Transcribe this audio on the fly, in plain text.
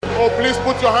Oh, please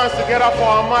put your hands together for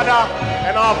our mother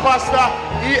and our pastor,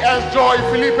 E.S.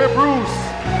 Joy-Philippe Bruce.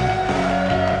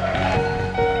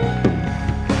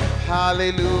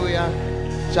 Hallelujah.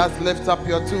 Just lift up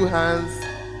your two hands.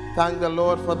 Thank the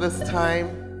Lord for this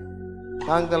time.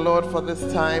 Thank the Lord for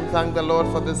this time. Thank the Lord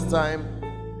for this time.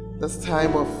 This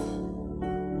time of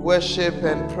worship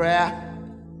and prayer.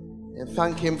 And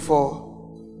thank Him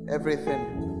for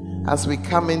everything. As we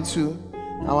come into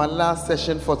our last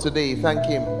session for today, thank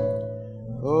Him.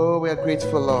 Oh, we are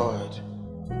grateful, Lord.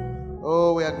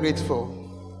 Oh, we are grateful.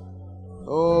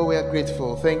 Oh, we are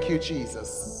grateful. Thank you,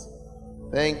 Jesus.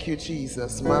 Thank you,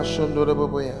 Jesus. Thank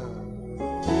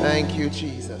you,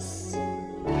 Jesus.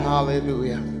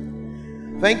 Hallelujah.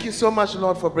 Thank you so much,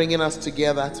 Lord, for bringing us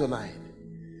together tonight.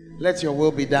 Let your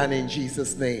will be done in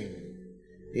Jesus' name.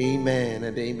 Amen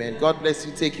and amen. God bless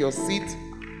you. Take your seat.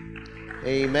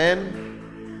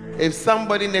 Amen. If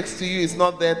somebody next to you is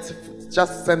not there,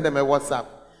 just send them a WhatsApp.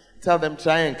 Tell them,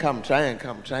 try and come, try and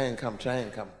come, try and come, try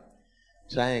and come,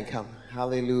 try and come.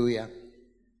 Hallelujah.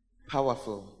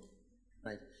 Powerful.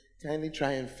 Right. Kindly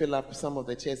try and fill up some of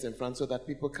the chairs in front so that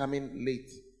people coming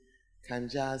late can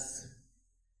just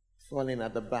fall in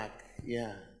at the back.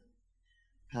 Yeah.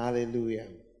 Hallelujah.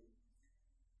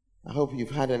 I hope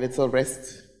you've had a little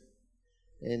rest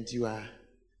and you are.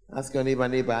 Ask your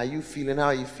neighbor, are you feeling? How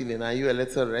are you feeling? Are you a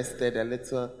little rested? A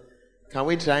little? Can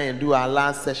we try and do our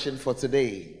last session for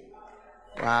today?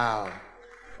 Wow.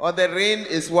 Or the rain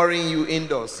is worrying you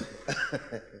indoors?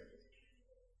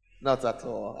 Not at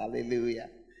all. Hallelujah.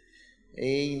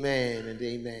 Amen and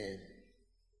amen.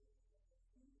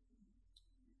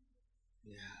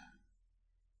 Yeah.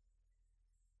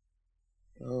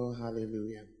 Oh,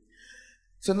 hallelujah.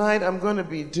 Tonight I'm going to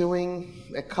be doing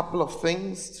a couple of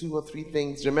things, 2 or 3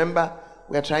 things. Remember,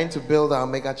 we're trying to build our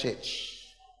mega church.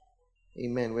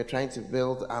 Amen. We're trying to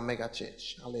build our mega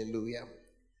church. Hallelujah.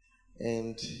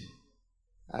 And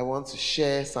I want to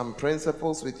share some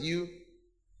principles with you.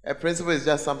 A principle is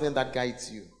just something that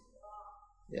guides you.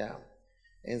 Yeah.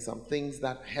 And some things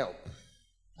that help.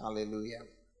 Hallelujah.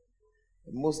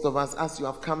 Most of us, as you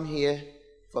have come here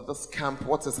for this camp,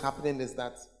 what is happening is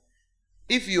that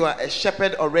if you are a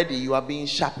shepherd already, you are being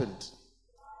sharpened.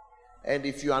 And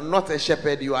if you are not a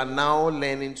shepherd, you are now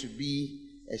learning to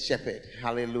be a shepherd.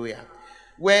 Hallelujah.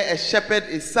 Where a shepherd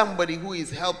is somebody who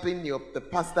is helping the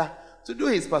pastor to do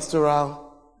his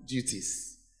pastoral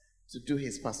duties, to do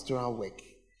his pastoral work.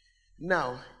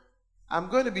 Now, I'm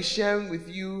going to be sharing with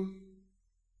you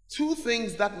 2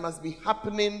 things that must be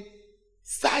happening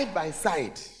side by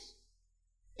side.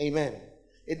 Amen.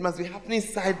 It must be happening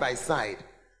side by side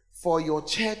for your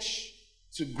church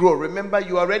to grow. Remember,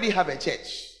 you already have a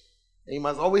church. And you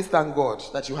must always thank God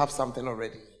that you have something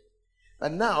already.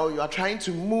 But now you are trying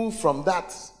to move from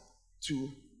that to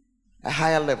a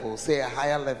higher level. Say a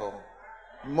higher level.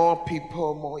 More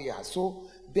people, more, yeah. So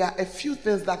there are a few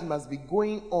things that must be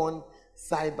going on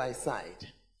side by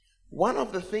side. One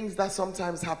of the things that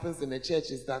sometimes happens in the church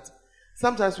is that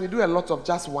sometimes we do a lot of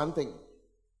just one thing.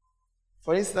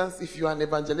 For instance, if you are an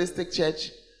evangelistic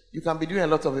church, you can be doing a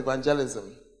lot of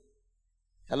evangelism.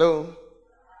 Hello?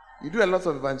 You do a lot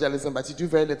of evangelism, but you do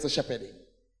very little shepherding.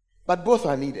 But both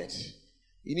are needed.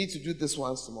 You need to do this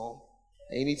one small,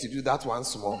 and you need to do that one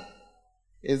small.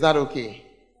 Is that okay?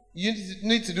 You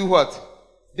need to do what?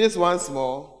 This one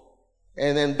small,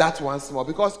 and then that one small,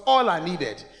 because all are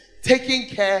needed. Taking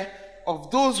care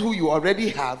of those who you already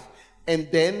have,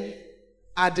 and then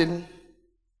adding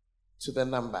to the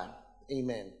number.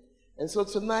 Amen. And so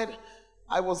tonight,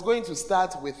 I was going to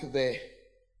start with the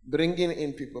bringing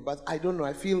in people, but I don't know.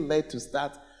 I feel led to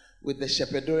start with the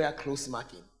Shepherdorial close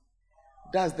marking.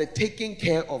 That's the taking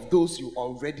care of those you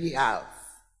already have.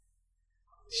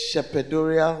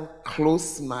 Shepherdorial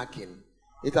close marking.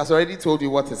 It has already told you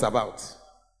what it's about.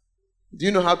 Do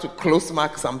you know how to close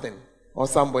mark something or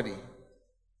somebody?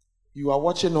 You are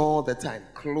watching all the time.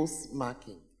 Close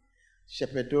marking.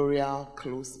 Shepherdorial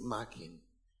close marking.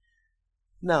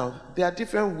 Now, there are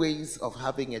different ways of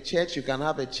having a church. You can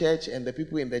have a church and the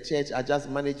people in the church are just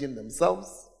managing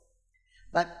themselves.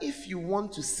 But if you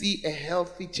want to see a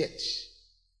healthy church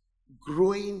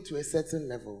growing to a certain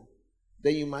level,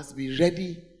 then you must be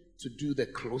ready to do the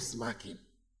close marking.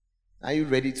 Are you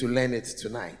ready to learn it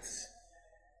tonight?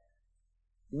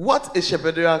 What is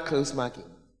Shepherdorial close marking?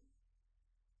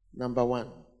 Number 1,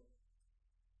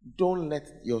 don't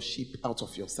let your sheep out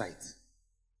of your sight.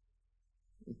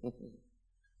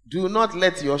 Do not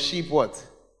let your sheep what?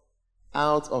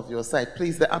 Out of your sight.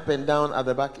 Please, the up and down at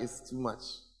the back is too much.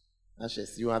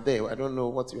 Ashes, you are there. I don't know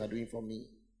what you are doing for me.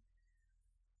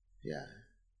 Yeah.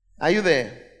 Are you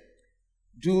there?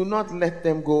 Do not let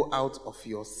them go out of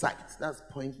your sight. That's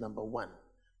point number 1.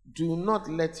 Do not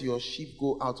let your sheep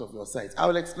go out of your sight. I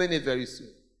will explain it very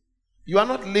soon. You are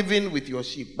not living with your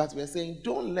sheep, but we're saying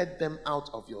don't let them out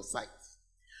of your sight.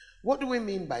 What do we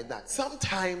mean by that?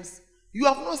 Sometimes you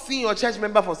have not seen your church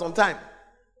member for some time,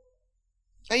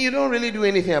 and you don't really do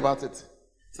anything about it.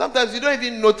 Sometimes you don't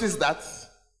even notice that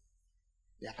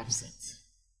they are absent.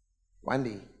 One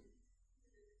day,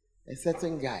 a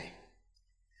certain guy,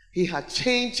 he had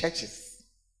changed churches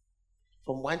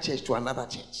from one church to another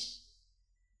church.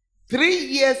 3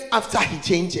 years after he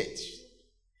changed church,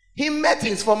 he met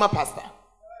his former pastor.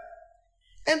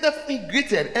 And he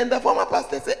greeted, and the former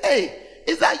pastor said, "Hey,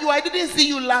 is that you? I didn't see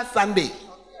you last Sunday."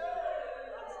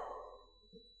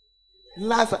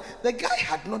 The guy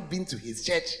had not been to his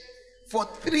church for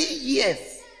 3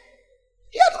 years.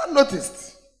 He had not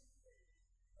noticed.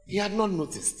 He had not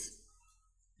noticed.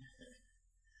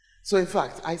 So in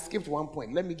fact, I skipped one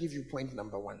point. Let me give you point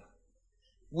number 1.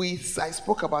 I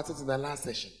spoke about it in the last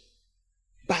session.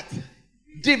 But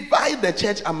divide the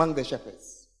church among the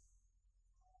shepherds.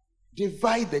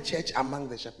 Divide the church among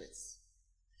the shepherds.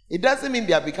 It doesn't mean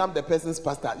they have become the person's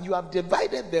pastor. You have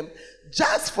divided them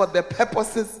just for the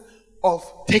purposes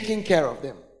of taking care of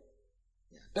them.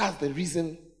 That's the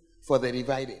reason for the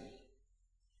dividing.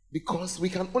 Because we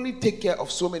can only take care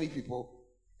of so many people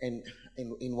in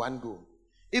one go.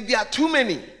 If there are too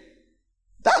many,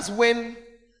 that's when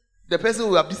the person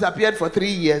will have disappeared for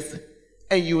 3 years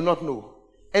and you will not know.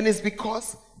 And it's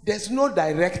because there's no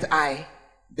direct eye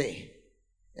there.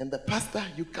 And the pastor,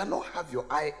 you cannot have your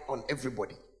eye on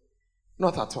everybody.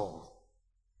 Not at all.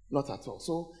 Not at all.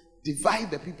 So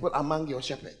divide the people among your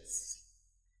shepherds.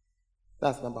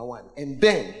 That's number 1. And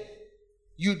then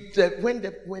when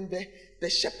the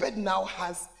shepherd now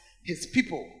has his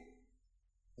people,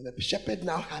 when the shepherd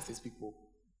now has his people,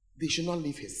 they should not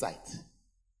leave his sight.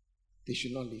 They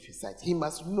should not leave his sight. He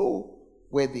must know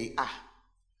where they are.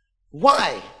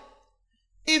 Why?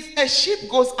 If a sheep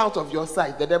goes out of your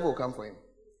sight, the devil will come for him.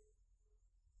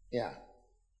 Yeah.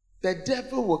 The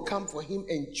devil will come for him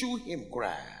and chew him.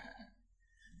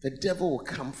 The devil will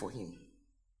come for him.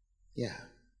 Yeah.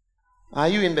 Are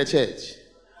you in the church?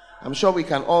 I'm sure we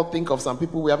can all think of some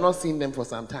people. We have not seen them for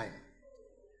some time.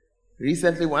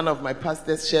 Recently, one of my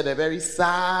pastors shared a very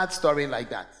sad story like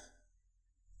that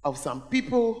of some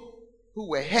people who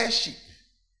were her sheep.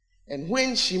 And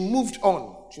when she moved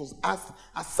on, she was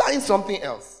assigned something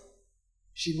else.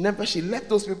 She left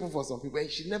those people for some people and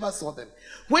she never saw them.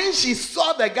 When she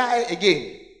saw the guy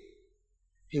again,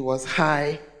 he was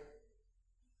high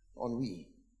on weed.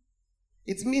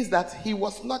 It means that he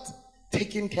was not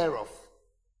taken care of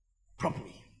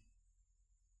properly.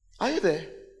 Are you there?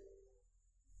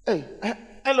 Hey,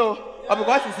 hello. Oh,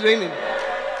 because it's raining.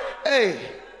 Hey,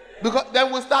 because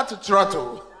then we'll start to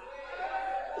throttle.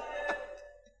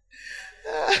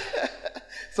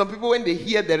 Some people, when they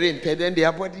hear the rain, then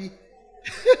their body.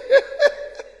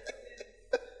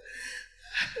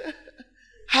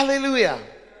 Hallelujah.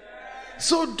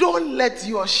 So don't let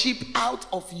your sheep out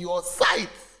of your sight.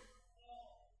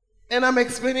 And I'm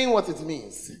explaining what it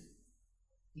means.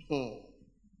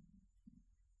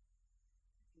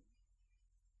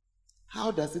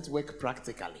 How does it work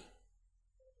practically?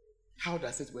 How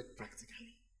does it work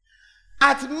practically?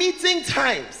 At meeting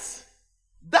times,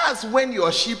 that's when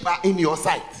your sheep are in your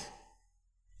sight.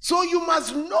 So you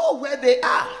must know where they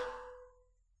are.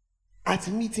 At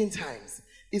meeting times.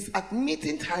 It's at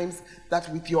meeting times that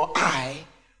with your eye,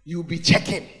 you'll be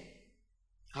checking.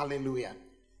 Hallelujah.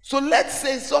 So let's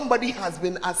say somebody has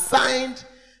been assigned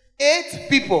 8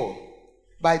 people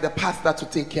by the pastor to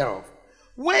take care of.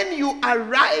 When you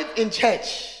arrive in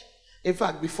church, in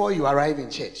fact, before you arrive in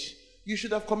church, you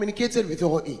should have communicated with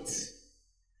all 8.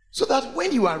 So that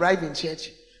when you arrive in church,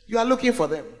 you are looking for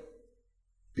them.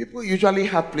 People usually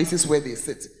have places where they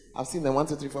sit. I've seen them 1,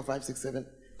 2, 3, 4, 5, 6, 7.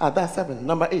 That's 7.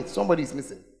 Number 8. Somebody is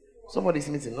missing. Somebody is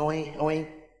missing. Oing.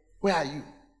 Where are you?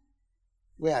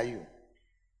 Where are you?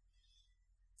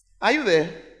 Are you there?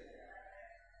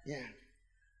 Yeah.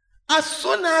 As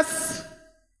soon as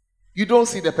you don't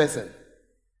see the person,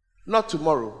 not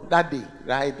tomorrow, that day,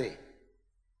 right there,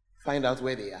 find out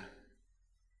where they are.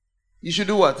 You should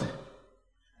do what?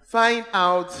 Find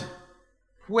out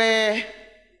where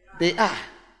they are.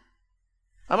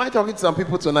 Am I talking to some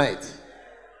people tonight?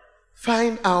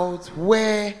 Find out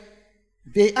where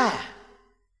they are.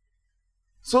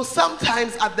 So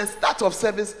sometimes at the start of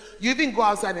service, you even go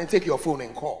outside and take your phone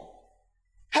and call.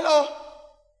 Hello?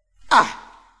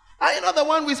 Are you not the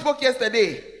one we spoke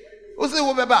yesterday?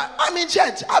 I'm in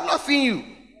church. I've not seen you.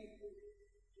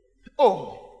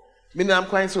 Oh, I'm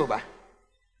quite sober.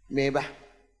 Maybe.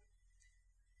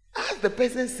 the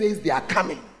person says they are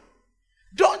coming,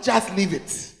 don't just leave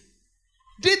it.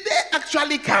 Did they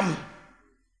actually come?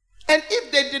 And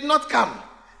if they did not come,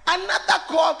 another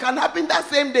call can happen that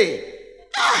same day.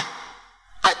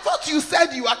 I thought you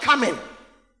said you are coming.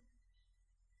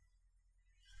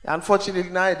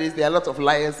 Unfortunately, nowadays there are a lot of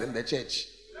liars in the church.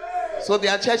 So they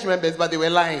are church members, but they were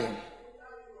lying.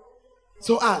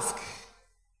 So ask.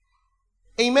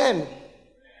 Amen.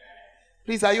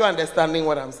 Please, are you understanding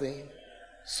what I'm saying?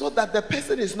 So that the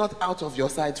person is not out of your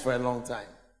sight for a long time.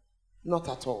 Not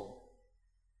at all.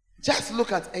 Just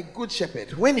look at a good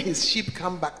shepherd. When his sheep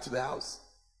come back to the house,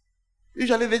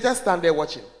 usually they just stand there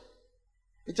watching.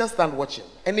 They just stand watching.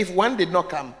 And if one did not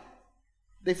come,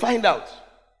 they find out.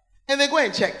 And they go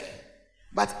and check.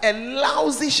 But a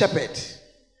lousy shepherd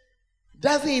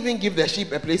doesn't even give the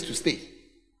sheep a place to stay.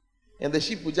 And the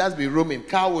sheep will just be roaming.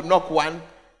 Cow will knock one.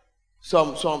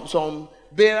 Some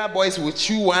bearer boys will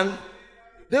chew one.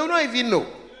 They will not even know.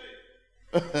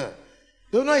 They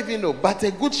will not even know. But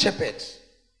a good shepherd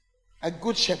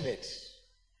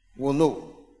will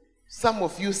know. Some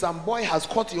of you, some boy has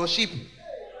caught your sheep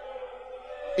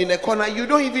in a corner. You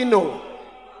don't even know.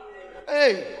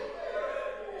 Hey,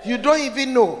 you don't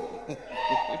even know.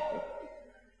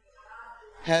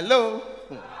 Hello?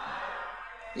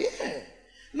 Yeah.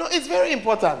 No, it's very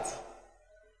important.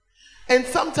 And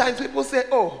sometimes people say,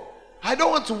 oh, I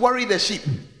don't want to worry the sheep.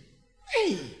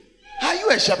 Hey, are you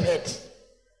a shepherd?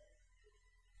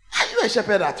 Are you a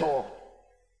shepherd at all?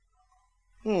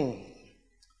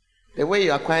 The way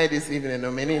you are quiet this evening,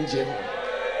 I'm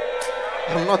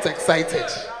not excited.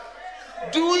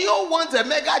 Do you want a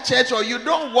mega church or you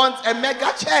don't want a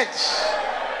mega church?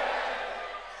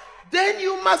 Then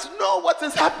you must know what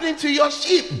is happening to your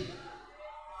sheep.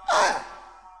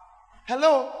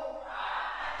 Hello?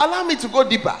 Allow me to go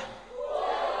deeper.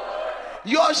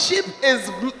 Your sheep is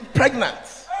pregnant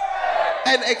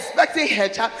and expecting her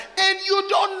child, and you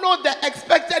don't know the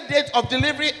expected date of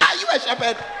delivery. Are you a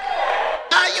shepherd?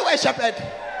 Are you a shepherd?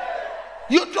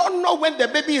 You don't know when the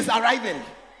baby is arriving.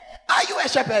 Are you a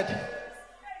shepherd?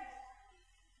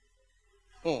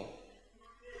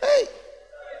 Hey,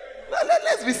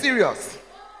 let's be serious.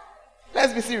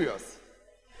 Let's be serious.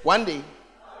 One day,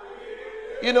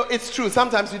 you know, it's true.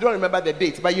 Sometimes you don't remember the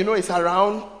date, but you know it's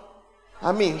around.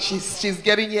 I mean, she's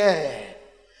getting, yeah.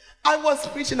 I was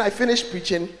preaching, I finished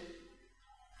preaching.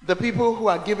 The people who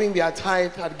are giving their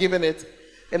tithe had given it.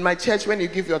 In my church, when you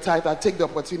give your tithe, I take the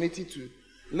opportunity to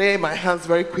lay my hands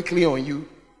very quickly on you.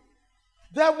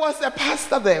 There was a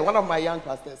pastor there, one of my young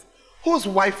pastors, whose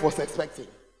wife was expecting.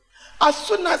 As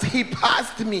soon as he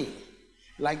passed me,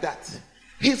 like that,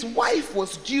 his wife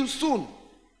was due soon.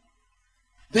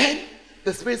 Then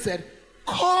the Spirit said,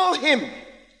 call him.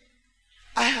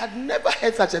 I had never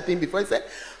heard such a thing before. He said,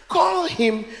 call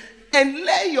him and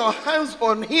lay your hands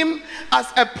on him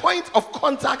as a point of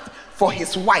contact for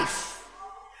his wife.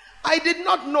 I did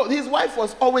not know. His wife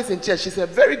was always in church. She's a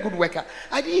very good worker.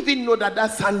 I didn't even know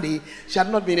that Sunday she had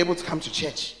not been able to come to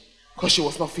church because she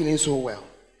was not feeling so well.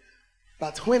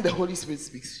 But when the Holy Spirit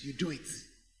speaks, you do it.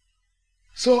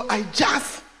 So I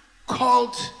just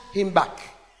called him back.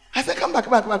 I said, come back,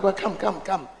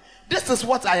 come. This is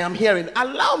what I am hearing.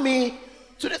 Allow me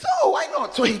to this. Oh, why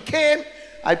not? So he came.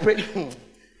 I prayed.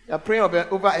 You're praying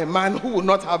over a man who will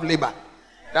not have labor.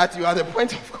 That you are the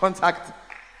point of contact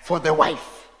for the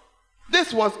wife.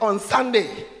 This was on Sunday.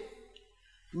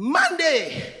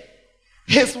 Monday,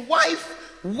 his wife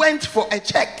went for a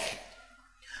check.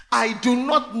 I do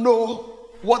not know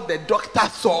what the doctor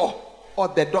saw or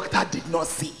the doctor did not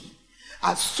see.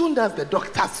 As soon as the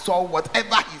doctor saw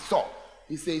whatever he saw,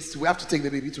 he says, we have to take the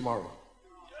baby tomorrow.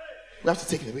 We have to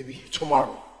take the baby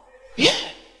tomorrow. Yeah.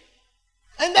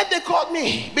 And then they called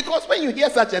me. Because when you hear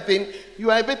such a thing,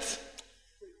 you are a bit...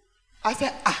 I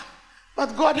said,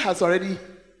 but God has already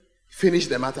finished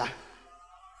the matter.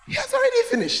 He has already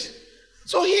finished.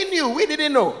 So he knew. We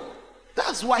didn't know.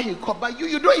 That's why he called. But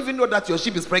you don't even know that your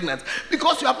sheep is pregnant.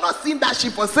 Because you have not seen that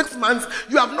sheep for 6 months.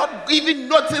 You have not even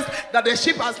noticed that the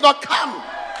sheep has not come.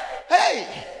 Hey.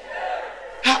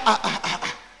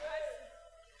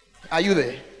 Are you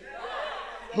there?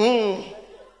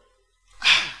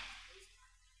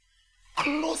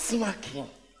 Close marking.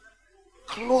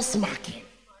 Close marking.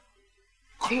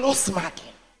 Close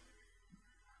marking.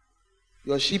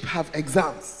 Your sheep have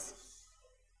exams.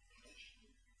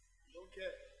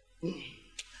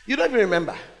 You don't even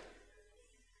remember.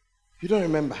 You don't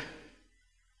remember.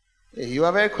 Hey, you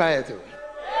are very quiet.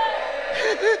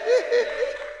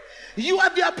 You are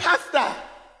their pastor.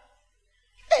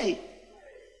 Hey,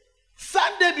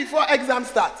 Sunday before exam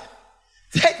start,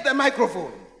 take the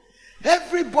microphone.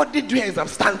 Everybody doing exam,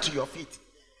 stand to your feet.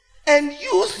 and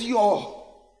use your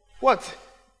what?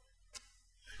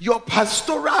 Your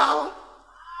pastoral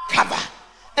cover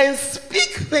and speak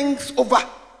things over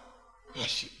your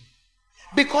sheep.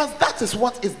 Because that is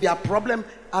what is their problem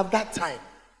at that time.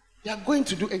 They are going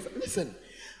to do listen,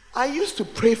 I used to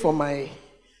pray for my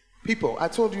people. I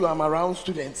told you I'm around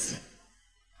students.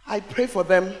 I pray for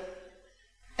them,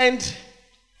 and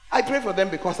I pray for them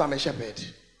because I'm a shepherd.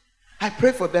 I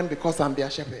pray for them because I'm their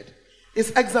shepherd. It's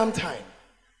exam time.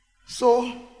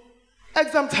 So,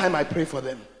 exam time, I pray for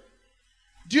them.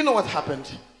 Do you know what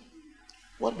happened?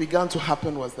 What began to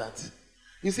happen was that,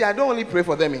 you see, I don't only pray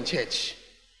for them in church.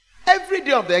 Every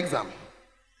day of the exam,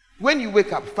 when you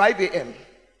wake up, 5 a.m.,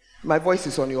 my voice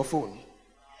is on your phone.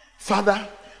 Father,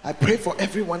 I pray for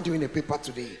everyone doing a paper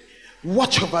today.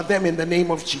 Watch over them in the name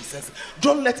of Jesus.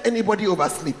 Don't let anybody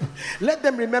oversleep. Let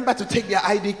them remember to take their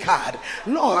ID card.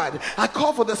 Lord, I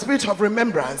call for the spirit of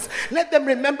remembrance. Let them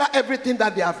remember everything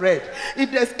that they have read.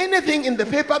 If there's anything in the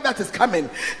paper that is coming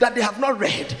that they have not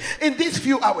read in these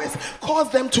few hours,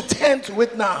 cause them to turn to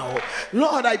it now.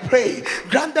 Lord, I pray,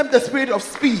 grant them the spirit of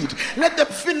speed. Let them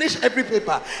finish every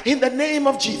paper in the name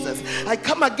of Jesus. I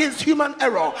come against human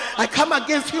error. I come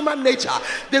against human nature.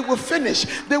 They will finish.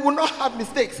 They will not have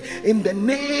mistakes. In the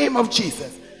name of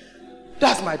Jesus.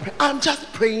 That's my prayer. I'm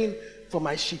just praying for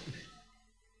my sheep.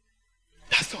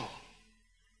 That's all.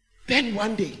 Then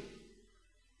one day,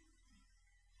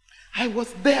 I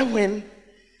was there when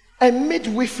a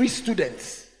midwifery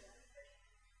student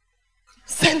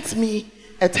sent me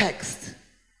a text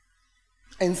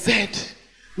and said,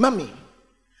 Mommy,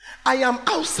 I am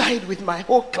outside with my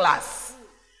whole class.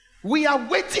 We are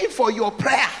waiting for your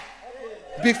prayer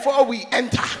before we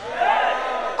enter.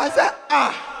 I said,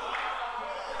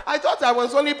 I thought I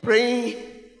was only praying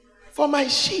for my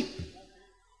sheep.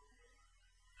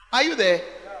 Are you there?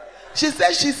 She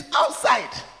said she's outside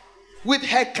with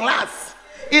her class.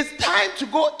 It's time to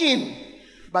go in,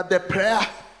 but the prayer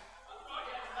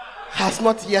has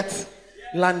not yet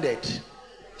landed.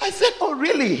 I said, oh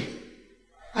really?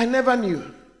 I never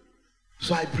knew.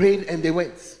 So I prayed and they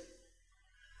went.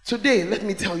 Today, let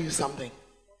me tell you something.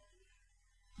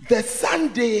 The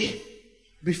Sunday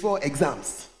before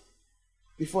exams,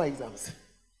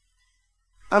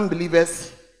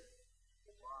 unbelievers,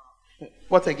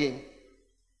 what again?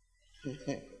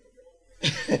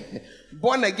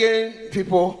 Born again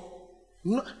people,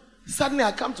 no, suddenly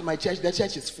I come to my church, the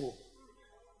church is full.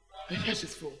 The church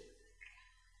is full.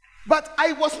 But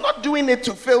I was not doing it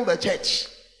to fill the church.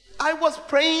 I was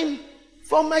praying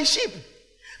for my sheep.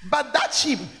 But that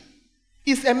sheep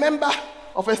is a member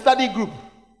of a study group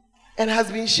and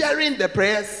has been sharing the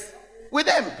prayers with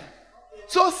them.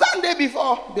 So Sunday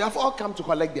before, they have all come to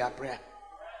collect their prayer.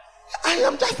 I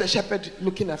am just a shepherd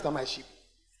looking after my sheep.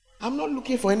 I'm not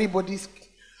looking for anybody's.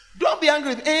 Don't be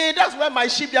angry. Hey, that's where my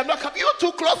sheep, they have not come. You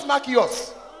too close mark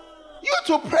yours. You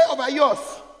too pray over yours.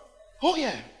 Oh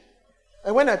yeah.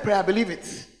 And when I pray, I believe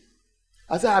it.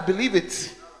 I say, I believe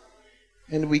it.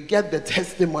 And we get the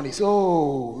testimonies.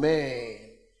 Oh man.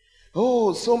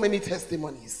 Oh, so many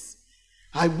testimonies.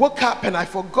 I woke up and I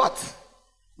forgot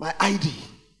my ID.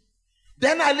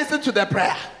 Then I listened to the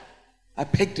prayer. I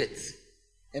picked it.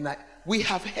 And we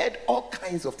have heard all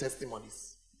kinds of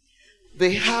testimonies.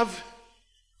 They have,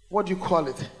 what do you call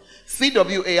it?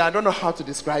 CWA, I don't know how to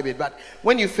describe it, but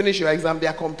when you finish your exam, they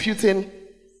are computing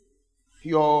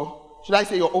your, should I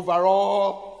say, your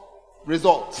overall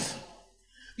results.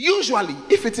 Usually,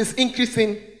 if it is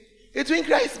increasing, it will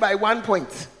increase by 1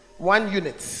 point, 1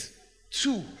 unit.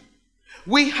 2.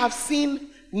 We have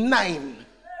seen 9.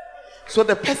 So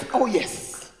the person, oh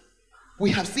yes,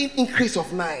 we have seen increase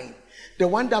of 9. The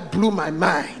one that blew my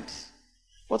mind.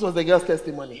 What was the girl's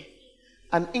testimony?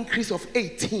 An increase of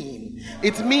 18.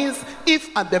 It means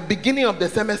if at the beginning of the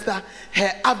semester,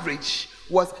 her average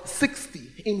was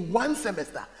 60. In one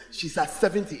semester, she's at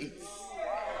 78.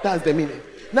 That's the meaning.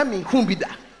 That means whom be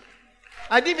that?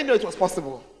 I didn't even know it was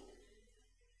possible.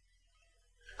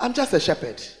 I'm just a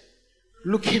shepherd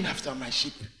looking after my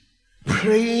sheep,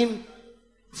 praying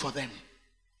for them.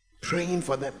 Praying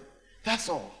for them. That's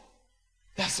all.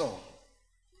 That's all.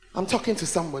 I'm talking to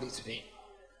somebody today.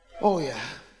 Oh yeah.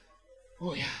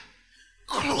 Oh yeah.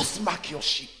 Close mark your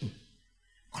sheep.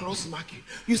 Close mark you.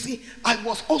 You see, I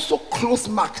was also close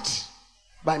marked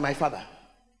by my father.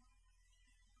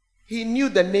 He knew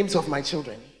the names of my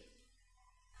children.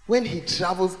 When he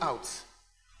travels out,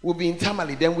 we'll be in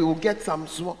Tamale, then we will get some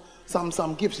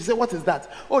gifts. He said, what is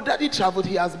that? Oh, daddy traveled,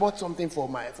 he has bought something for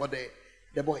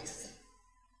the boys.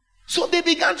 So they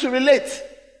began to relate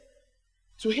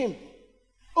to him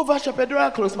over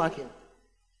Shepherdorial close marking.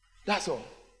 That's all.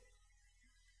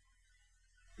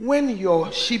 When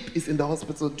your sheep is in the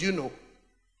hospital, do you know?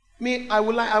 Me, I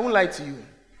won't lie to you.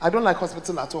 I don't like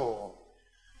hospital at all.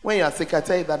 When you are sick, I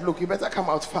tell you that, look, you better come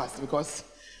out fast because...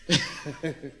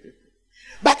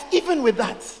 But even with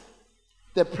that,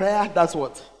 the prayer does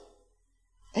what?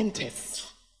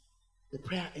 Enters. The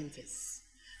prayer enters.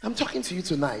 I'm talking to you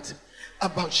tonight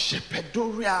about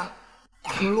shepherdorial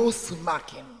close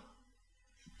marking.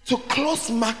 To close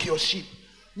mark your sheep.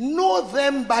 Know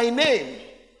them by name.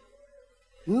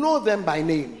 Know them by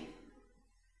name.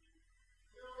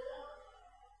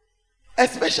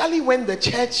 Especially when the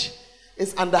church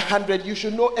is under 100, you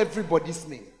should know everybody's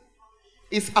name.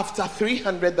 It's after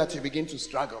 300 that you begin to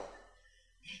struggle.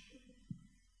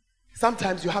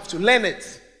 Sometimes you have to learn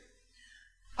it.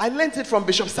 I learned it from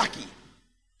Bishop Saki.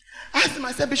 I asked him,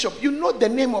 I said, Bishop, you know the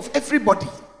name of everybody.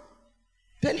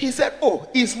 Then he said, oh,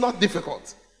 it's not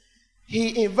difficult.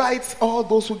 He invites all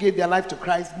those who gave their life to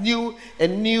Christ, new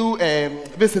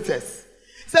visitors.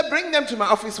 He said, bring them to my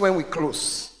office when we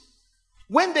close.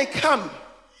 When they come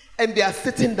and they are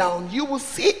sitting down, you will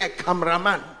see a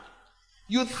cameraman.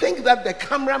 You think that the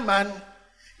cameraman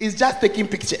is just taking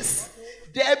pictures.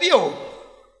 Debio,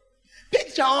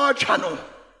 picture or channel.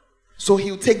 So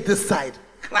he'll take this side,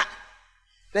 crack.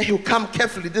 Then he'll come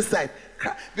carefully this side,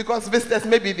 crack. Because visitors,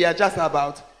 maybe they are just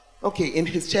about, okay, in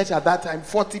his church at that time,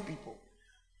 40 people.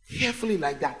 Carefully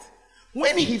like that.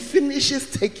 When he finishes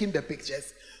taking the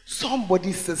pictures,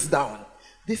 somebody sits down.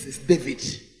 This is David.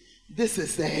 This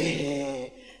is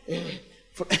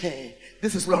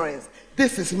this is Lawrence.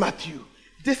 This is Matthew.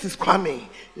 This is Kwame.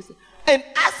 And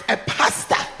as a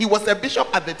pastor, he was a bishop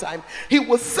at the time, he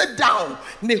would sit down,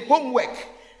 the homework.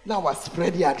 Now I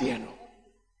spread the idea.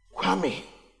 Kwame,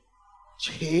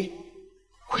 Che,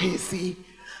 Kwesi.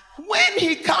 When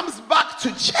he comes back to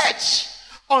church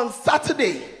on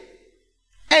Saturday,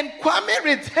 and Kwame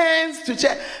returns to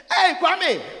church, hey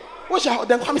Kwame, what's your?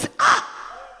 Then Kwame says,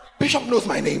 Bishop knows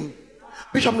my name.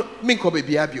 Bishop Minko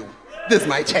Baby Abio. This is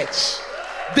my church.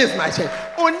 This is my church.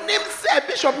 Onim said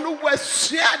Bishop no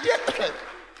was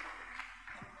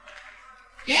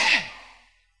yeah.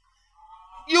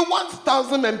 You want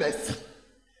 1,000 members.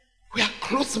 We are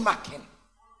close marking.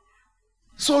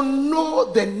 So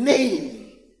know the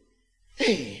name.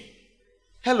 Hey.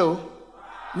 Hello.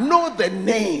 Know the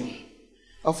name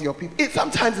of your people.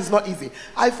 Sometimes it's not easy.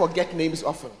 I forget names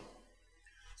often.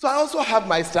 So I also have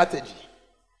my strategy.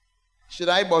 Should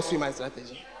I boss you my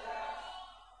strategy?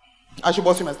 I should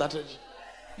boss you my strategy.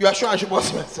 You are sure I should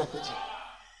boss you my strategy?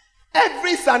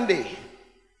 Every Sunday,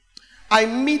 I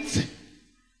meet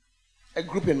a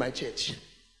group in my church.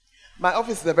 My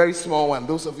office is a very small one.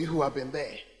 Those of you who have been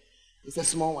there, it's a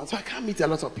small one. So I can't meet a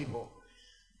lot of people.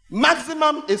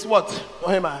 Maximum is what?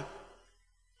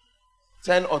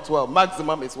 10 or 12.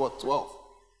 Maximum is what? 12.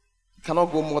 You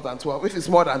cannot go more than 12. If it's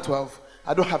more than 12,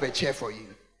 I don't have a chair for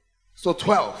you. So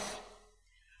 12.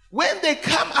 When they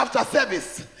come after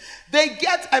service, they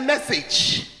get a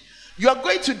message. You are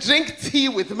going to drink tea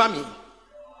with mommy.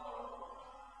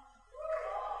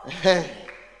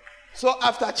 So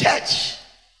after church,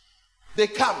 they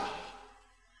come.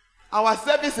 Our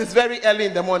service is very early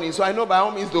in the morning, so I know by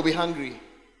all means they'll be hungry.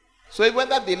 So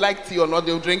whether they like tea or not,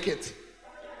 they'll drink it.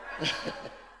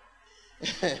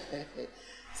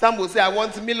 Some will say, I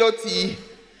want Milo tea,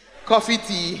 coffee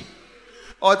tea,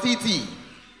 or tea.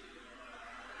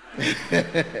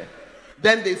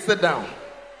 Then they sit down.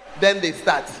 Then they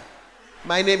start.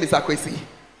 My name is Akwesi.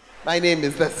 My name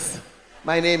is this.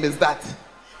 My name is that.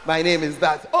 My name is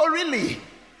that. Oh, really?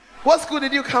 What school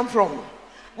did you come from?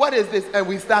 What is this? And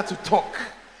we start to talk.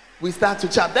 We start to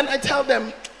chat. Then I tell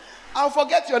them, I'll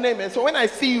forget your name. And so when I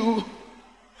see you,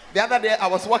 the other day I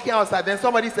was walking outside. Then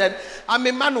somebody said, I'm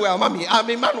Emmanuel, mommy. I'm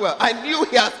Emmanuel. I knew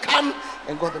he has come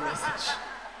and got the message.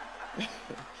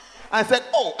 I said,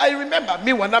 oh, I remember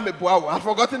me when I'm a boy. I'd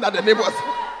forgotten that the name was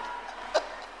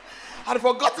I'd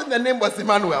forgotten the name was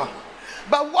Emmanuel.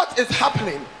 But what is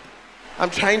happening? I'm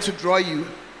trying to draw you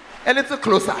a little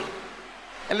closer.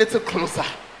 A little closer.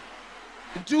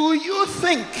 Do you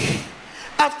think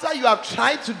after you have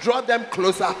tried to draw them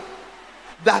closer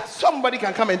that somebody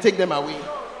can come and take them away?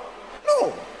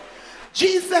 No.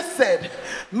 Jesus said,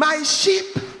 my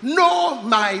sheep know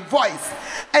my voice,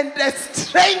 and the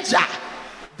stranger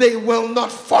they will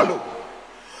not follow.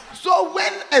 So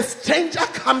when a stranger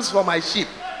comes for my sheep,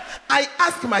 I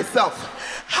ask myself,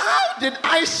 how did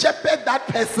I shepherd that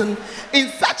person in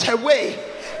such a way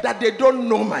that they don't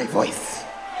know my voice?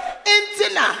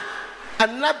 Until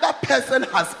another person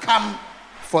has come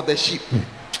for the sheep.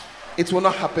 It will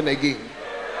not happen again.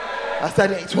 I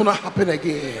said it will not happen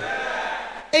again.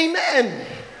 Amen.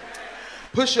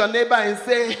 Push your neighbor and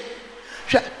say,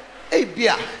 Hey,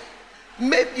 beer.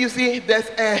 Maybe you see, there's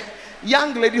a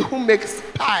young lady who makes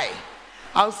pie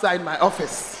outside my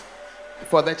office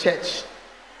for the church.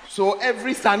 So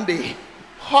every Sunday,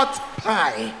 hot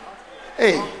pie.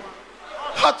 Hey,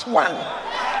 hot one.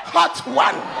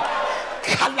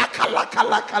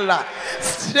 Kala.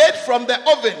 Straight from the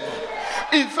oven.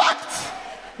 In fact,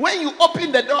 when you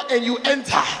open the door and you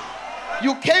enter,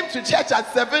 you came to church at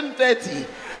 7:30.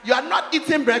 You are not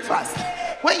eating breakfast.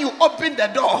 When you open the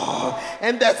door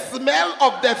and the smell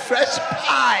of the fresh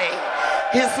pie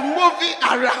is moving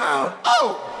around,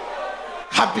 oh,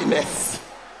 happiness.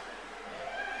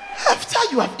 After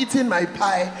you have eaten my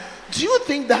pie, do you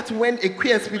think that when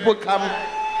Aquarius people come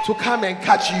and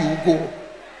catch you, you go?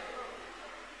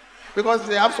 Because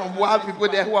they have some wild people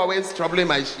there who are always troubling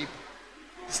my sheep.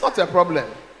 It's not a problem.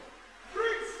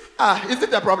 Is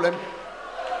it a problem?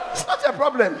 It's not a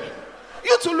problem.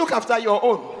 You to look after your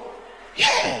own.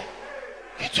 Yeah.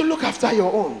 You to look after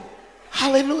your own.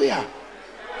 Hallelujah.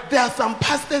 There are some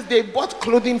pastors, they bought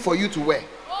clothing for you to wear.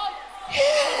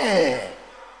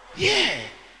 Yeah.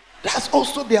 That's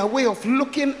also their way of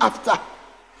looking after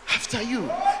you.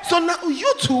 So now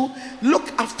you too look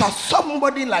after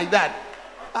somebody like that.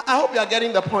 I hope you are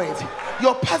getting the point.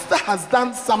 Your pastor has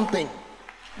done something.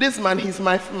 This man, he's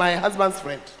my husband's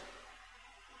friend.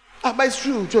 But it's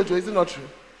true, Jojo, is it not true?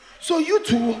 So you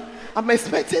too, I'm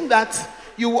expecting that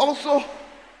you will also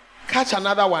catch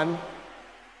another one.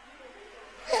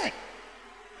 Yeah.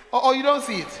 Or you don't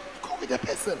see it. Go with the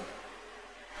person.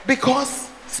 Because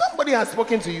somebody has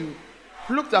spoken to you,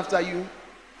 looked after you.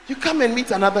 You come and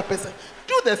meet another person.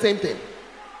 Do the same thing.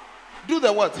 Do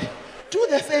the what? Do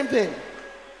the same thing.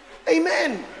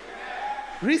 Amen.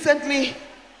 Recently,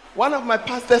 one of my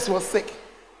pastors was sick.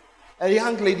 A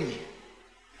young lady.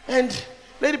 And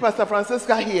Lady Pastor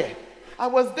Francisca here. I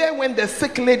was there when the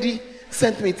sick lady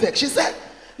sent me text. She said,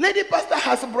 Lady Pastor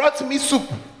has brought me soup.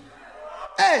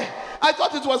 Hey, I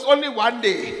thought it was only one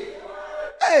day.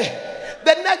 Hey,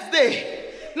 the next day,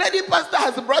 Lady Pastor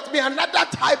has brought me another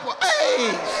type of.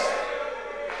 Hey,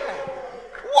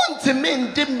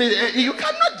 you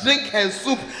cannot drink her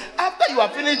soup. After you are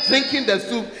finished drinking the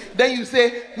soup, then you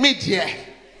say, me dear,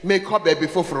 make up baby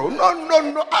for fro. No.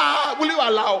 Will you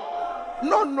allow?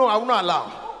 No, I will not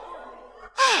allow.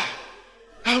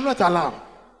 I will not allow.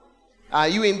 Are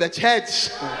you in the church?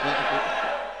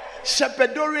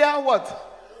 Shepherdorial what?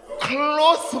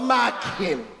 Close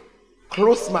marking.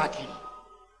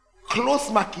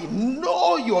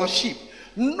 Know your sheep.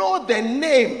 Know the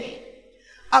name.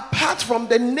 Apart from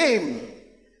the name,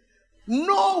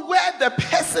 know where the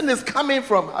person is coming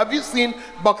from. Have you seen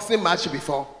boxing match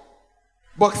before?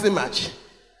 Boxing match.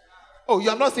 Oh, you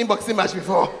have not seen boxing match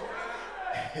before?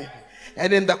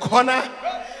 And in the corner,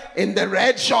 in the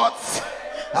red shorts,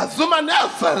 Azuma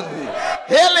Nelson,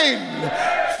 hailing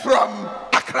from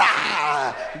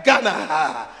Accra,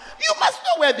 Ghana. You must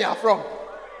know where they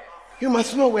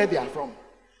are from.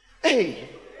 Hey,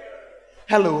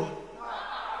 hello.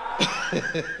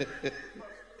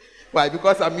 Why?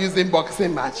 Because I'm using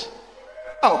boxing match.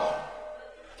 Oh,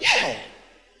 yeah.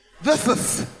 This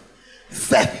is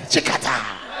Seth Chikata.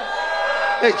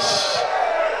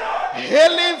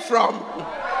 Hailing from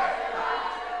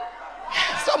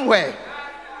somewhere.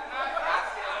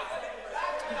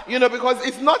 Because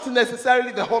it's not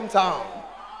necessarily the hometown.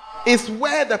 It's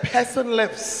where the person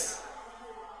lives.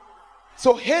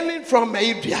 So hailing from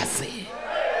Muiltiple,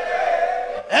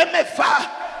 MFA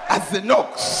as the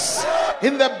Knox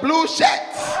in the blue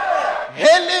shirt,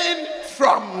 hailing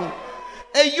from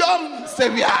Eyom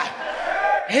Sevilla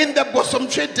in the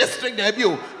Bosomtre district,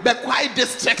 the Kwai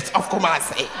district of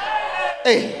Kumasi.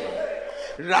 Hey,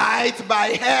 right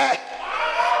by her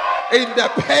in the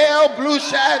pale blue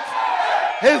shirt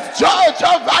is George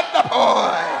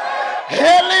Vanderpool,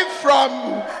 hailing from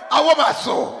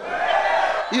Awamaso.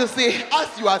 You see,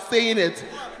 as you are saying it,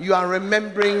 you are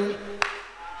remembering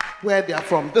where they are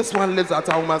from. This one lives at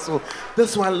Awamaso.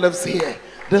 This one lives here.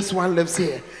 This one lives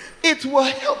here. It will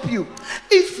help you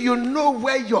if you know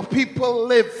where your people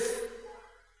live.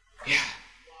 Yeah.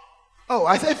 Oh,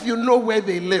 I said if you know where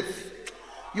they live,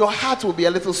 your heart will be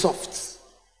a little soft.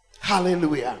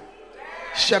 Hallelujah.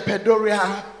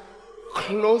 Shepherdorial,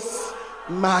 close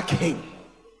marking.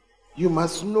 You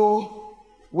must know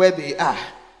where they are.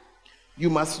 You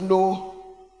must know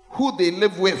who they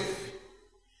live with.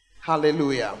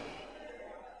 Hallelujah.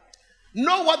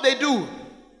 Know what they do.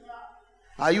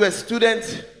 Are you a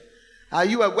student? Are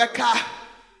you a worker?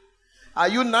 Are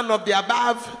you none of the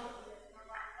above?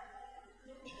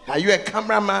 Are you a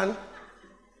cameraman?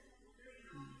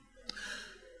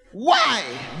 Why?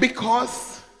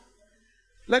 Because,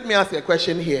 let me ask you a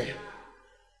question here.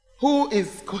 Who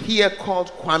is here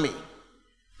called Kwame?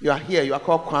 You are here. You are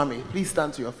called Kwame. Please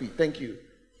stand to your feet. Thank you.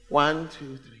 1,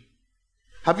 2, 3.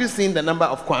 Have you seen the number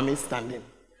of Kwame standing?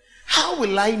 How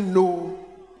will I know?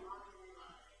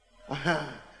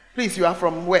 Please, you are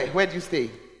from where? Where do you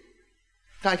stay?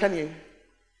 Can you?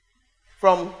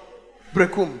 From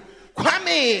Brekum.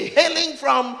 Kwame, hailing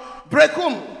from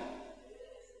Brekum.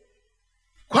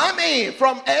 Kwame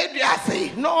from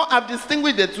Ediasi. No, I've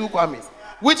distinguished the two Kwames.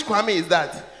 Which Kwame is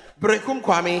that? Brekum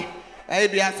Kwame,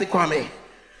 Ediasi Kwame.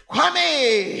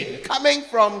 Kwame, coming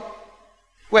from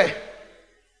where?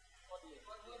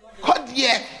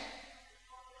 Kodye.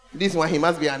 This one, he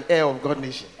must be an heir of God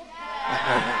Nation.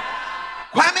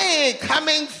 Kwame,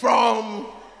 coming from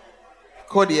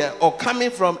Kodye or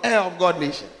coming from heir of God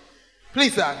Nation.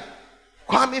 Please, sir.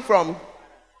 Kwame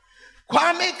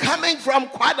coming from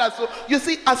Kwada. So you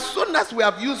see, as soon as we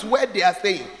have used where they are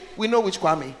saying, we know which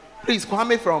Kwame. Please,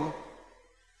 Kwame from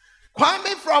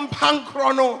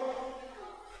Pankrono.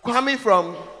 Kwame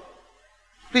from,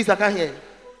 please, I can't hear you.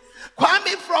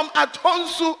 Kwame from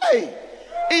Atonsu. Hey,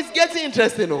 it's getting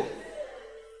interesting. Oh.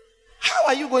 How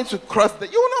are you going to cross them?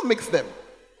 You will not mix them.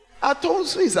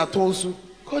 Atonsu is Atonsu.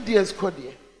 Kodye is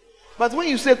Kodye. But when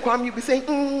you say Kwame, you'll be saying,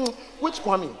 which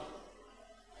Kwame?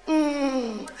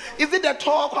 Is it the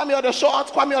tall Kwame or the short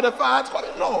Kwame or the fat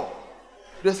Kwame? No.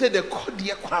 They say the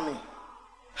Kodye Kwame.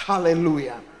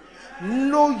 Hallelujah.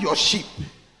 Know your sheep.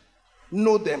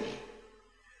 Know them.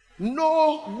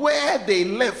 Know where they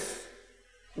live.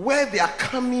 Where they are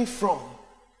coming from.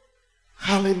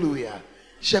 Hallelujah.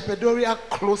 Shepherdorial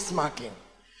close marking.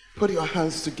 Put your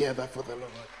hands together for the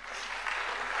Lord.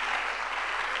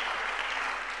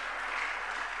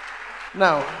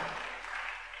 Now,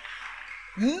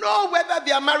 know whether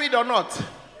they are married or not.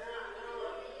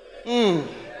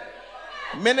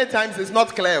 Many times it's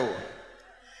not clear.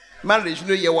 Marriage,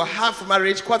 you will half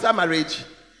marriage, quarter marriage,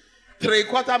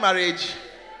 3/4 marriage.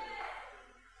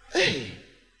 Hey,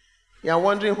 you are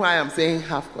wondering why I'm saying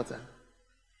half-quarter.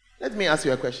 Let me ask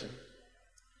you a question.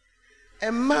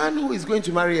 A man who is going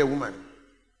to marry a woman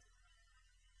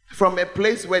from a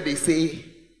place where they say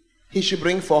he should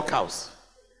bring 4 cows.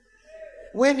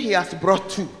 When he has brought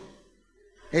 2,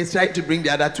 he's trying to bring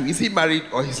the other 2. Is he married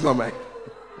or he's not married?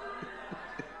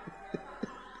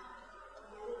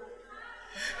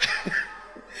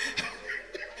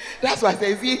 That's why I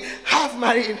say, is he half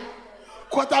married,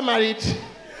 quarter married?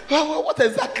 What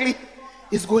exactly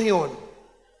is going on?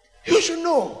 You should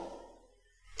know.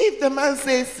 If the man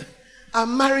says,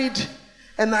 I'm married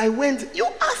and I went, you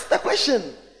ask the question,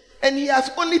 and he has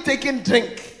only taken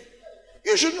drink.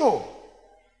 You should know.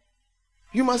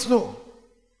 You must know.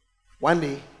 One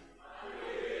day,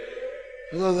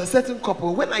 there was a certain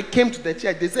couple. When I came to the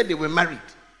church, they said they were married.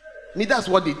 Me, that's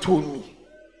what they told me.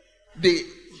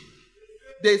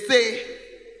 They say,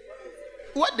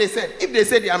 what they said, if they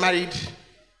say they are married,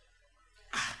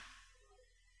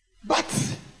 but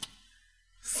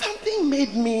something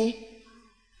made me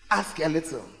ask a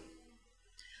little.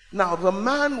 Now, the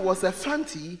man was a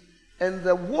Fanti and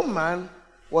the woman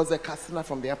was a Katsina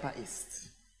from the Upper East.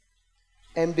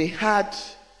 And they had,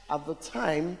 at the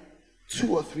time,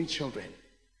 2 or 3 children.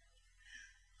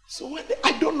 So one day,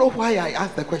 I don't know why I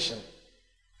asked the question.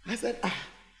 I said,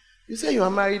 you say you are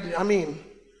married,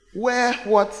 where,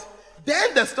 what?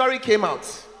 Then the story came out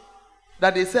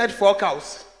that they said 4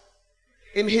 cows.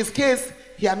 In his case,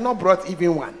 he had not brought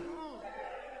even 1.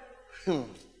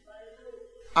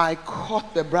 I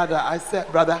caught the brother. I said,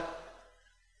 brother,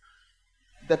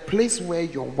 the place where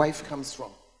your wife comes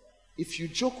from, if you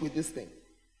joke with this thing,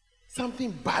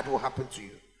 something bad will happen to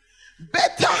you.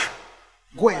 Better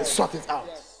go and sort it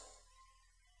out.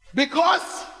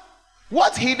 Because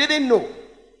what he didn't know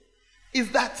is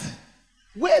that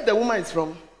where the woman is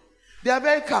from, they are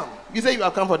very calm. You say you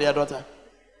have come for their daughter.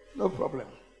 No problem.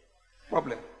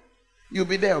 You'll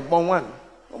be there. Born 1.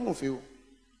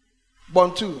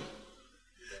 Born 2.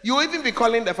 You'll even be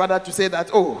calling the father to say that,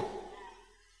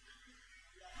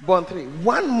 born 3.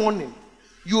 One morning,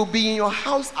 you'll be in your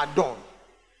house at dawn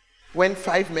when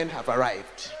 5 men have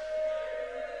arrived.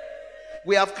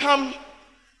 We have come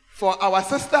for our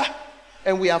sister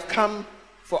and we have come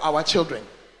for our children.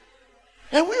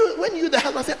 And when you, the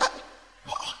husband, said,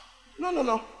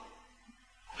 no.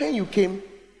 When you came,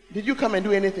 did you come and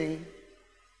do anything?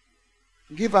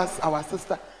 Give us our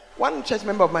sister. One church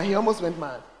member of mine, he almost went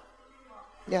mad.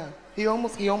 Yeah, he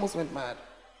almost went mad.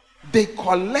 They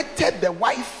collected the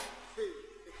wife.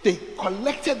 They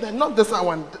collected not this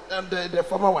one, the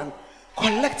former one.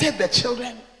 Collected the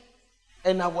children.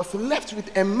 And I was left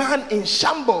with a man in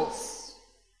shambles.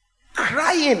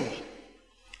 Crying.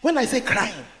 When I say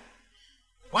crying,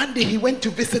 One day he went to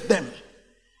visit them.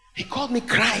 He called me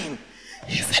crying.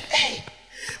 He said, hey,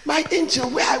 my angel,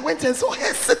 where I went and saw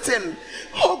her sitting.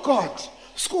 Oh God,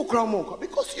 school crown,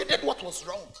 because you did what was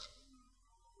wrong.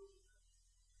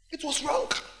 It was wrong.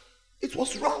 It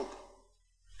was wrong.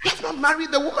 You have not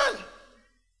married the woman.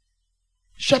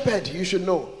 Shepherd, you should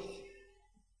know.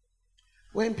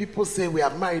 When people say we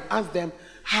have married, ask them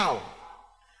how,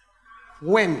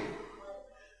 when,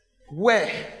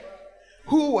 where,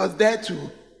 who was there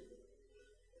to,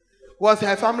 was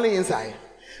her family inside?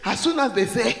 As soon as they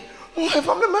say, oh, her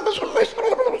family members,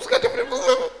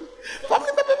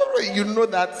 you know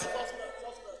that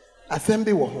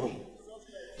assembly was home.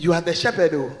 You are the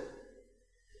shepherd. Oh.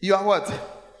 You are what?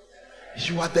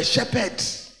 You are the shepherd.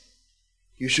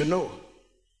 You should know.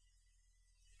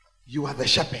 You are the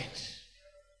shepherd.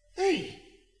 Hey,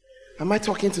 am I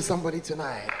talking to somebody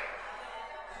tonight?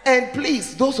 And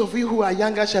please, those of you who are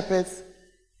younger shepherds,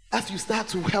 as you start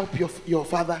to help your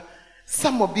father,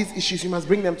 some of these issues, you must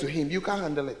bring them to him. You can't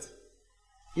handle it.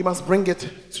 You must bring it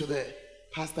to the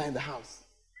pastor in the house.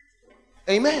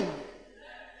 Amen.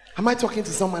 Am I talking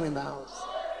to someone in the house?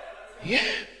 Yeah.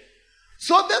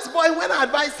 So this boy, when I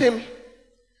advised him,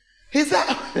 he said,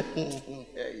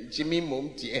 Jimmy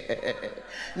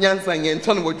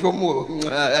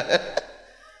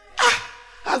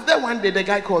as there one day the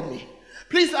guy called me.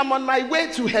 Please, I'm on my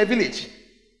way to her village.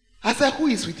 I said, who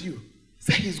is with you? He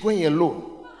said, he's going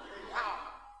alone.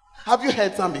 Have you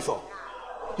heard some before?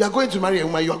 You are going to marry a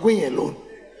woman, you are going alone.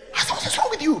 I said, what's wrong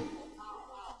with you?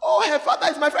 Oh, her father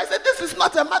is my friend. I said, this is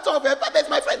not a matter of her father is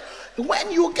my friend.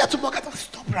 When you get to Bogota,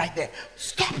 stop right there.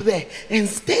 Stop there and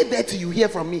stay there till you hear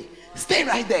from me. Stay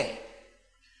right there.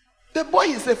 The boy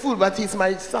is a fool, but he's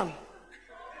my son.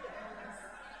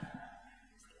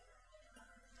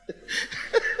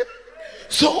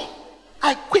 So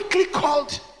I quickly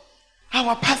called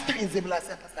our pastor in Zebula. I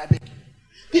said, Pastor, I beg you.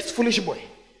 This foolish boy,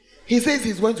 he says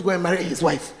he's going to go and marry his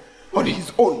wife on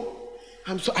his own.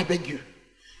 I beg you.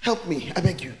 Help me, I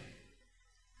beg you.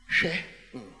 Share.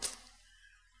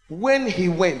 When he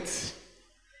went,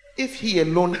 if he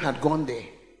alone had gone there,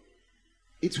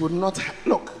 it would not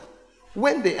look.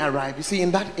 When they arrive, you see,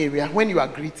 in that area, when you are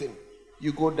greeting,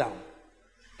 you go down.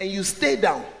 And you stay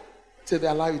down till they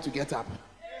allow you to get up.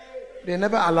 They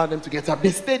never allow them to get up. They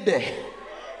stayed there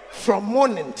from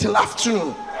morning till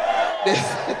afternoon.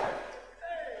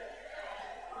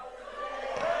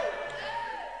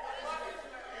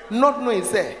 Not knowing,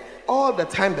 say, all the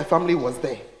time the family was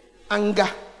there, anger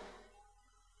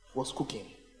was cooking.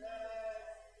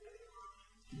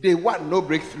 Day one, no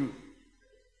breakthrough.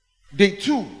 Day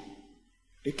two,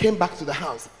 they came back to the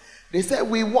house. They said,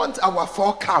 we want our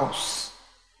 4 cows.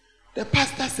 The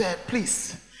pastor said,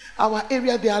 please, our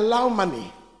area, they allow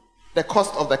money, the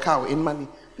cost of the cow in money.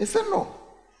 They said, no,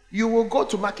 you will go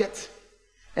to market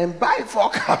and buy 4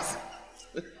 cows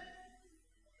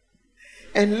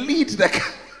and lead the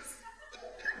cows.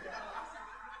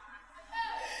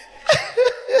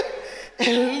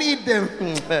 And lead them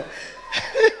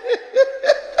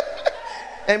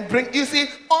and bring. You see,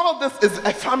 all this is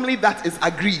a family that is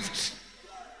aggrieved.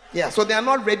 Yeah, so they are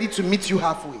not ready to meet you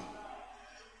halfway.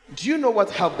 Do you know what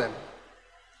helped them?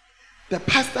 The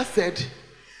pastor said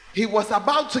he was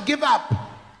about to give up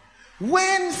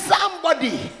when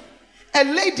somebody, a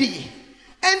lady,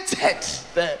 entered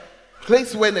the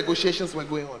place where negotiations were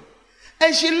going on.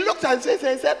 And she looked at him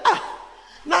and said,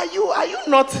 now are you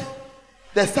not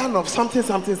the son of something,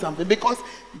 something, something? Because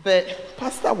the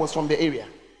pastor was from the area,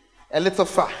 a little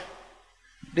far.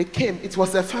 They came, it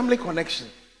was a family connection.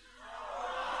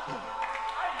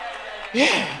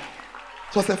 Yeah,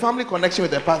 it was a family connection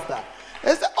with the pastor.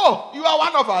 They said, oh, you are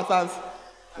one of our sons.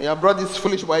 Your brother is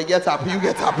foolish boy, get up, you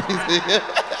get up.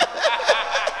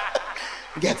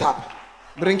 Get up,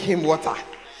 bring him water.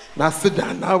 Now sit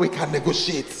down, now we can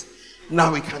negotiate.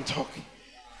 Now we can talk.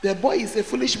 The boy is a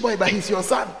foolish boy, but he's your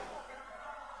son.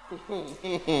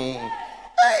 Hey.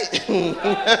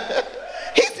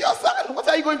 He's your son. What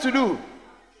are you going to do?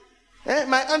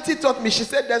 My auntie taught me, she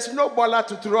said, there's no baller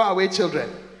to throw away children.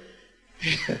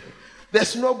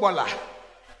 There's no baller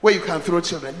where you can throw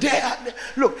children.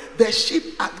 Look, the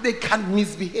sheep, they can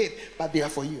misbehave, but they are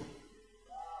for you.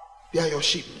 They are your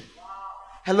sheep.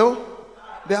 Hello?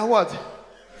 They are what?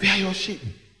 They are your sheep.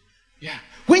 Yeah.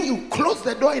 When you close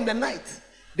the door in the night,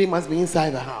 they must be inside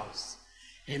the house.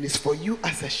 And it's for you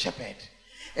as a shepherd.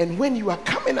 And when you are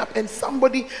coming up and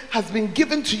somebody has been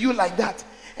given to you like that,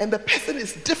 and the person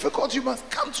is difficult, you must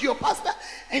come to your pastor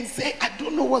and say, I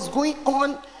don't know what's going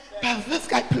on, but this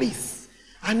guy, please,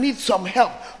 I need some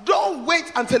help. Don't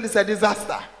wait until it's a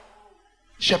disaster.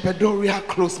 Shepherdorial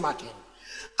close marking.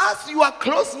 As you are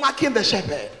close marking the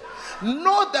shepherd,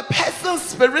 know the person's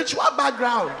spiritual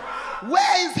background.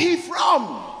 Where is he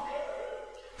from?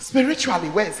 Spiritually,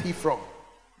 where is he from?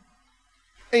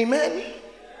 Amen.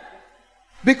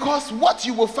 Because what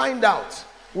you will find out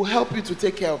will help you to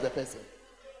take care of the person.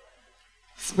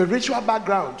 Spiritual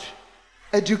background,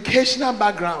 educational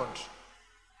background.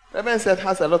 Reverend said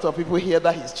has a lot of people here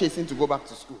that he's chasing to go back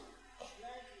to school.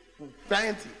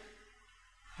 Plenty.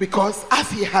 Because as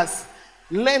he has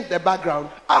learned the background,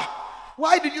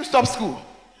 why did you stop school?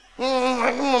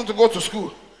 I don't want to go to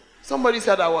school. Somebody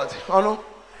said that what? Oh no,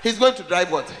 he's going to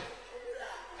drive what?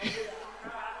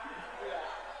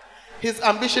 His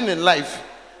ambition in life.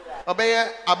 Obey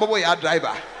a boy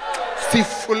driver. See,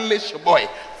 foolish boy.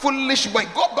 Foolish boy.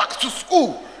 Go back to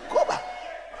school. Go back.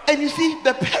 And you see,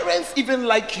 the parents even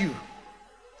like you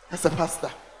as a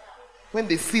pastor. When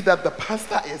they see that the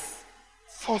pastor is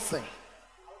forcing.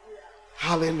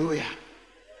 Hallelujah.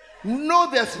 Know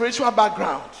their spiritual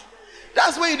background.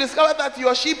 That's when you discover that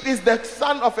your sheep is the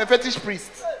son of a fetish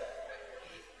priest.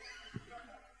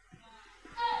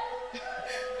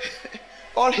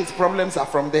 All his problems are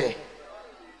from there.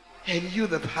 And you,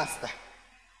 the pastor,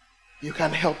 you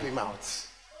can help him out.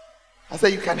 I say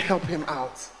you can help him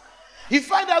out. You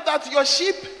find out that your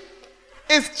sheep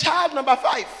is child number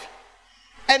 5.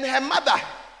 And her mother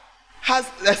has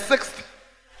a 6th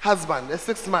husband, a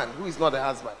 6th man who is not a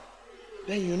husband.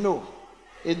 Then you know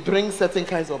it brings certain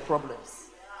kinds of problems.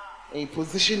 And you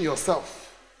position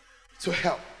yourself to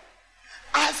help.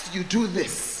 As you do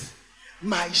this,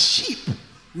 my sheep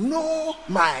know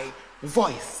my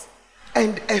voice,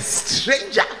 and a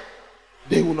stranger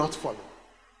they will not follow.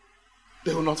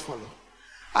 They will not follow.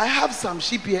 I have some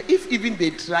sheep here. If even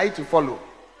they try to follow,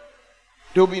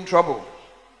 they'll be in trouble.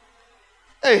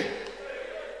 Hey,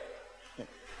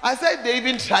 I said they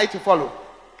even try to follow.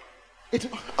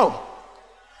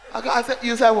 I said,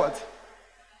 you said what?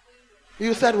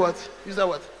 You said what? You said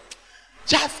what?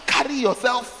 Just carry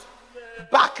yourself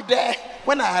back there.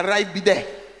 When I arrive, be there.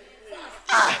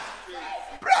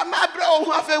 My bro,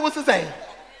 what's he saying?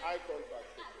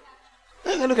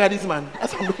 Look at this man.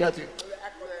 That's what I'm looking at you.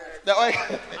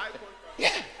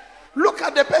 Yeah. Look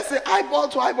at the person, eyeball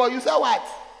to eyeball. You said what?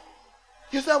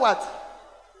 You said what?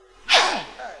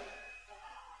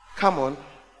 Come on.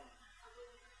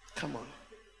 Come on.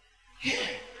 Yeah.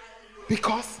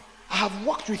 Because I have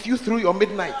walked with you through your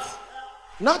midnight.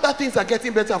 Now that things are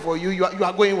getting better for you, you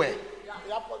are going where?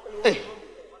 Hey.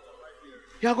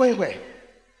 You are going where?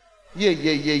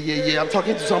 Yeah. I'm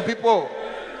talking to some people.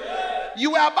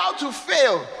 You were about to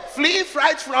fail. Fleeing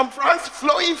fright from France,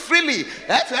 flowing freely.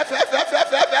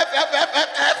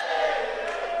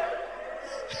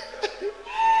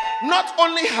 Not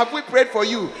only have we prayed for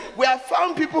you, we have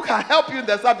found people who can help you in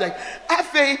the subject.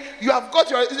 Afe, you have got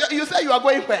your. You say you are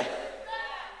going where?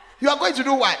 You are going to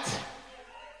do what?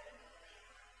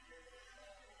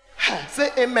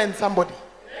 Say amen, somebody.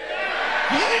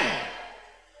 Yeah.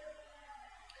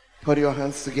 Put your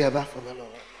hands together for the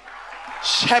Lord.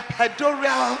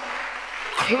 Shepherdorial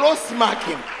close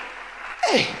marking.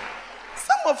 Hey,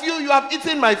 some of you have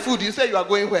eaten my food. You say you are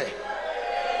going where?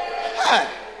 Hey.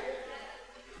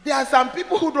 There are some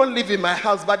people who don't live in my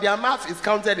house, but their mouth is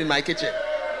counted in my kitchen.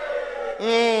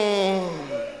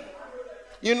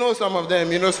 You know some of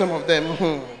them. You know some of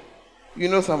them. You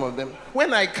know some of them.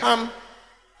 When I come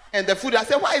and the food, I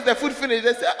say, why is the food finished?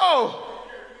 They say, oh.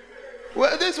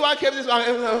 Well, this one came, this one.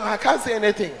 I can't say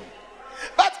anything.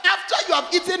 But after you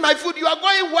have eaten my food, you are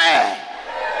going where?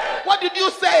 What did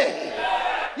you say?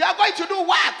 You are going to do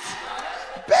what?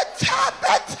 Better.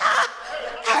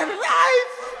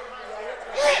 Arrive.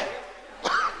 Yeah.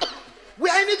 We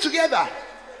are in it together.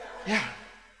 Yeah.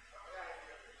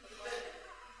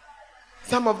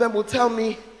 Some of them will tell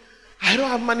me, I don't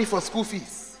have money for school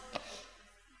fees.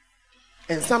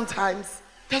 And sometimes,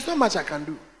 there's not much I can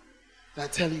do. I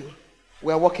tell you,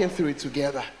 we are walking through it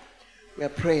together. We are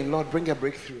praying, Lord, bring a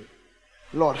breakthrough.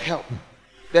 Lord, help.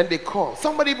 Then they call.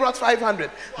 Somebody brought 500.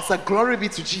 I said, glory be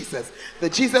to Jesus. The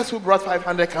Jesus who brought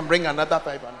 500 can bring another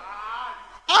 500.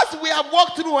 As we have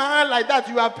walked through like that,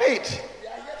 you are paid.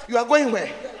 You are going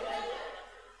where?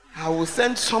 I will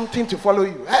send something to follow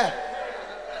you.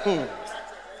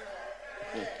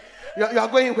 You are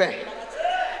going where?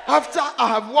 After I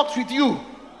have walked with you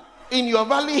in your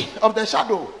valley of the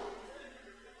shadow.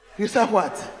 You said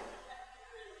what?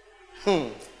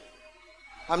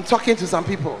 I'm talking to some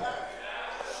people.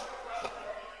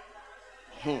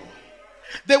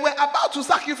 They were about to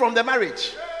sack you from the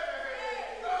marriage.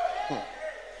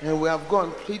 And we have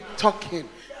gone, keep talking.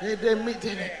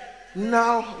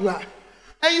 Now you are.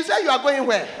 And you say you are going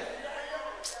where?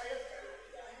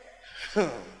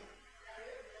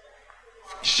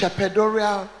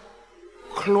 Shepherdorial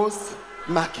close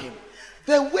marking.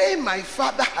 The way my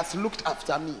father has looked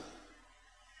after me,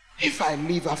 if I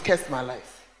leave, I've cursed my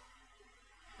life.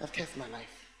 I've cursed my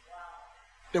life.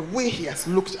 The way he has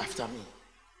looked after me.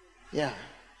 Yeah.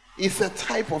 It's a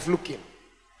type of looking.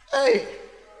 Hey.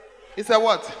 It's a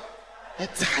what? A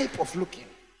type of looking.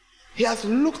 He has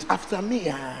looked after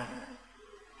me.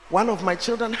 One of my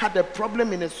children had a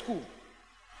problem in a school.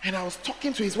 And I was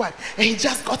talking to his wife. And he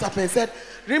just got up and said,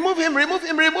 remove him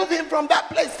from that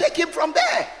place. Take him from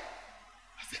there.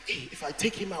 I said, hey, if I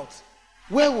take him out,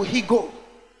 where will he go?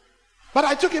 But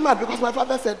I took him out because my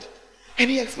father said, and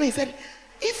he explained, he said,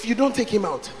 if you don't take him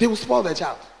out, they will spoil the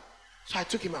child. So I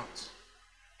took him out.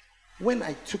 When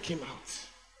I took him out,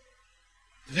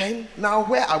 then now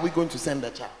where are we going to send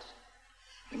the child?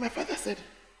 And my father said,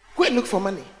 go and look for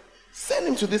money. Send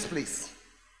him to this place.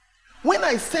 When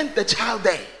I sent the child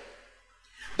there,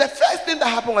 the first thing that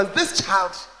happened was this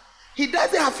child, he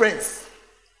doesn't have friends.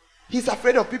 He's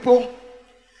afraid of people.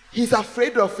 He's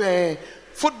afraid of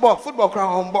football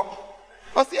crowd.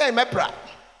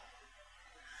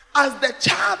 As the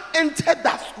child entered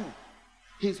that school,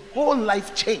 his whole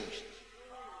life changed.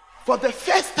 For the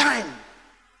first time,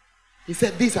 he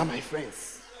said, these are my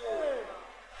friends.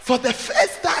 For the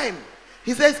first time,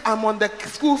 he says, I'm on the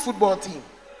school football team.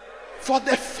 For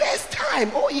the first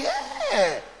time, oh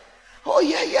yeah.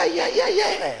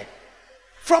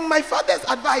 From my father's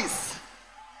advice.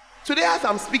 Today as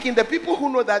I'm speaking, the people who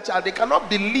know that child, they cannot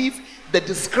believe the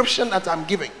description that I'm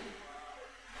giving.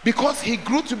 Because he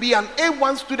grew to be an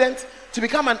A1 student, to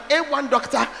become an A1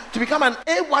 doctor, to become an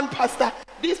A1 pastor.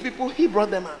 These people, he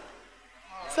brought them up.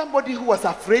 Somebody who was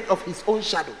afraid of his own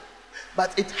shadow.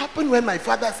 But it happened when my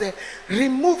father said,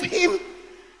 remove him.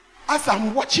 As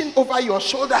I'm watching over your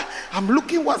shoulder, I'm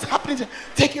looking what's happening.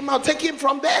 Take him out, take him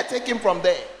from there, take him from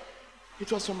there.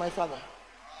 It was from my father.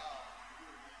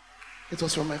 It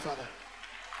was from my father.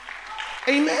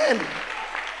 Amen.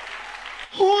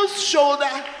 Whose shoulder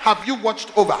have you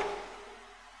watched over?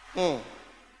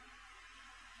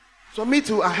 So me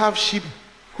too, I have sheep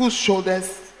whose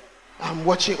shoulders I'm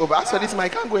watching over. So this one, I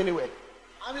can't go anywhere.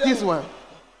 This one.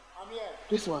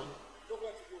 This one.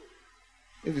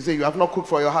 If you say you have not cooked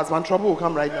for your husband, trouble will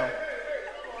come right now.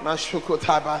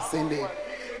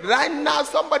 Right now,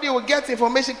 somebody will get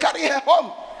information, carry her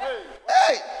home.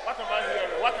 Hey! What am I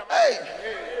hearing? What am I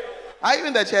hearing? Are you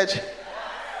in the church?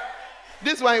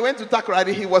 This one, he went to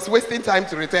Takoradi, he was wasting time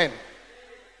to return.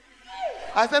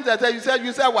 I sent her, you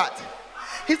said what?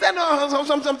 He said, no,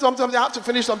 something, I have to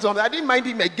finish something. I didn't mind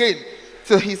him again.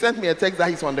 So he sent me a text that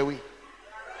he's on the way.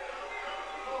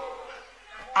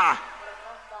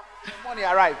 Morning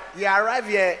arrived. He arrived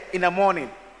here in the morning.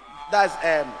 That's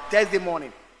Thursday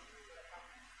morning.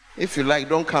 If you like,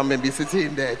 don't come and be sitting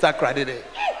in there. Takoradi there.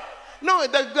 No,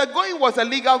 the going was a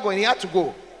legal going. He had to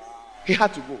go. He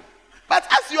had to go. But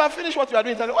as you have finished what you are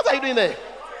doing, what are you doing there?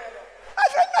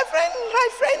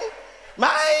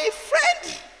 My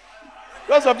friend.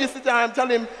 Those of you sitting around, tell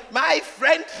him, my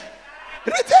friend,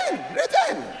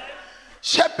 return.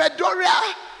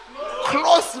 Shepherdorial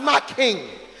close marking.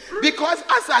 Because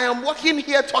as I am walking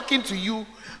here talking to you,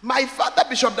 my father,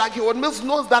 Bishop Dag Mills,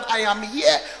 knows that I am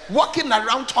here walking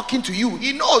around talking to you.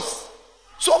 He knows.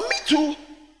 So me too,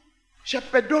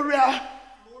 Shepherdorial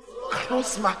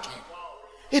close marking.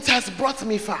 It has brought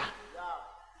me far.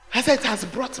 I said it has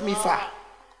brought me far.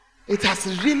 It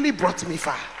has really brought me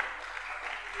far.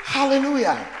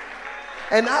 Hallelujah.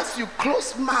 And as you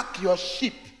close mark your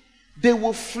sheep, they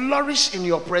will flourish in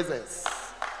your presence.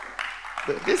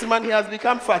 This man, he has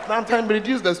become fat. Now time to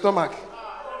reduce the stomach.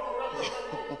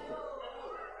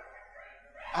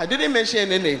 I didn't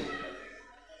mention any name.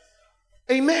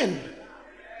 Amen.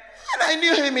 And I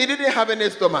knew him, he didn't have any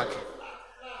stomach.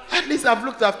 At least I've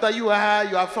looked after you. You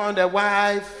have found a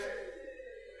wife.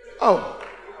 Oh,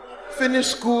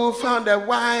 finished school, found a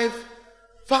wife,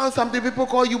 found something people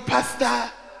call you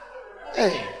pastor.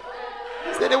 Hey,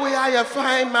 say the way I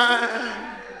fine man.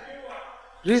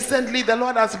 Recently, the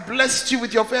Lord has blessed you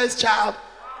with your first child.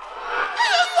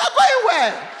 You are going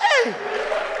where? Hey,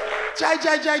 jai.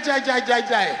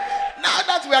 Now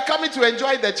that we are coming to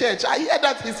enjoy the church, I hear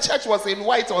that his church was in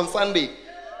white on Sunday.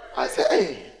 I say,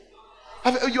 hey,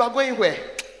 you are going where?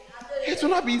 It will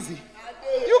not be easy.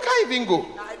 You can't even go.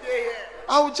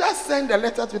 I will just send a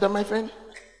letter to them, my friend.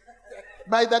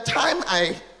 By the time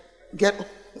I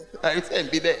say,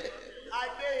 be there.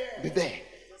 Be there.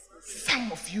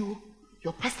 Some of you,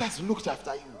 your pastors looked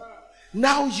after you.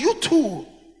 Now you too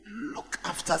look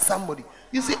after somebody.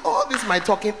 You see, all this my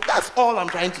talking, that's all I'm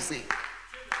trying to say.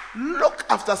 Look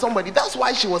after somebody. That's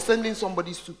why she was sending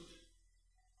somebody soup.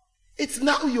 It's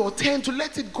now your turn to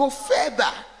let it go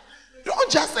further.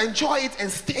 Don't just enjoy it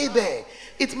and stay there.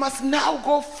 It must now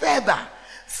go further.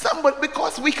 Somebody,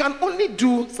 because we can only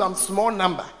do some small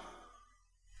number.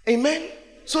 Amen.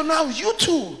 So now you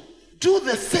too do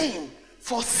the same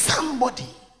for somebody.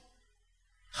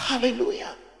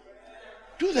 Hallelujah.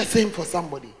 Do the same for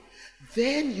somebody.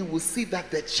 Then you will see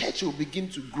that the church will begin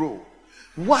to grow.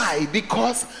 Why?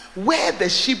 Because where the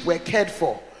sheep were cared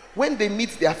for, when they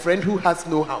meet their friend who has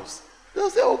no house, they'll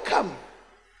say, oh, come,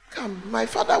 my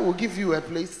father will give you a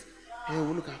place and he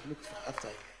will look after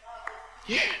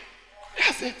you. Yeah,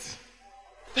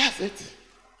 that's it.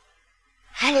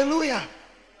 Hallelujah.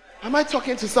 Am I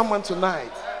talking to someone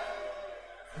tonight?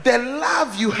 The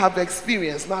love you have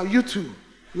experienced, now you too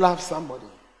love somebody.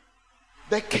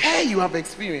 The care you have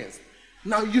experienced,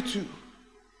 now you too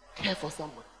care for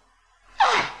somebody.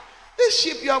 This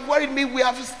sheep, you have worried me. We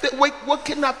have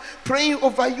woken up praying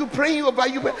over you.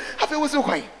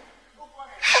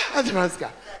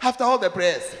 After all the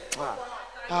prayers,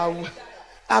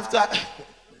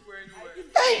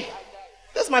 hey,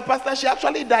 this is my pastor. She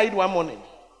actually died one morning.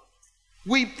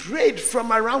 We prayed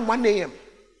from around 1 a.m.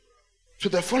 to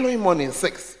the following morning,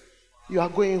 6. You are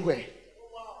going where?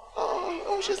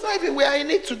 Oh, she's not even. We are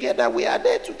in it together. We are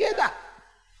there together.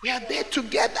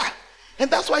 And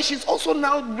that's why she's also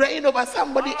now reigning over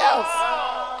somebody else.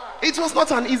 It was not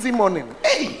an easy morning.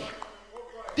 Hey,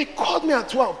 they called me at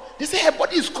 12. They say her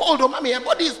body is cold. Oh, mommy, her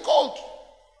body is cold.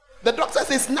 The doctor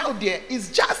says now, dear, it's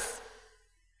just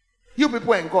you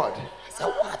people and God. I said,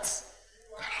 what?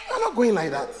 You're not going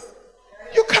like that.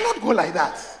 You cannot go like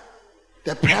that.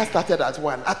 The prayer started at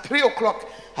 1. At 3 o'clock,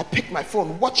 I picked my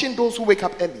phone, watching those who wake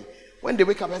up early. When they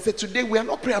wake up, I said, today we are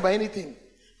not praying about anything.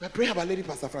 We're praying about Lady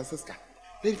Pastor Francisca.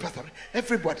 Lady Pastor,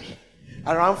 everybody.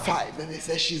 Around 5, and they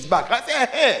say she's back. I said,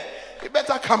 hey, you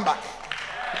better come back.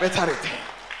 You better return.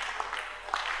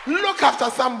 Look after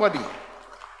somebody.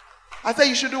 I said,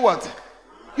 you should do what?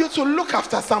 You to look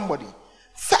after somebody.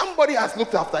 Somebody has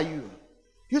looked after you.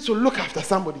 You to look after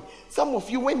somebody. Some of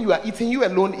you, when you are eating, you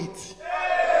alone eat.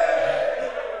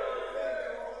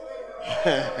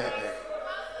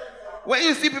 When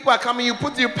you see people are coming, you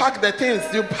pack the things,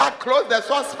 you close the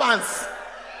saucepans.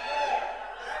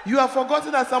 You have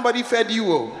forgotten that somebody fed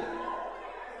you.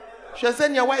 She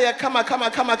said, come.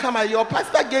 Your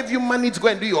pastor gave you money to go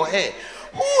and do your hair.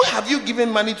 Who have you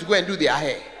given money to go and do their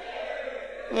hair?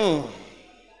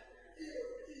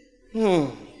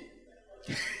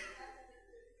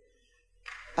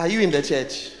 Are you in the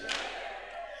church?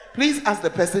 Please ask the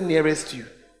person nearest you.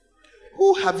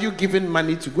 Who have you given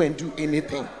money to go and do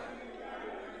anything?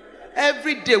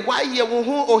 Every day, why you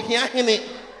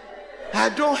I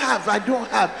don't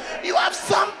have. You have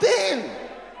something.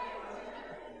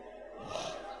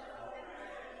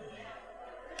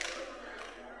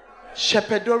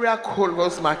 Shepherdorial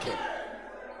Cold Market.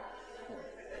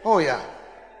 Oh yeah.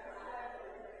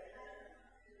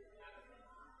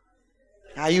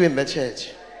 Are you in the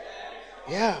church?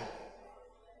 Yeah.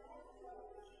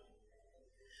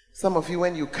 Some of you,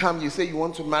 when you come, you say you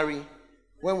want to marry.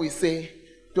 When we say,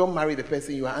 don't marry the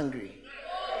person, you are angry.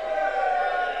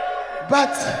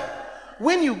 But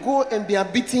when you go and they are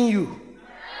beating you,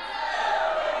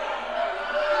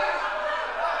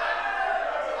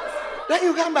 then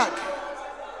you come back.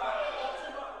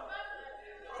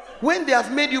 When they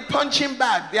have made you punching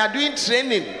bag, they are doing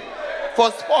training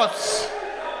for sports.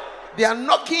 They are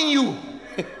knocking you.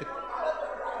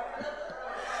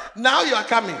 Now you are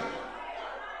coming.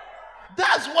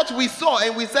 That's what we saw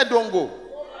and we said don't go.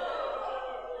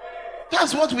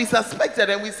 That's what we suspected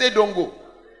and we said don't go.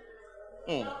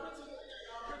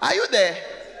 Are you there?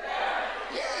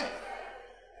 Yeah.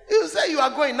 You say you are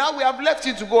going. Now we have left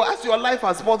you to go. As your life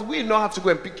has passed, we don't have to go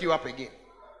and pick you up again.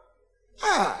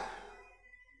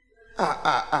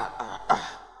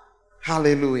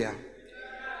 Hallelujah.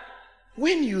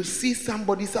 When you see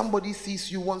somebody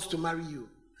sees you, wants to marry you.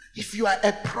 If you are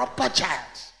a proper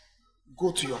child,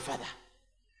 go to your father.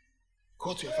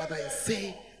 Go to your father and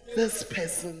say, this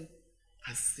person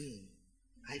has seen.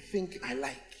 I think I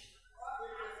like.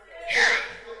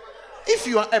 If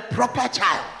you are a proper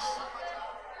child,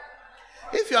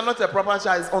 if you are not a proper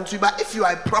child, it's on to you. But if you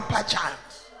are a proper child,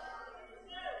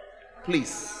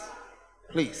 please.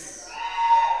 I'm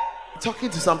talking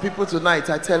to some people tonight,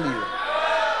 I tell you.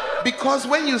 Because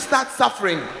when you start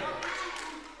suffering,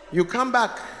 you come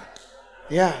back.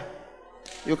 Yeah,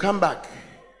 you come back.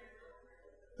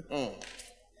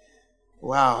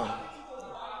 Wow.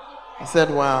 I said,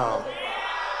 wow.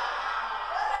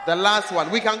 The last one.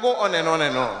 We can go on and on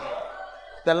and on.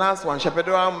 The last one.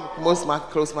 Shepherdorial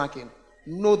close marking.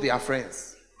 Know their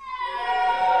friends.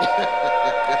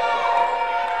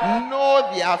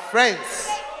 Know their friends.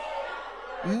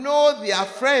 Know their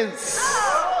friends.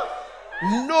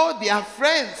 Know their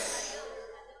friends.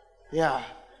 Yeah.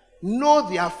 Know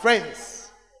their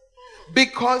friends.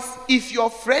 Because if your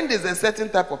friend is a certain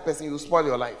type of person, you will spoil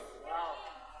your life.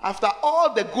 After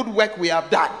all the good work we have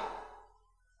done.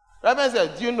 Rabbi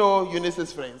said, do you know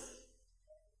Eunice's friends?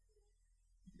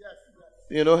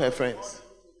 You know her friends.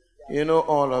 You know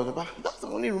all of them. But that's the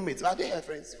only roommates. Are they her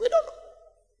friends? We don't know.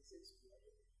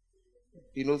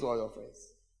 He knows all your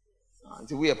friends.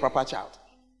 Until we're a proper child.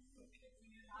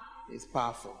 It's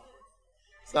powerful.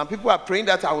 Some people are praying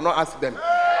that I will not ask them.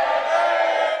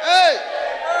 Hey!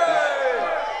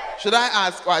 Should I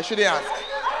ask or I shouldn't ask?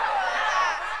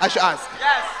 I should ask.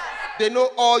 Yes. They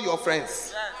know all your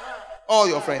friends. All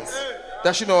your friends.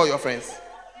 Does she know all your friends?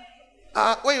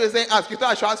 When you were saying ask, you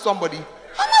thought I should ask somebody. I'm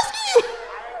asking you.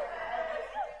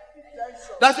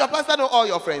 Does your pastor know all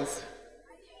your friends?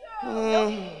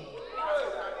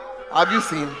 Have you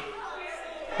seen?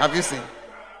 Have you seen?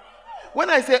 When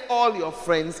I say all your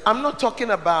friends, I'm not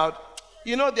talking about,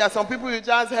 there are some people you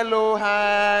just hello,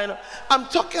 hi. I'm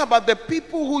talking about the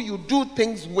people who you do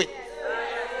things with.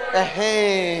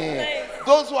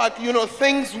 Those who are,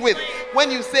 things with.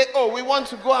 When you say, oh, we want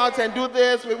to go out and do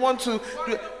this, we want to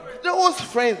do those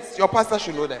friends, your pastor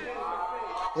should know them.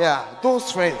 Yeah,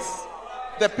 those friends.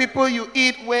 The people you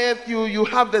eat with, you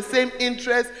have the same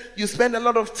interest, you spend a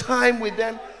lot of time with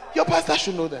them. Your pastor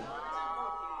should know them.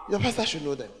 Your pastor should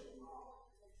know them.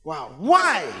 Wow.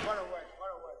 Why?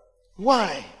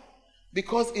 Why?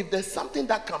 Because if there's something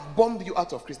that can bomb you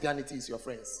out of Christianity, it's your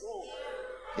friends.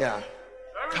 Yeah.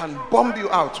 Can bomb you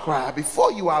out.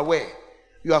 Before you are aware,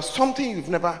 you have something you've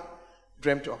never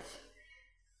dreamt of.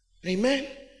 Amen?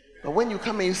 But when you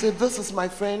come and you say, this is my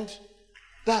friend,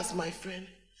 that's my friend.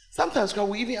 Sometimes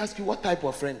we even ask you, what type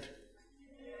of friend?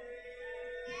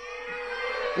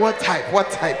 What type?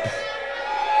 What type?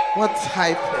 What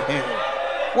type?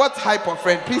 What type of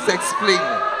friend? Please explain.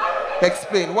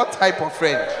 Explain. What type of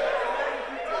friend?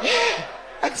 Yeah.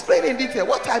 Explain in detail.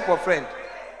 What type of friend?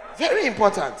 Very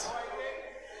important.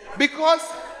 Because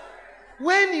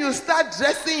when you start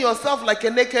dressing yourself like a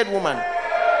naked woman,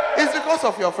 it's because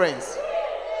of your friends.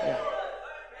 Yeah.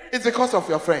 It's because of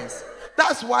your friends.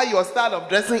 That's why your style of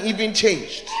dressing even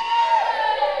changed.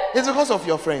 It's because of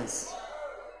your friends.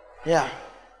 Yeah.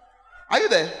 Are you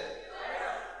there?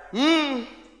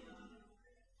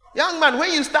 Young man,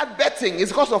 when you start betting,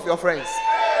 it's because of your friends.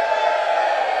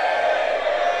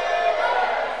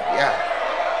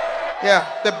 Yeah,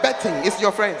 the betting is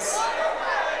your friends.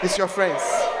 It's your friends.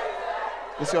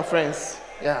 It's your friends.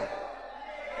 Yeah.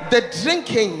 The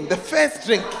drinking, the first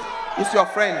drink is your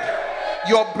friend.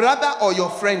 Your brother or your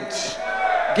friend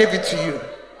gave it to you.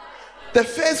 The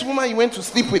first woman you went to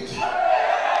sleep with,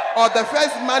 or the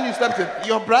first man you slept with,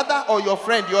 your brother or your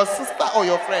friend, your sister or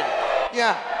your friend.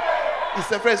 Yeah.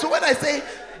 It's a friend. So when I say,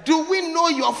 do we know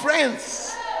your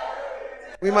friends?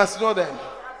 We must know them.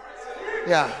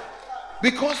 Yeah.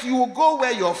 Because you will go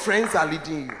where your friends are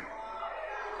leading you.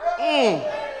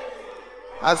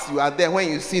 As you are there, when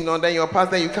you see none, then your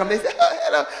pastor, you come, they say, oh,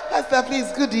 hello, pastor,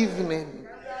 please, good evening.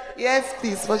 Yes,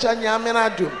 please. Whoa.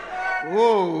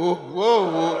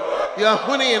 You are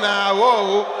fooling us.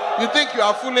 Whoa. You think you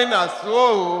are fooling us.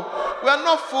 Whoa. We are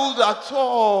not fooled at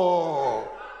all.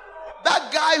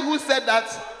 That guy who said that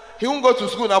he won't go to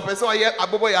school now, person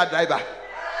Aboboya driver.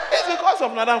 It's because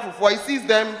of Nadam Fufu. He sees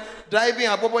them driving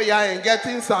Aboboya and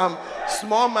getting some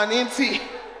small money.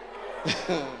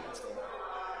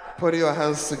 Put your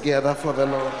hands together for the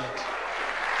Lord.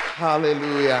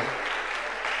 Hallelujah.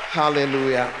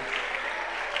 Hallelujah.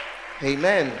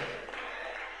 Amen.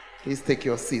 Please take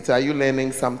your seat. Are you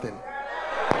learning something?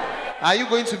 Are you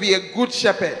going to be a good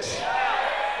shepherd?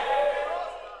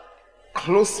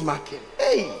 Close marking.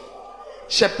 Hey,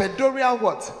 shepherdorial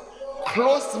what?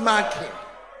 Close marking.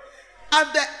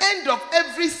 At the end of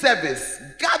every service,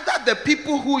 gather the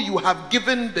people who you have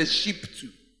given the sheep to.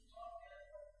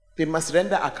 They must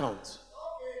render account.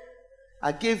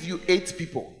 I gave you 8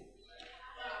 people.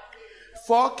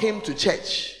 4 came to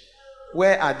church.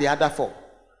 Where are the other 4?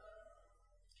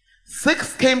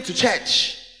 6 came to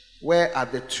church. Where are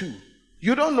the 2?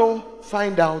 You don't know?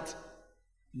 Find out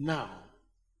now.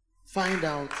 Find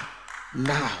out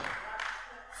now.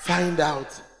 Find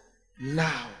out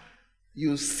now.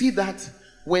 You see that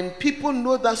when people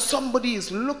know that somebody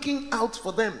is looking out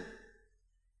for them.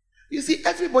 You see,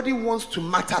 everybody wants to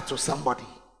matter to somebody.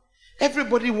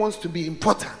 Everybody wants to be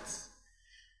important.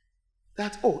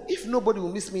 That, oh, if nobody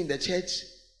will miss me in the church,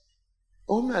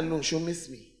 Omi alone she'll miss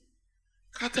me.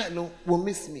 Kata alone will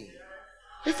miss me.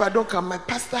 If I don't come, my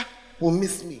pastor will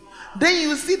miss me. Then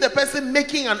you see the person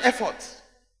making an effort.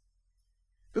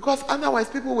 Because otherwise,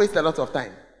 people waste a lot of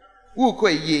time.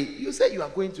 You say you are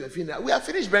going to a funeral. We have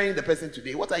finished burying the person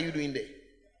today. What are you doing there?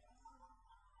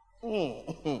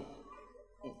 No,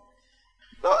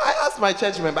 I asked my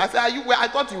church member. I said, I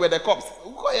thought you were the cops.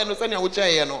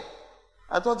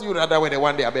 I thought you rather were the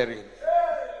one they are burying.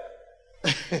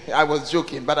 I was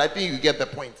joking, but I think you get the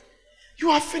point.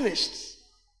 You are finished.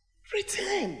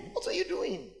 Return. What are you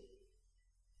doing?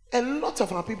 A lot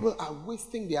of our people are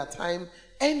wasting their time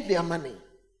and their money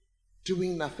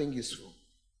doing nothing useful.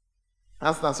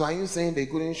 So are you saying they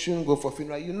shouldn't go for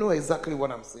funeral? You know exactly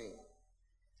what I'm saying.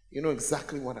 You know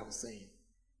exactly what I'm saying.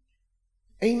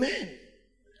 Amen.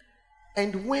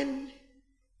 And when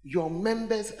your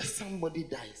members, somebody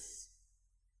dies,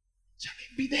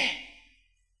 be there.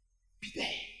 Be there.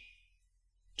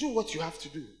 Do what you have to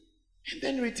do. And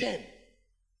then return.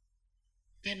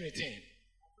 Then return.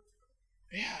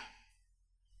 Yeah.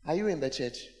 Are you in the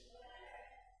church?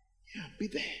 Yeah, be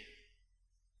there.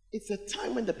 It's a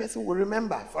time when the person will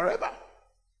remember forever.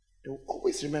 They will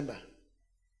always remember.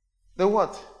 The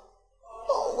what?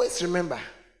 Always remember.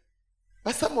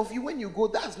 But some of you, when you go,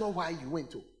 that's not why you went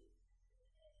to.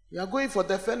 You are going for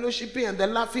the fellowshipping and the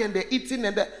laughing and the eating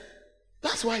and the...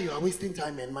 That's why you are wasting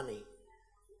time and money.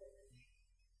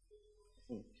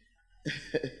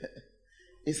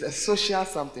 It's a social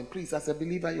something. Please, as a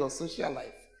believer, your social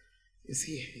life is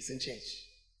here. It's in church.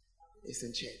 It's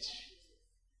in church.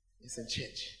 It's in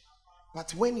church.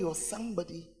 But when you're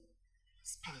somebody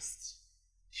has passed,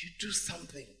 you do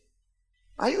something.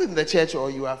 Are you in the church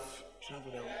or you have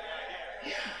traveled away?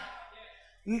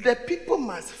 Yeah. The people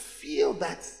must feel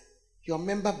that your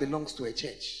member belongs to a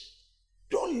church.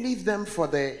 Don't leave them for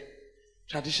the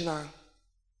traditional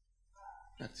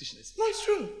practitioners. No, it's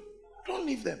true. Don't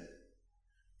leave them.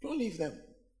 Don't leave them.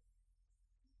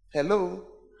 Hello?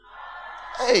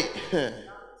 Hey,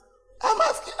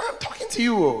 I'm talking to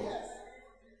you.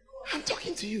 I'm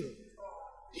talking to you.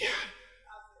 Yeah.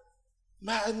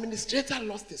 My administrator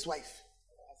lost his wife.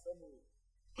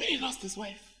 When he lost his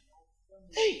wife,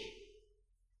 hey,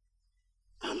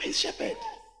 I'm his shepherd.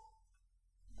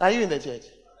 Are you in the church?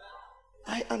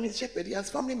 I am his shepherd. He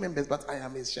has family members, but I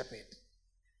am his shepherd.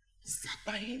 Sat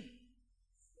by him.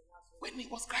 When he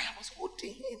was crying, I was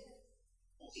holding him.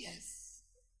 Oh, yes.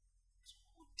 I was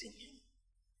holding him.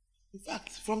 In fact,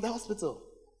 from the hospital,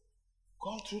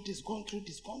 gone through this, gone through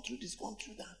this, gone through this, gone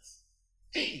through that.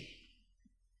 Hey.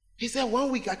 He said,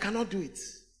 1 week, I cannot do it.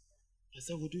 I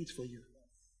said, we'll do it for you.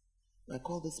 I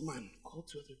called this man, called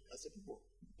two other. I said, people,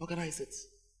 organize it.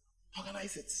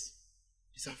 Organize it.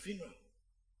 It's a funeral.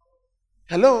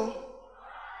 Hello?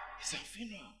 It's a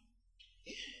funeral.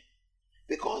 Yeah.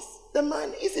 Because the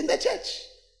man is in the church.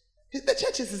 The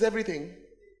church is everything.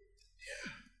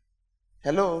 Yeah.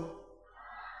 Hello?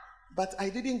 But I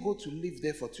didn't go to live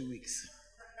there for 2 weeks.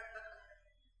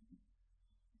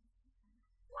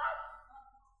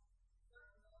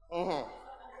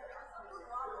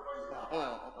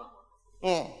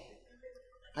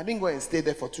 I didn't go and stay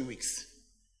there for 2 weeks.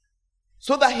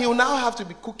 So that he will now have to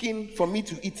be cooking for me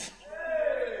to eat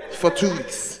for 2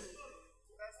 weeks.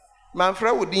 How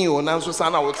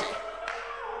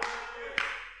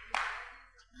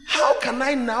can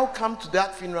I now come to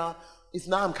that funeral if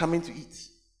now I'm coming to eat?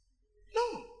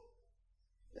 No.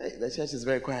 Hey, the church is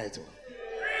very quiet.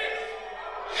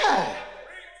 Yeah.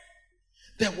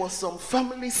 There was some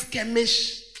family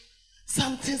skirmish,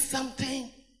 something.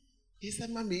 He said,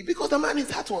 Mommy, because the man, his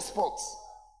heart was sports.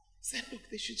 He said, look,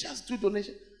 they should just do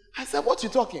donation. I said, what you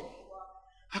talking?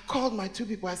 I called my two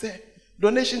people. I said,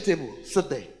 donation table, sit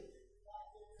there.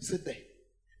 Sit there.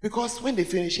 Because when they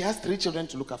finish, he has 3 children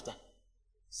to look after.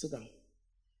 Sit down.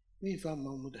 Me and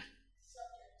my mother.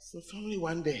 So family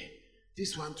 1 day,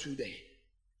 this one 2 day.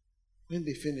 When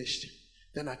they finished,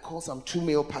 then I called some 2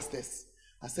 male pastors.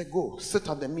 I said, go, sit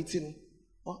at the meeting.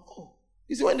 Oh.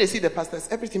 You see, when they see the pastors,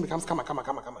 everything becomes come.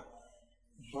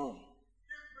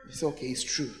 It's okay, it's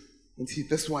true. And see,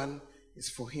 this one is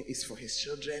for him, it's for his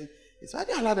children. So I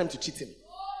didn't allow them to cheat him.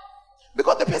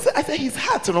 Because the person, I said, his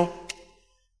heart, Yeah.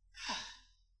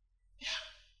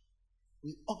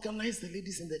 We organized the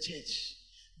ladies in the church.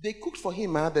 They cooked for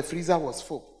him, the freezer was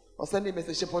full. I was sending a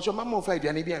message,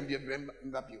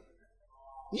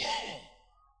 yeah.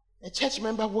 A church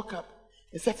member woke up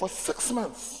and said, for 6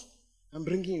 months, I'm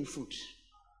bringing you food.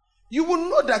 You will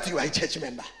know that you are a church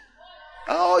member.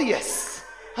 Oh, yes.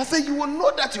 I said, you will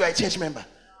know that you are a church member.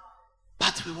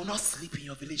 But we will not sleep in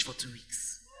your village for 2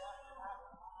 weeks.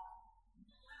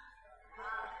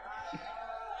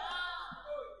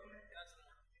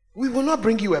 We will not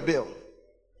bring you a bill.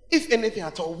 If anything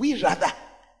at all, we rather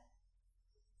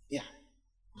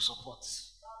support.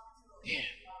 Yeah.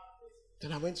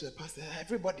 Then I went to the pastor.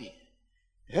 Everybody,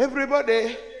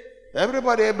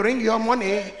 bring your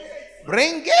money.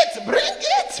 Bring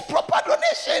it. Proper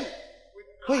donation.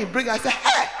 When you bring, I say,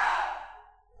 hey,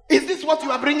 is this what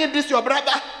you are bringing? This your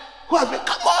brother who has been?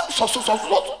 Come on, so.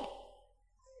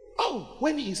 Oh,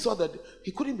 when he saw that,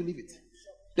 he couldn't believe it.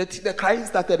 The crying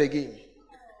started again.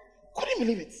 Couldn't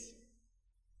believe it.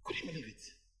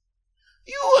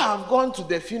 You have gone to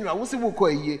the funeral.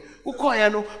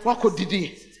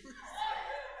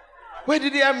 Where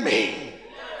did he mean?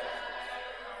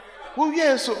 Well,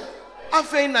 yeah, so I'm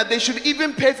saying that they should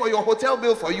even pay for your hotel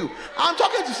bill for you. I'm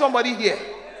talking to somebody here.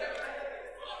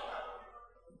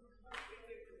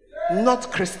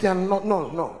 Not Christian,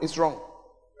 no, it's wrong.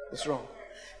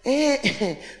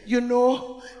 You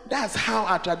know, that's how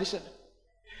our tradition.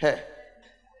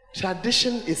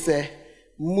 Tradition is a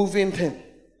moving thing.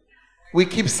 We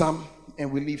keep some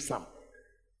and we leave some.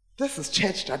 This is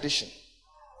church tradition.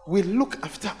 We look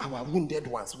after our wounded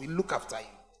ones. We look after you.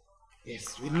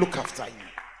 Yes, we look after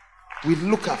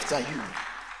you.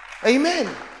 Amen.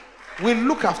 We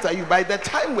look after you. By the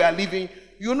time we are leaving,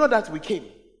 you know that we came.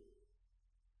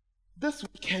 This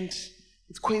weekend,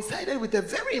 it coincided with a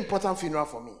very important funeral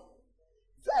for me.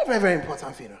 Very, very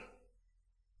important funeral.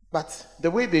 But the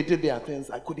way they did their things,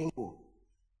 I couldn't go.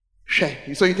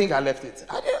 So you think I left it?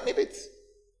 I didn't leave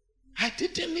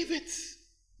it.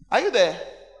 Are you there?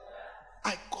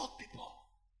 I called people.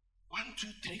 1, 2,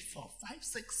 3, 4, 5,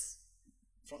 6.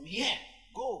 From here,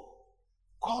 go.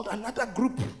 Called another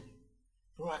group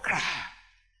from Accra.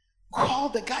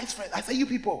 Called the guy's friend. I said, you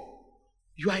people,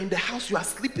 you are in the house, you are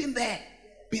sleeping there.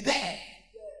 Be there.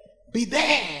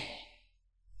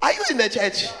 Are you in the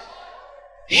church?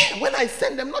 Yeah, when I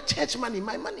send them, not church money,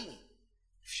 my money.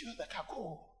 If you're the car,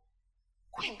 go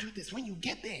and do this. When you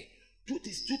get there, do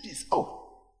this.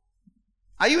 Oh,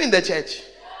 are you in the church?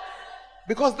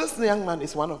 Because this young man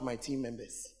is one of my team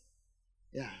members.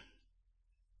 Yeah.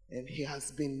 And he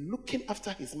has been looking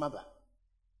after his mother.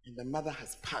 And the mother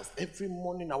has passed. Every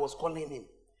morning I was calling him.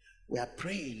 We are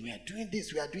praying. We are doing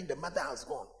this. We are doing. The mother has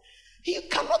gone. He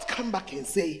cannot come back and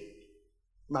say,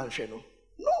 Mansheno.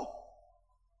 No.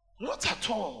 Not at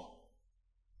all.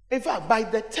 In fact, by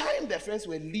the time the friends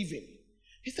were leaving,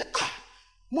 he said,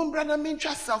 Mom, brother, me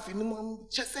trust self in mom.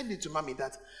 Just send it to mommy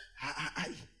that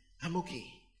I'm okay.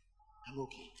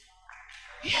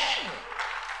 Yeah.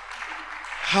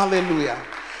 Hallelujah.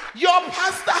 Your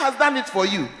pastor has done it for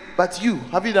you, but you,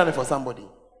 have you done it for somebody?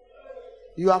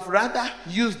 You have rather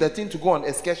used the thing to go on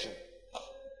excursion.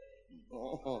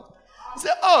 Say,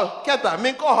 oh, Keta,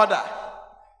 Minko Hoda.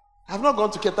 I've not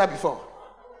gone to Keta before.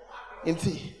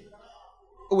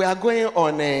 We are going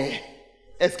on a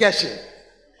excursion.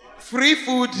 Free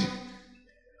food,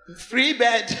 free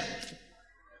bed.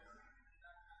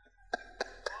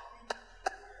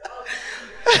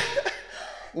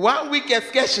 1 week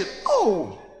excursion.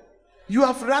 Oh, you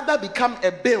have rather become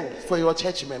a bill for your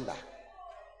church member.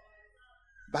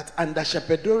 But under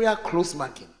Shepherdorial close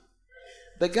marking,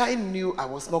 the guy knew I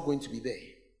was not going to be there.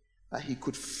 But he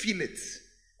could feel it.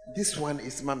 This one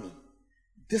is mommy.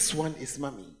 This one is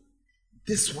mommy.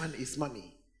 This one is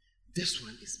mommy. This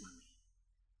one is mommy.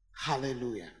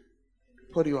 Hallelujah.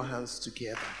 Put your hands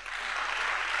together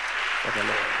for the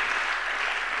Lord.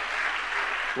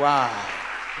 Wow.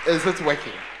 Is it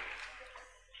working?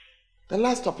 The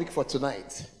last topic for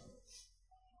tonight.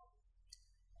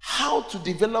 How to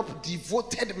develop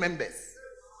devoted members.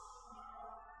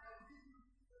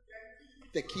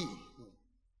 The key.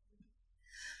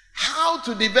 How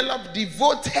to develop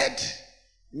devoted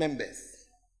members.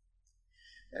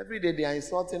 Every day they are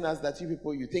insulting us that you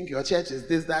people, you think your church is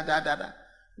this, that.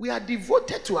 We are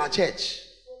devoted to our church.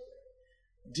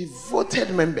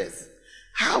 Devoted members.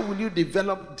 How will you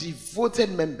develop devoted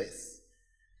members?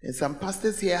 And some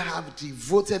pastors here have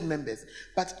devoted members,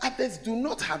 but others do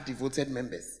not have devoted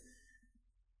members.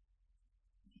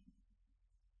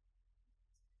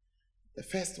 The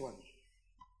first one.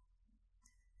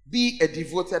 Be a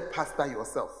devoted pastor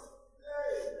yourself.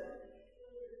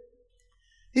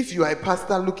 If you are a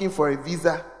pastor looking for a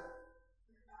visa,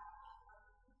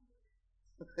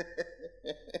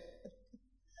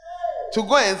 to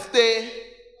go and stay,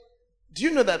 do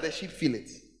you know that the sheep feel it?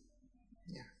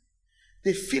 Yeah.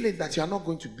 They feel it that you are not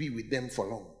going to be with them for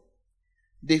long.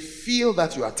 They feel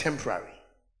that you are temporary.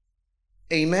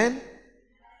 Amen?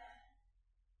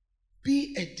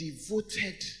 Be a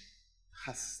devoted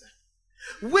pastor.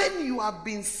 When you have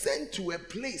been sent to a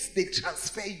place, they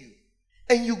transfer you.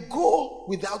 And you go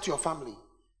without your family.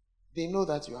 They know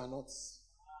that you are not.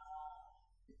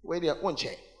 Where they are, one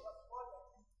chair.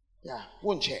 Yeah,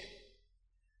 one chair.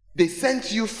 They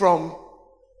sent you from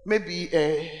maybe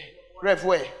Rev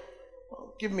where?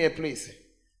 Give me a place.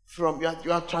 From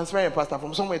you are transferring a pastor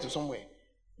from somewhere to somewhere.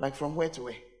 Like from where to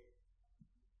where?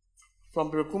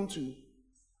 From Brekum to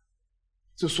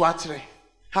Swatre.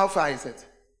 How far is it?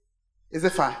 Is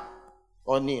it far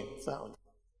or near?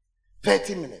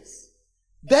 30 minutes.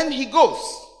 Then he goes,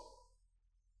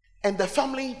 and the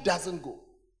family doesn't go.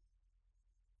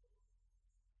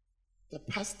 The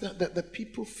pastor, the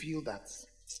people feel that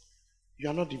you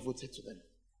are not devoted to them.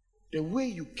 The way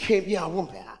you came,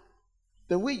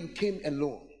 the way you came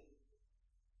alone,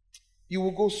 you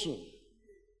will go soon.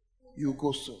 You will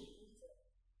go soon.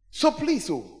 So please,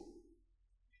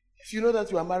 if you know that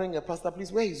you are marrying a pastor,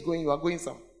 please, where he's going, you are going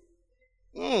some.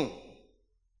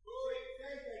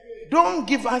 Don't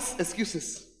give us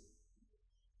excuses.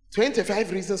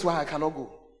 25 reasons why I cannot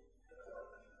go.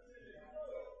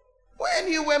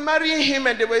 When you were marrying him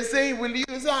and they were saying, will you?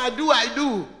 Say, I do.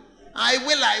 I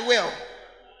will.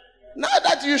 Now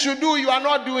that you should do, you are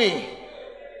not doing.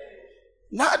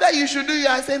 Now that you should do, you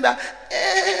are saying that,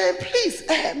 please,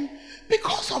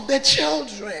 because of the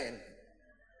children.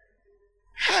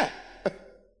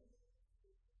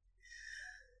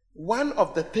 One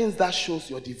of the things that shows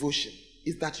your devotion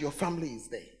is that your family is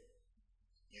there.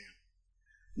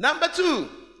 Number 2,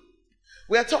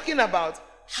 we are talking about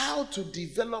how to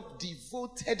develop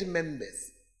devoted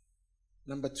members.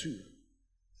 Number 2,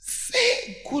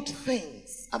 say good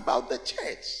things about the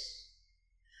church.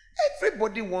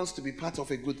 Everybody wants to be part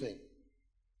of a good thing.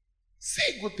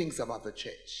 Say good things about the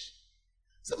church.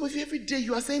 Some of you, every day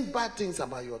you are saying bad things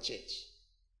about your church.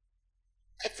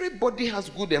 Everybody has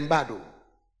good and bad,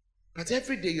 but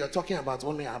every day you are talking about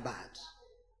only our bad.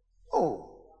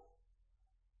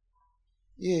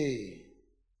 Yeah.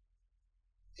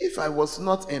 If I was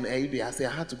not an AD, I say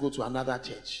I had to go to another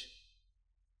church.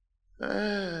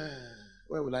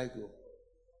 Where will I go?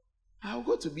 I'll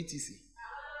go to BTC.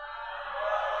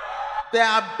 There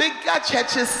are bigger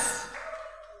churches,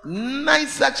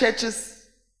 nicer churches.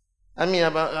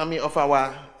 Of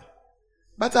our.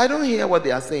 But I don't hear what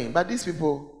they are saying. But these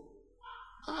people,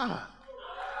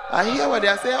 I hear what they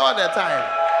are saying all the time.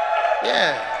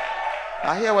 Yeah,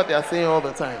 I hear what they are saying all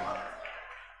the time.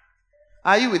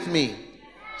 Are you with me?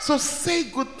 So say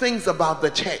good things about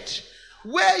the church.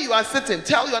 Where you are sitting,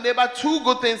 tell your neighbor 2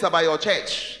 good things about your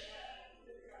church.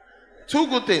 2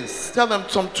 good things. Tell them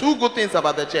some 2 good things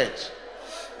about the church.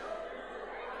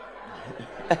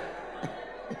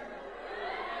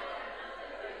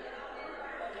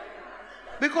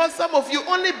 Because some of you,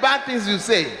 only bad things you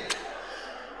say.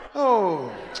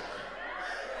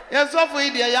 Yes, so for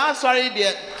you, dear, sorry,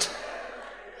 dear.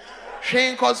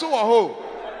 Shane Kosu,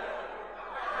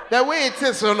 the way it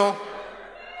is, you know.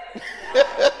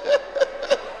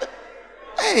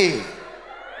 Hey,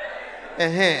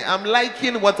 I'm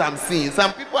liking what I'm seeing.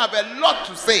 Some people have a lot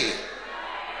to say.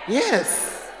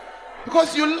 Yes,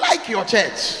 because you like your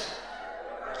church.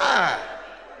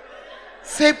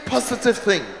 Say positive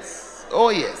things. Oh,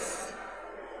 yes.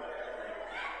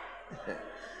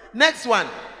 Next one.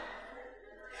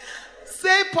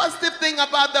 Say positive thing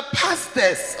about the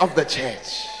pastors of the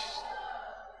church.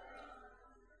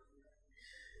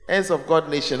 Heirs of God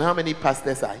Nation, how many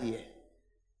pastors are here?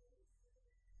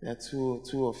 There are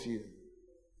two of you.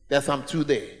 There are some 2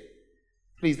 there.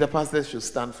 Please, the pastors should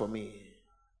stand for me.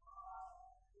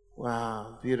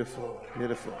 Wow, beautiful,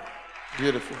 beautiful,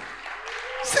 beautiful.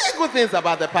 Say good things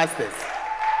about the pastors.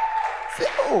 Say,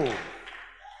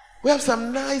 we have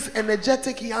some nice,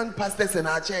 energetic young pastors in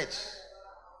our church.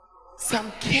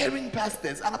 Some caring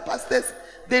pastors. Our pastors,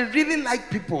 they really like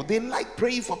people. They like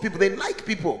praying for people. They like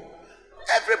people.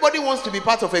 Everybody wants to be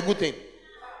part of a good thing.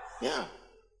 Yeah.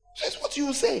 That's what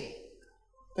you say.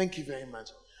 Thank you very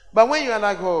much. But when you are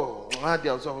like, you're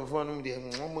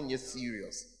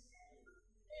serious.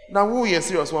 Now, who is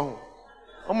serious? I'm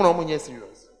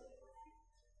serious.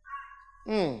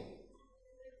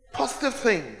 Positive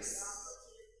things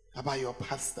about your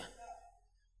pastor.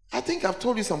 I think I've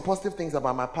told you some positive things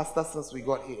about my pastor since we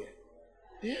got here.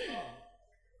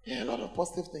 Yeah, a lot of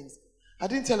positive things. I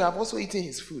didn't tell you, I've also eaten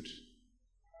his food.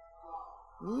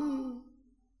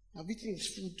 I've eaten his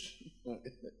food.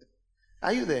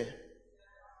 Are you there?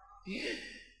 Yeah.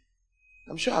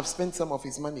 I'm sure I've spent some of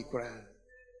his money crying.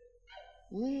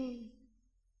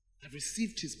 I've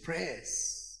received his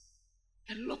prayers.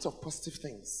 A lot of positive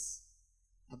things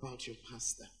about your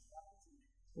pastor.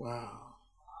 Wow.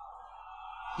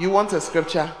 You want a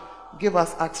scripture? Give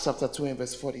us Acts chapter 2 and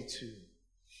verse 42.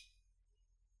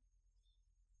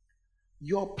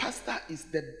 Your pastor is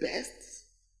the best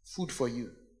food for you.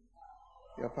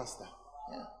 Your pastor.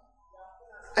 Yeah.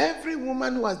 Every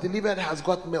woman who has delivered has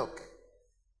got milk.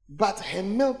 But her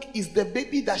milk is the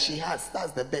baby that she has.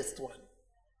 That's the best one.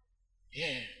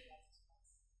 Yeah.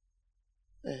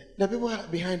 The people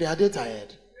behind there, are they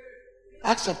tired?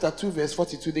 Acts chapter 2 verse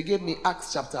 42. They gave me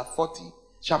Acts chapter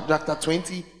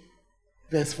 20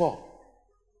 verse 4.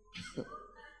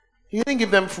 He didn't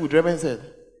give them food. Reverend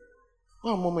said,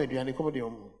 "Oh, mama, do you come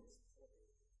to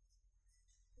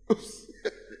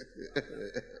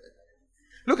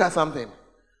Look at something.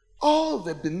 All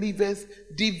the believers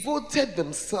devoted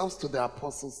themselves to the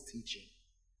apostles' teaching.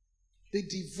 They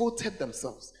devoted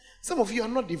themselves. Some of you are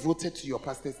not devoted to your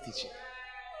pastor's teaching.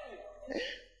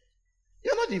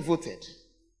 You're not devoted.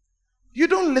 You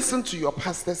don't listen to your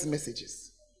pastor's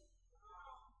messages.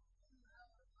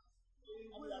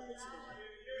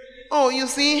 Oh, you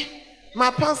see,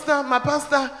 my pastor,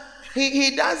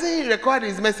 he doesn't record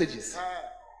his messages.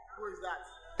 Who is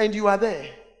that? And you are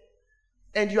there.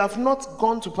 And you have not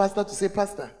gone to pastor to say,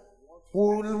 Pastor,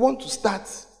 we want to start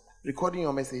recording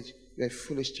your message. You're a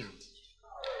foolish child.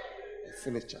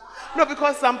 No,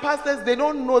 because some pastors, they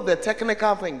don't know the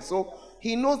technical things. So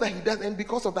he knows that he does, and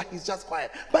because of that, he's just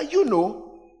quiet. But you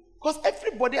know, because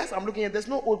everybody else I'm looking at, there's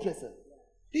no old person.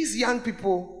 These young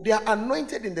people, they are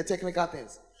anointed in the technical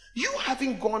things. You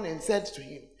haven't gone and said to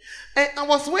him, I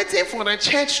was waiting for the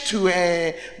church to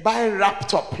buy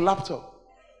laptop.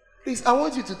 Please, I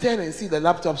want you to turn and see the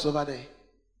laptops over there.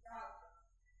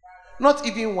 Not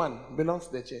even one belongs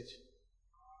to the church.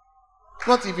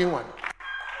 Not even one.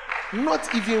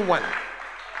 Not even one.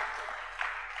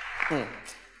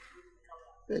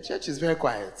 The church is very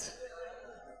quiet.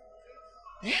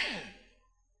 Yeah.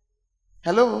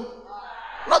 Hello?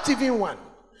 Not even one.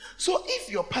 So if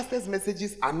your pastor's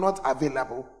messages are not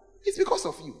available, it's because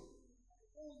of you.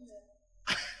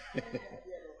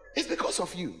 It's because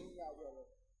of you.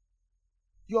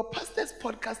 Your pastor's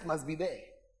podcast must be there.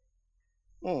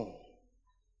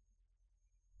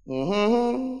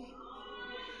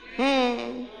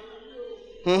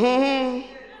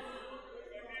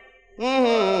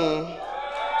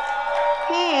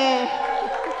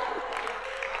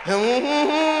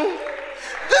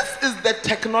 This is the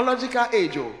technological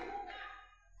age.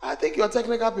 I think your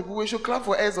technical people, we should clap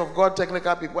for Heirs of God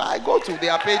technical people. I go to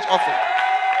their page often.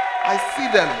 I see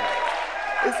them.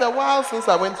 It's a while since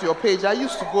I went to your page. I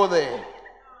used to go there.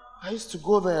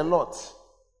 A lot.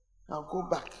 I'll go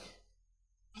back.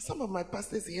 But some of my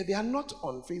pastors here, they are not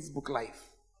on Facebook Live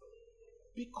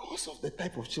because of the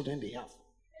type of children they have.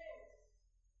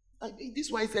 This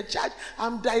one is a charge.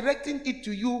 I'm directing it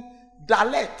to you,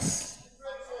 Dalet.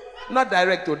 Not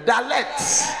direct,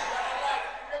 Dalet.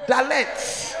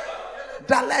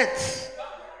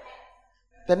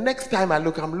 The next time I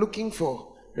look, I'm looking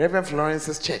for Reverend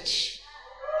Florence's church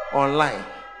online.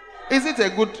 Is it a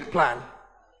good plan?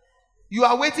 You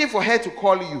are waiting for her to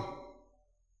call you.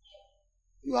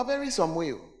 You are very some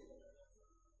way.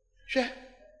 Sure.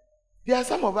 There are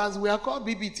some of us, we are called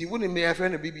BBT. Wouldn't be a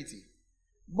friend of BBT.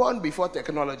 Born before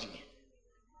technology.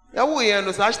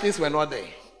 Such things were not there.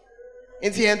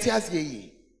 But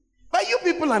you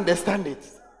people understand it.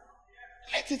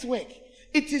 Let it work.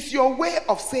 It is your way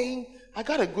of saying, I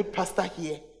got a good pastor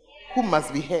here who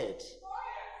must be heard.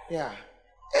 Yeah.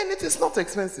 And it is not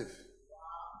expensive.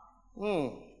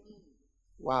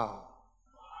 Wow.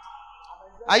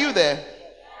 Are you there?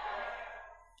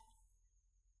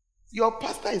 Your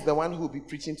pastor is the one who will be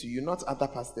preaching to you, not other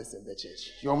pastors in the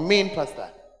church. Your main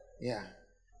pastor. Yeah.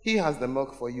 He has the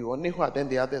milk for you. Only who, then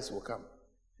the others will come.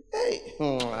 Hey.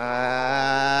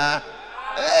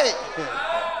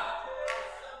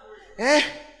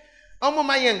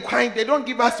 They don't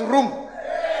give us room.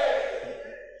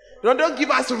 They don't give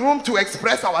us room to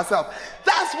express ourselves.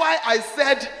 That's why I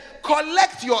said,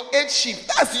 collect your 8 sheep.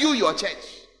 That's you, your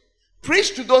church.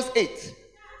 Preach to those 8.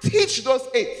 Teach those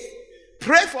 8.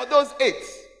 Pray for those 8.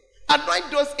 Anoint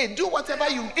those 8. Do whatever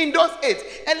you in those 8.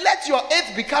 And let your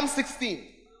 8 become 16.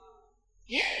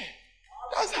 Yeah.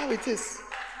 That's how it is.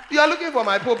 You are looking for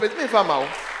my pulpit. Me for my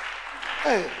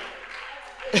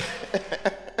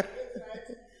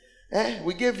Hey.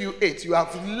 We gave you 8. You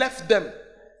have left them.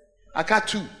 I got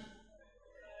 2.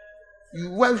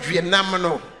 You were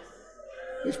phenomenal.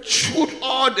 You chewed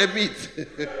all the meat.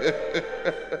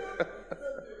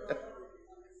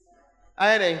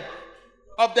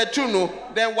 Of the 2, no,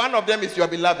 then one of them is your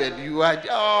beloved. You are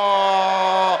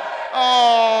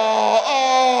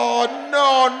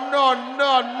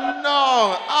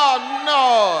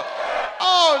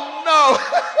no.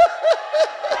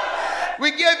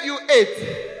 We gave you 8.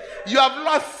 You have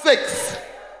lost 6.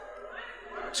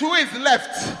 2 is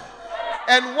left.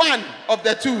 And one of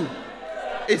the 2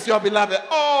 It's your beloved.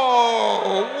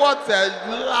 Oh, what a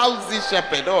lousy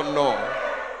shepherd. Oh, no.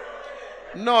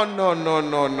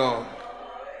 No.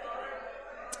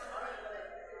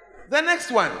 The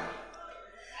next one.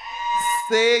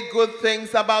 Say good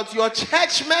things about your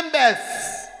church members.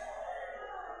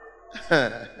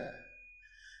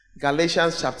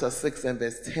 Galatians chapter 6 and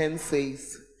verse 10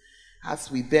 says,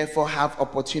 as we therefore have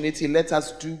opportunity, let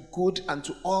us do good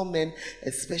unto all men,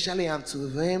 especially unto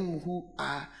them who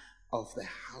are of the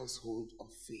household of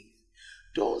faith.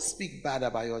 Don't speak bad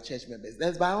about your church members.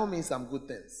 There's by all means some good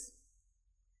things.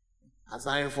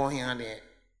 Aside for here and there.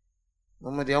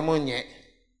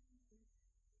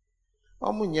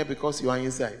 Because you are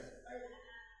inside.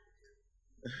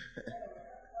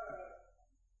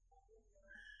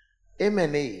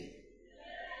 Amen.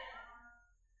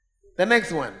 The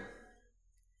next one.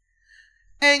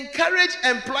 Encourage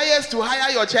employers to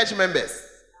hire your church members.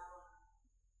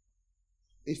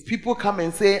 If people come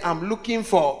and say, I'm looking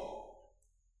for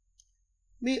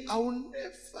me, I will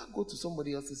never go to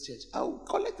somebody else's church. I will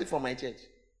collect it from my church.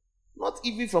 Not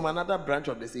even from another branch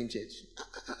of the same church.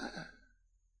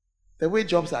 The way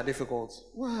jobs are difficult.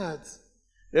 What?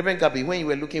 Reverend Gabi, when you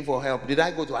were looking for help, did I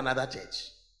go to another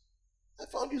church? I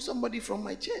found you somebody from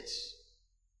my church.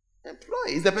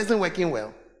 Employee. Is the person working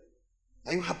well?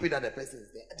 Are you happy that the person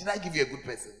is there? Did I give you a good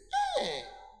person?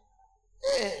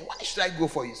 Why should I go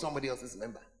for you, somebody else's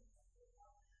member?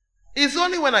 It's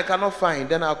only when I cannot find,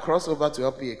 then I'll cross over to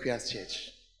LP Equia's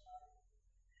church.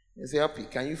 And say, LP,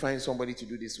 can you find somebody to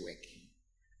do this work?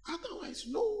 Otherwise,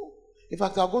 no. In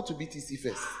fact, I'll go to BTC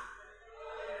first.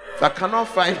 If I cannot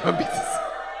find one BTC.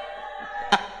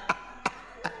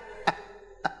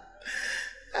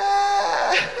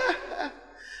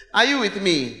 Are you with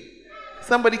me?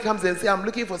 Somebody comes and says, I'm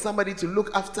looking for somebody to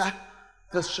look after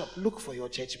the shop. Look for your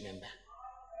church member.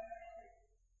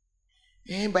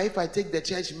 But if I take the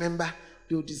church member,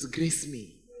 they'll disgrace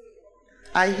me.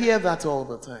 I hear that all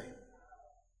the time.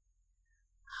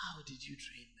 How did you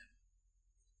train them?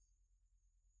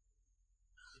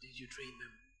 How did you train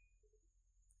them?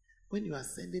 When you are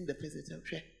sending the person,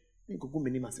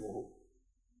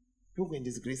 don't go and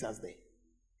disgrace us there.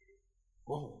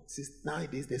 Oh, since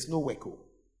nowadays there's no work,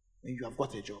 and you have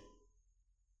got a job.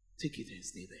 Take it and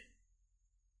stay there.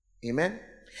 Amen.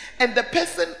 And the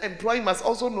person employee must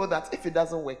also know that if it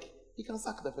doesn't work, he can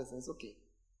sack the person. It's okay.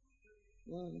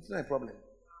 It's not a problem.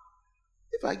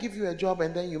 If I give you a job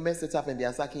and then you mess it up and they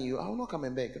are sacking you, I will not come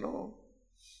and beg. No.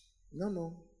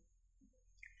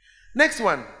 Next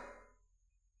one.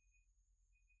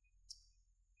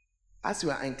 As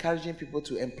you are encouraging people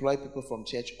to employ people from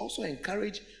church, also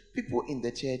encourage people in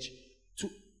the church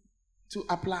to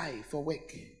apply for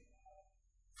work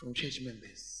from church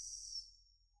members.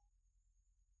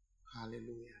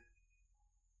 Hallelujah.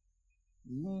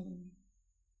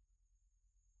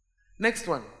 Next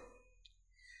one.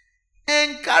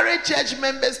 Encourage church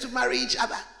members to marry each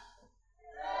other.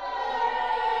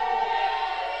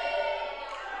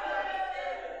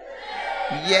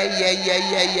 Yeah.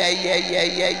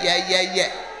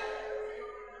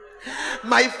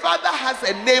 My father has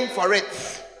a name for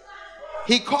it.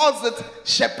 He calls it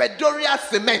Shepherdorial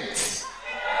cement.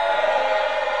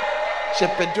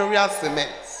 Shepherdorial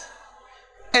cement.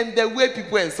 And the way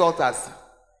people insult us.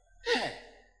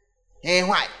 Hey,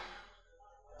 why?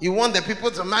 You want the people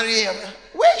to marry?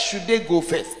 Where should they go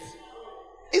first?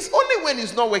 It's only when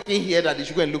it's not working here that they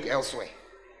should go and look elsewhere.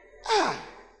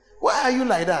 Why are you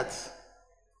like that?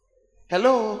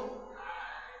 Hello?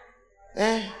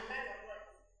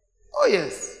 Oh,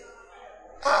 yes.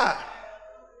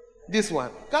 This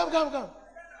one. Come.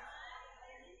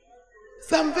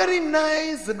 Some very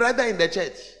nice brother in the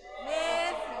church.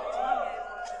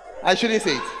 I shouldn't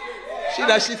say it.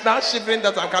 She's now shivering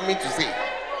that I'm coming to say.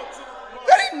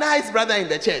 Very nice brother in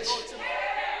the church.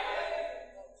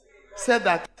 Said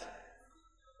that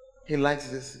he likes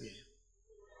this girl.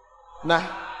 Nah.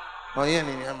 Oh, yeah,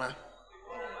 Ninyama.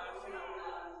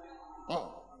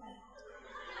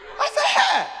 I said,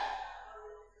 hey,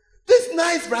 this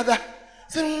nice brother.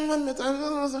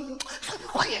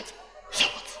 Quiet.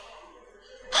 Shut.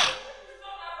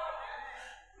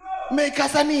 Make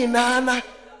us a nana.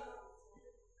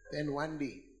 Then one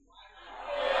day.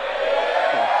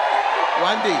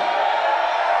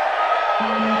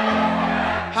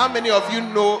 How many of you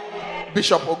know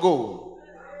Bishop Ogo?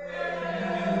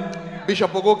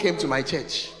 Bishop Ogo came to my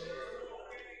church.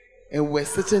 And we're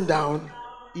sitting down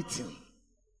eating.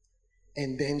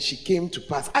 And then she came to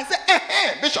pass. I said,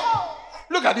 hey, Bishop,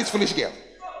 look at this foolish girl.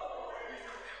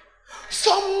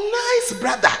 Some nice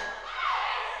brother,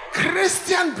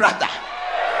 Christian brother,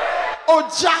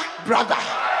 Oja brother,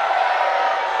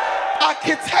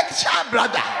 architecture,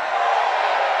 brother.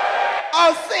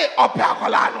 I'll say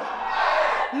Opakolano.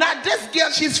 Now this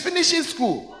girl, she's finishing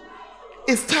school.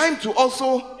 It's time to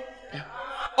also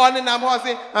on in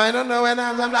saying, I don't know when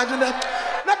I'm doing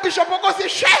that. Not Bishop Oko say,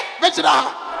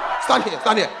 stand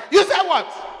here. You said what?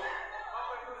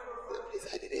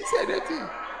 I didn't say anything.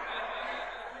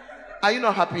 Are you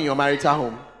not happy in your marital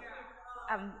home?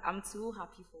 I'm too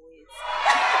happy for it.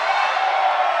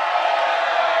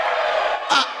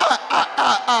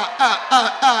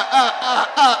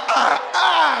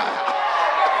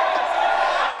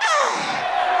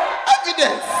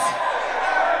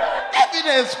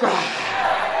 Evidence cry.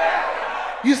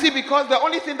 You see, because the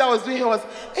only thing that was doing here was,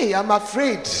 hey, I'm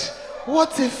afraid.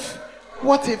 What if?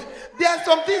 There are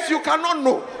some things you cannot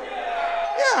know.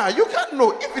 Yeah, you can't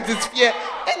know. If it is fear,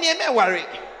 and you may worry.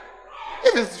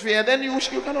 If it's fear, then you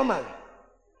cannot marry.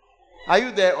 Are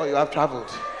you there or you have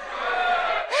traveled?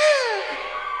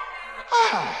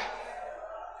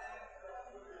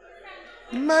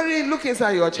 Mary, look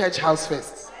inside your church house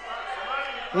first.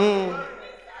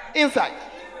 Inside.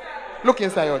 Look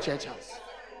inside your church house.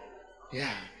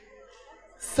 Yeah.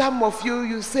 Some of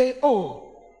you say, oh,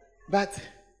 but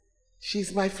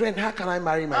she's my friend. How can I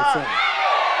marry my friend?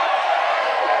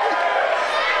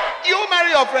 You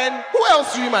marry your friend. Who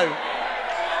else do you marry?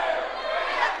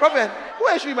 Prophet, who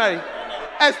else should you marry?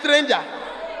 A stranger.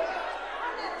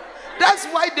 That's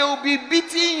why they will be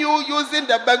beating you using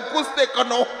the banku stick,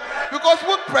 no? Because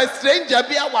what press stranger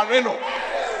be a wareno?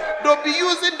 They'll be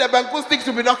using the banku stick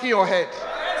to be knocking your head.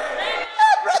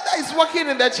 Your brother is working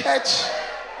in the church.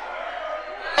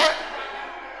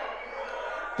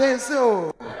 They say,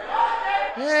 oh,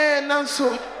 hey,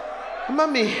 Nanso,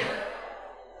 mommy,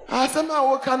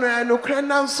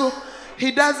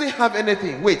 he doesn't have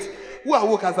anything. Wait, who are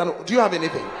workers? Do you have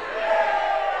anything?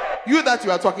 You that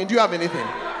you are talking, do you have anything?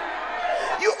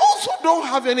 You also don't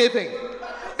have anything.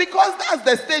 Because that's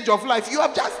the stage of life. You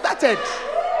have just started.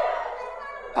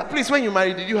 Please, when you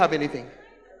married, did you have anything?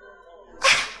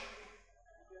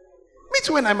 Me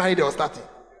too, when I married, I was starting.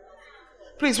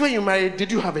 Please, when you married,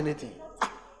 did you have anything?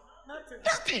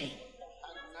 Nothing.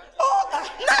 Oh,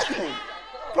 nothing.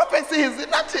 Prophecy is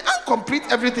nothing. Incomplete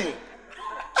everything.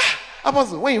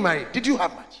 Apostle, when you married, did you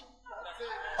have much?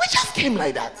 We just came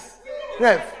like that.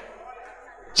 Rev.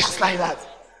 Just like that.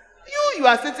 You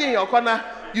are sitting in your corner,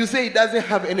 you say he doesn't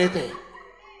have anything.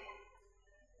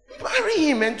 Marry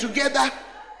him and together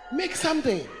make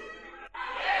something.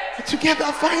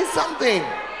 Together find something.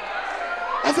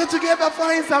 I said together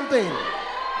find something.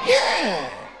 Yeah.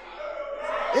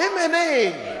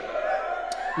 Amen.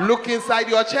 Look inside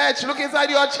your church. Look inside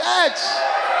your church.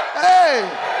 Hey.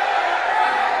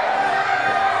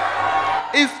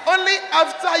 It's only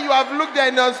after you have looked there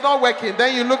and it's not working,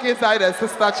 then you look inside a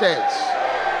sister church.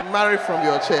 Marry from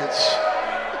your church.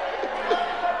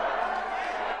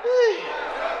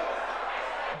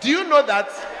 Do you know that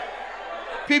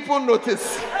people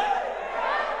notice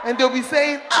and they'll be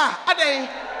saying, Ade,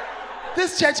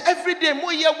 this church every day,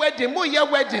 more year wedding. Oh,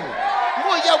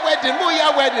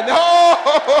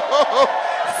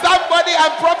 somebody,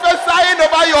 I'm prophesying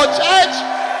over your church.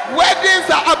 Weddings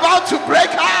are about to break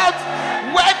out.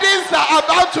 Weddings are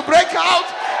about to break out.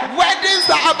 Weddings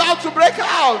are about to break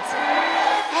out.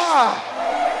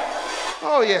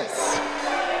 Oh yes.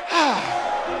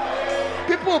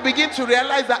 People will begin to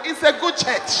realize that it's a good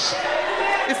church.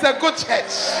 It's a good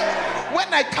church. When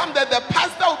I come there, the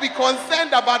pastor will be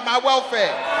concerned about my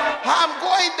welfare. I'm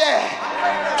going there.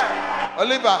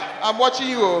 Oliver, I'm watching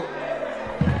you.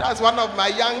 That's one of my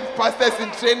young pastors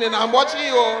in training. I'm watching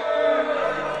you.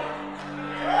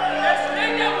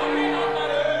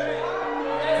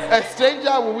 A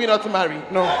stranger will we not marry?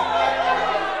 No.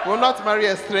 Will not marry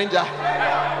a stranger.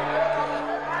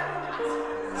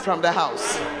 From the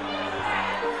house.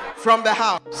 From the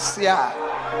house. Yeah.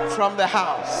 From the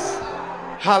house.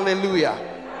 Hallelujah.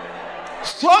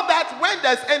 So that when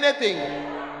there's anything,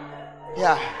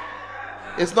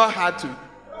 it's not hard to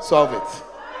solve it.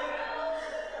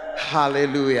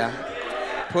 Hallelujah.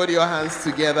 Put your hands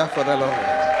together for the Lord.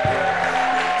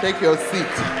 Take your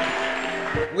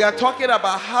seat. We are talking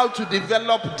about how to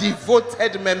develop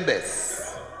devoted members.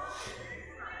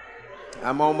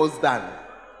 I'm almost done.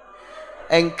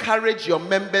 Encourage your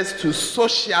members to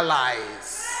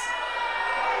socialize.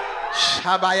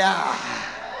 Shabaya.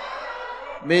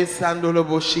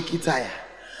 Mesandolobo Shikitaya.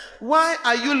 Why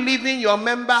are you leaving your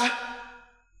member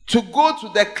to go to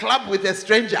the club with a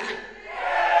stranger?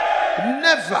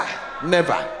 Never,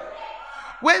 never.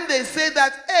 When they say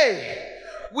that, hey,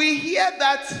 we hear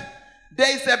that there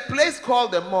is a place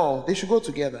called the mall, they should go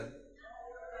together.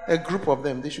 A group of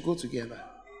them, they should go together.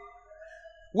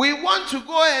 We want to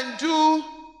go and do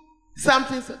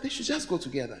something. So they should just go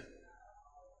together.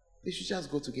 They should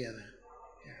just go together.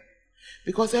 Yeah.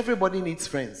 Because everybody needs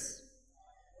friends.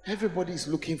 Everybody is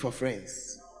looking for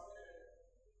friends.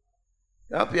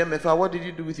 LPMFR, what did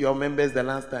you do with your members the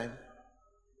last time?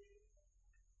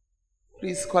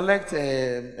 Please collect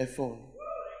a phone.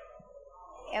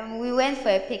 We went for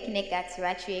a picnic at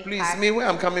Ratchway Please, Park. me, where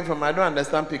I'm coming from, I don't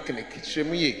understand picnic. So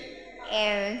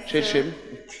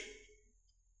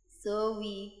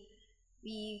we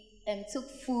took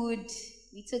food,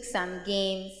 we took some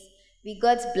games, we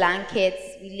got blankets,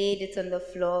 we laid it on the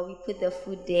floor, we put the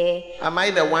food there. Am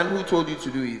I the one who told you to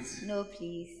do it? No,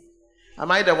 please. Am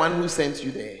I the one who sent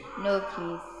you there? No,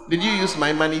 please. Did you use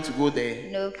my money to go there?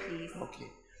 No, please.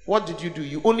 Okay. What did you do?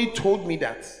 You only told me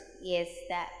that. Yes,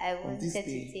 that I wanted to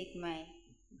take my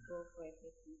people for a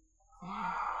picnic.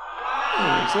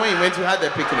 So when you went, you had the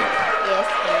picnic? Yes,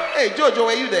 please. Hey, Jojo,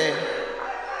 were you there?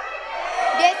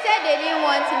 They said they didn't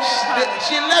want him to come.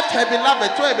 She left her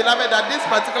beloved, told her beloved that this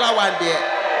particular one there.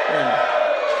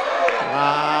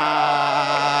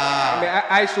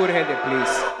 I showed her the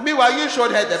place. Meanwhile, you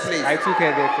showed her the place. I took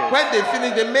her there first. When they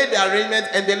finished, they made the arrangement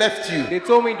and they left you. They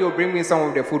told me they'll bring me some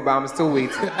of the food, but I'm still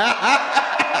waiting.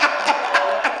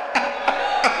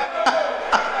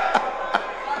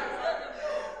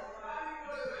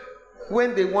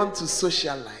 When they want to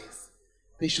socialize,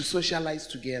 they should socialize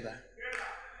together.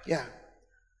 Yeah.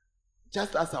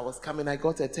 Just as I was coming, I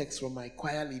got a text from my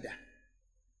choir leader.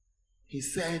 He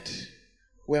said,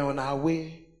 we're on our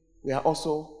way. We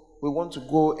want to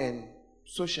go and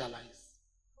socialize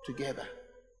together.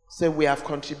 So we have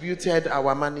contributed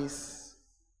our monies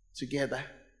together.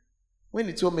 When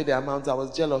he told me the amount, I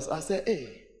was jealous. I said,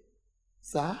 hey,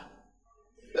 sir?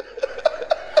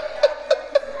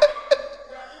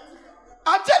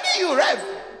 I'm telling you, Rev.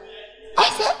 I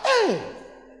said, hey.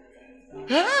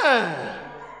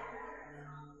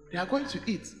 They are going to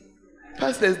eat.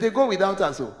 Pastors, they go without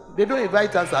us. So they don't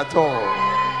invite us at all.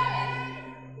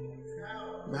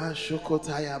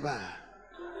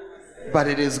 But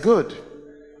it is good.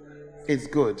 It's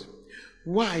good.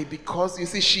 Why? Because you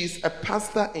see, she's a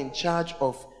pastor in charge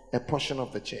of a portion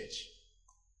of the church.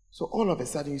 So all of a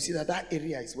sudden, you see that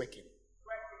area is working.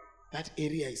 That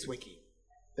area is working.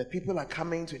 The people are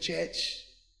coming to church.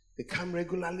 They come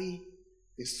regularly.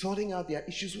 They're sorting out their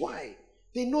issues. Why?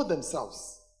 They know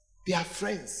themselves. They are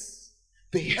friends.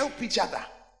 They help each other.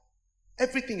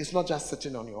 Everything is not just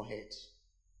sitting on your head.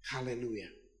 Hallelujah.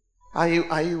 Are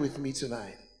you with me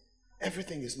tonight?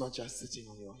 Everything is not just sitting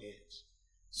on your head.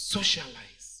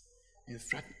 Socialize. In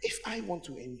fact, if I want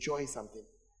to enjoy something,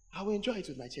 I will enjoy it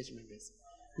with my church members,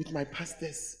 with my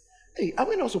pastors. Hey, are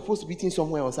we not supposed to be eating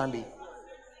somewhere on Sunday?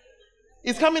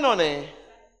 It's coming on, eh?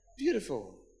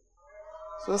 Beautiful.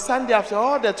 So Sunday, after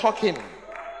all the talking,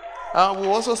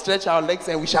 we'll also stretch our legs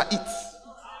and we shall eat.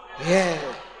 Yeah.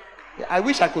 I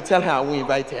wish I could tell her I will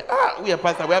invite her. We are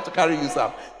pastor, we have to carry you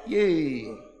some.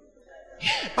 Yay.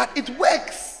 Yeah, but it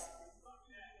works.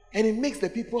 And it makes the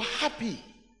people happy.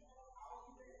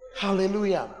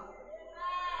 Hallelujah.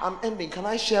 I'm ending. Can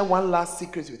I share one last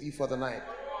secret with you for the night?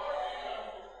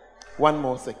 One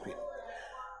more secret.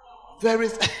 There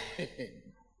is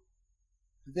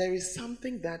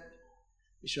something that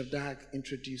Bishop Dag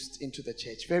introduced into the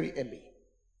church very early.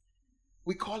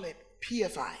 We call it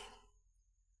PFI,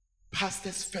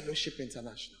 Pastors Fellowship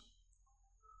International.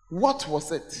 What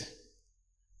was it?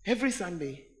 Every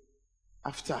Sunday,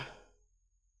 after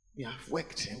we have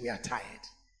worked and we are tired,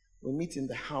 we meet in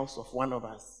the house of one of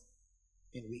us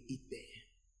and we eat there.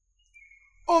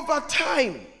 Over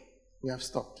time, we have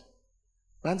stopped.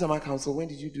 Bantama Council, when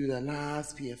did you do the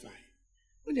last PFI?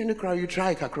 When did you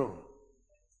try Kakro?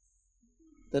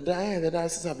 The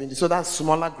diocese have been, so that's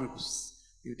smaller groups.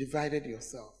 You divided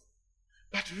yourself.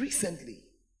 But recently,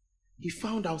 he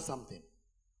found out something.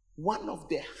 One of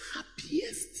the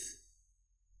happiest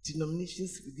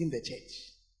denominations within the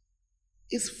church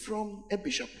is from a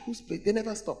bishop whose place they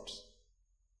never stopped.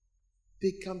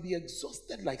 They can be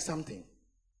exhausted like something.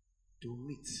 They'll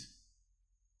meet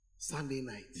Sunday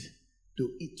night.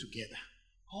 They'll eat together.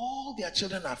 All their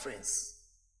children are friends.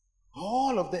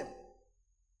 All of them.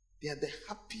 They are the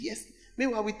happiest.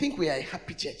 Meanwhile, we think we are a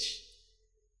happy church.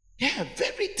 Yeah,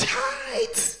 very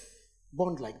tight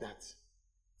bond like that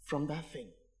from that thing.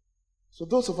 So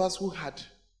those of us who had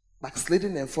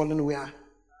backslidden and fallen, we are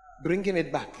bringing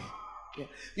it back. Yeah.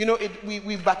 You know,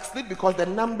 we backslid because the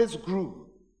numbers grew.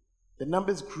 The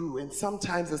numbers grew, and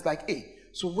sometimes it's like, hey,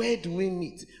 so where do we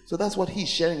meet? So that's what he's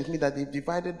sharing with me, that they've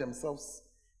divided themselves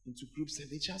into groups and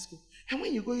they just go. And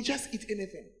when you go, you just eat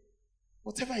anything.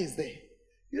 Whatever is there.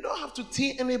 You don't have to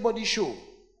see anybody's show.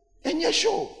 And you're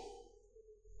sure.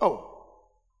 Oh.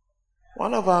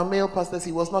 One of our male pastors,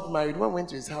 he was not married. When we went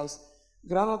to his house,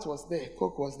 granite was there,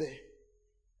 coke was there.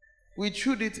 We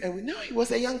chewed it and now he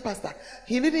was a young pastor.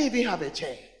 He didn't even have a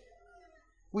chair.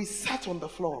 We sat on the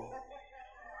floor.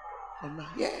 And now,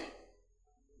 yeah.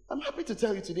 I'm happy to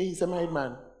tell you today he's a married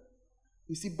man.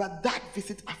 You see, but that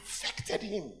visit affected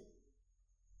him.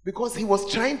 Because he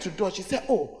was trying to dodge. He said,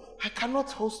 oh, I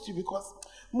cannot host you because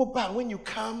mobile, when you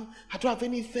come, I don't have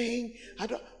anything.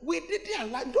 We did their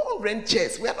life. Don't rent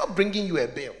chairs. We are not bringing you a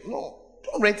bill. No,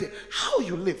 don't rent it. How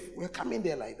you live? We're coming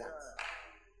there like that.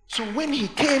 So when he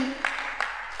came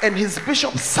and his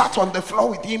bishop sat on the floor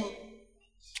with him,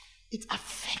 it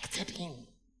affected him.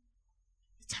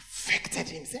 It affected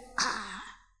him. He said,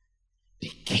 they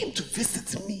came to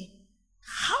visit me.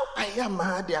 How I am,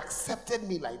 they accepted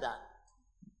me like that.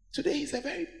 Today he's a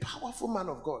very powerful man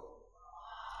of God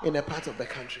in a part of the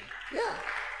country. Yeah.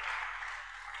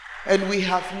 And we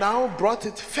have now brought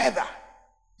it further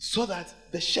so that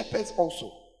the shepherds also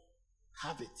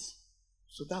have it.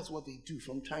 So that's what they do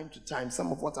from time to time.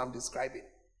 Some of what I'm describing.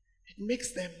 It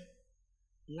makes them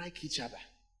like each other.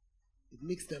 It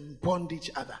makes them bond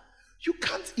each other. You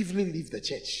can't easily leave the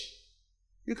church.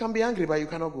 You can be angry, but you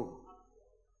cannot go.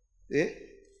 Eh?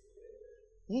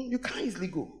 You can't easily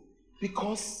go.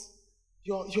 Because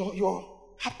your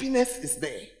happiness is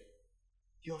there.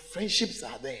 Your friendships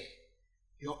are there.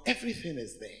 Your everything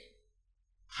is there.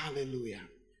 Hallelujah.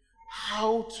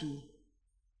 How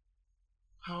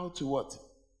to what?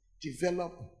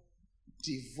 Develop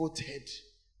devoted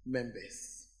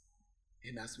members.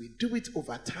 And as we do it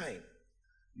over time,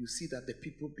 you see that the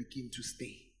people begin to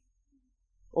stay.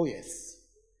 Oh yes.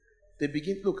 They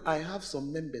begin, look, I have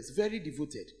some members, very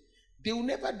devoted. They will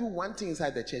never do one thing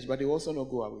inside the church, but they will also not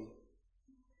go away.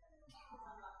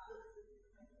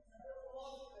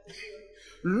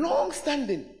 Long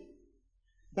standing.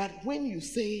 But when you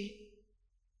say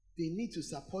they need to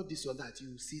support this or that,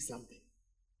 you will see something.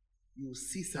 You will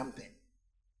see something.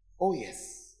 Oh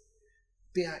yes.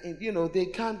 They are in,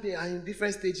 they are in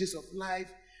different stages of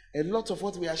life. A lot of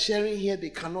what we are sharing here, they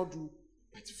cannot do,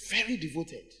 but very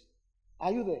devoted.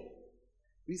 Are you there?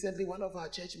 Recently, one of our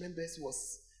church members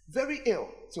was very ill.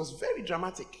 It was very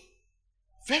dramatic.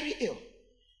 Very ill.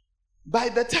 By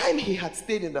the time he had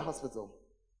stayed in the hospital,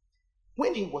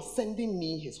 when he was sending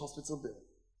me his hospital bill,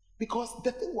 because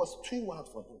the thing was too wild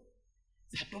for him,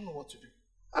 he said, I don't know what to do.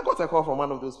 I got a call from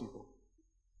one of those people.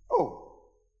 Oh,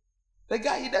 the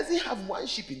guy, he doesn't have one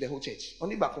sheep in the whole church,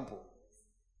 only Bakumpo.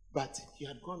 But he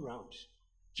had gone round.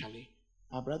 Charlie,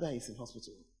 our brother is in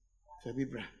hospital.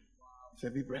 Febibra.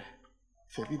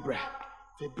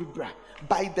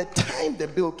 By the time the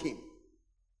bill came,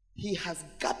 he has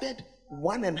gathered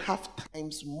 1.5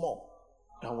 times more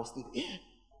than was needed. Yeah.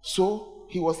 So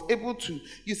he was able to,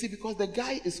 you see, because the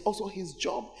guy is also his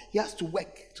job, he has to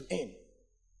work to earn.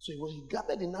 So he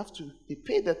gathered enough to, he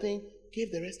paid the thing,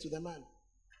 gave the rest to the man.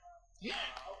 Yeah.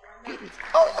 Gave it.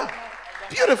 Oh yeah.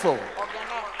 Beautiful.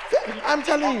 I'm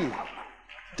telling you.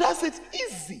 Does it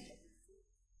easy.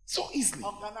 So easily.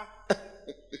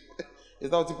 Is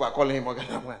that what people are calling him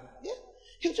Organa man? Yeah.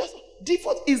 He'll just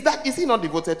devote. Is he not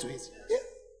devoted to his? Yeah.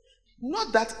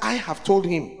 Not that I have told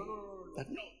him. That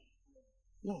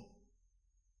no.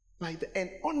 By the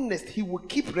end, honest, he will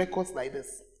keep records like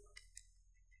this.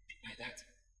 Like that.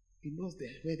 He knows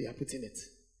where they are putting it.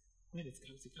 When it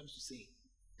comes to say,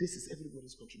 this is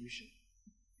everybody's contribution.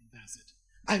 And that's it.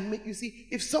 You see,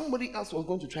 if somebody else was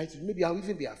going to try to, maybe I'll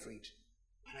even be afraid.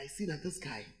 But I see that this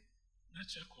guy,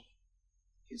 natural call,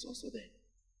 he's also there.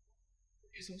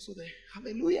 He's also there.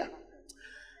 Hallelujah.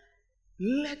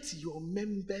 Let your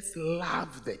members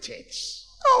love the church.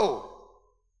 Oh,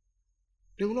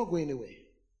 they will not go anywhere.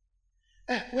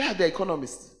 Where are the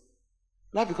economists?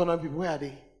 Love economy people, where are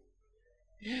they?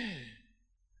 Yeah.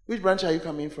 Which branch are you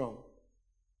coming from?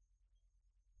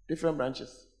 Different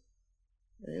branches.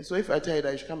 So if I tell you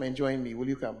that you should come and join me, will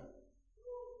you come?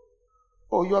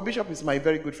 Oh, your bishop is my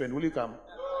very good friend. Will you come?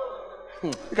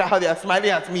 Look at how they are smiling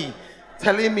at me,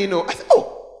 telling me no. I said,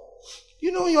 oh,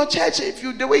 your church,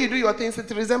 the way you do your things, it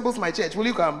resembles my church. Will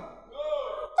you come?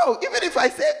 Oh, even if I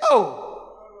say, oh.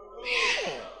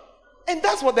 Yeah. And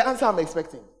that's what the answer I'm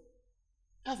expecting.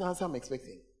 That's the answer I'm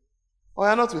expecting. Oh,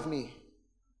 you're not with me.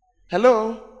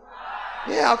 Hello?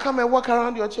 Yeah, I'll come and walk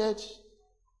around your church.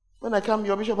 When I come,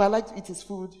 your bishop, I like to eat his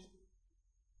food.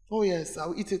 Oh yes,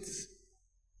 I'll eat it. Is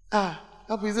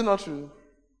it not true?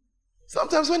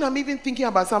 Sometimes when I'm even thinking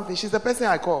about something, she's the person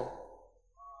I call.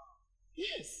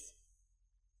 Yes.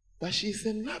 But she's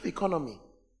in love economy.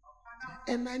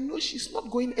 And I know she's not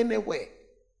going anywhere.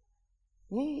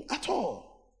 At all.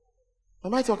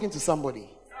 Am I talking to somebody?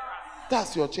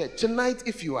 That's your church. Tonight,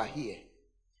 if you are here,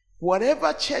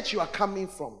 whatever church you are coming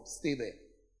from, stay there.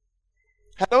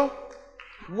 Hello?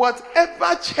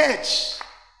 Whatever church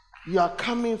you are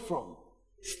coming from,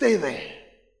 stay there.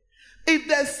 If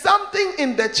there's something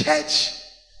in the church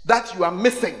that you are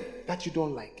missing, that you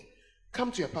don't like,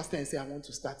 come to your pastor and say, I want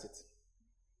to start it.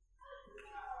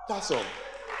 That's all.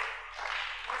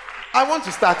 I want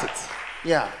to start it.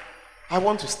 Yeah. I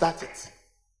want to start it.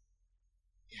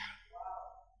 Yeah.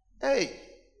 Hey,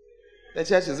 the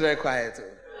church is very quiet.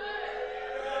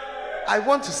 I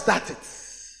want to start it.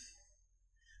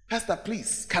 Pastor,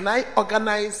 please, can I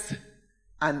organize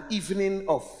an evening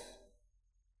of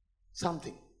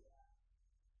something?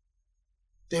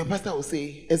 The pastor will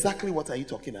say, exactly what are you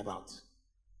talking about?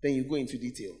 Then you go into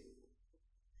detail.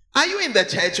 Are you in the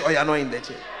church or you're not in the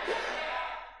church?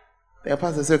 The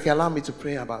pastor says, okay, allow me to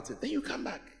pray about it. Then you come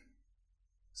back.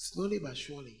 Slowly but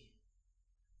surely,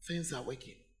 things are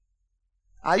working.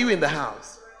 Are you in the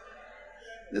house?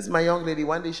 This is my young lady.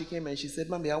 One day she came and she said,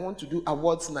 Mommy, I want to do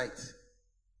awards night.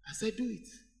 I said, do it.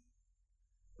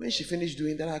 When she finished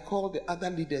doing that, I called the other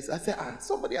leaders. I said,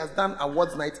 somebody has done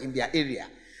awards night in their area.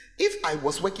 If I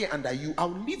was working under you, I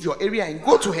would leave your area and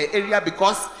go to her area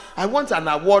because I want an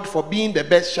award for being the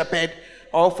best shepherd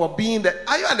or for being the...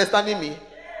 Are you understanding me?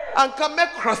 And come make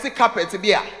cross the carpet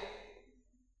here.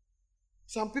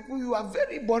 Some people, you are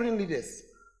very boring leaders.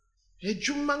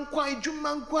 Work.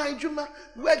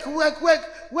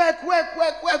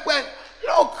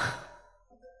 Look.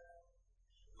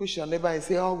 Push your neighbor and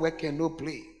say, oh, work and no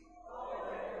play.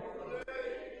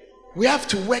 We have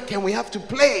to work and we have to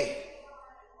play.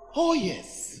 Oh,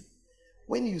 yes.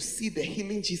 When you see the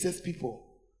Healing Jesus people,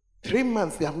 3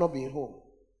 months they have not been home.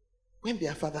 When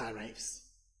their father arrives,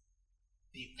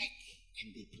 they work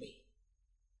and they play.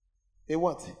 They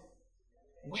what?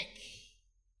 Work.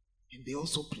 And they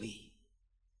also play.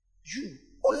 You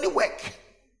only work.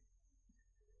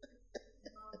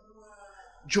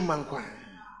 Jumankwa.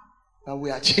 But we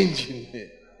are changing.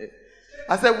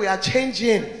 I said we are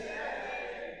changing.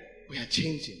 We are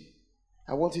changing.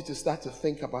 I want you to start to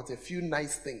think about a few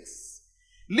nice things.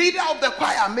 Leader of the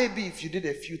choir, maybe if you did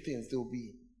a few things, they'll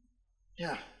be,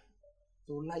 yeah,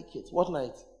 they'll like it. What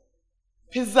night?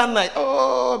 Pizza night.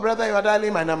 Oh, brother, you are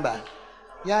dialing my number.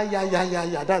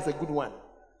 Yeah. That's a good one.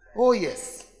 Oh,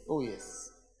 yes.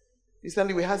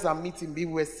 Recently, we had some meeting. We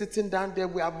were sitting down there.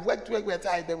 We have worked, we are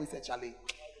tired. Then we said, Charlie,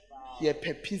 here,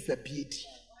 pizza beauty.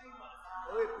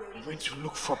 We went to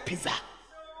look for pizza.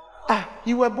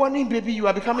 You were born in baby, you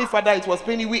are becoming father. It was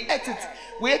paining. We ate it.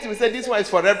 We said, this one is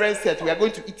for Reverend set. We are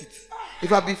going to eat it. In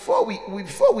fact, before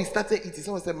we started eating,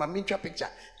 someone said, Mami, try picture.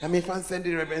 Mami, fan send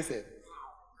the Reverend set.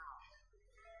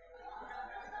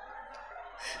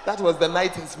 That was the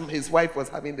night his wife was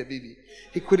having the baby.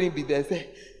 He couldn't be there.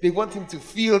 They want him to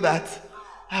feel that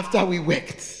after we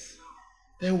worked,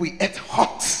 then we ate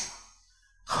hot,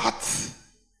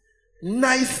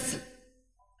 nice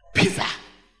pizza.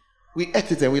 We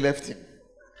ate it and we left him.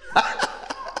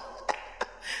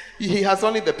 He has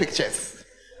only the pictures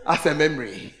as a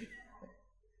memory.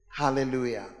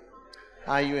 Hallelujah.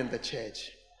 Are you in the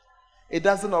church? It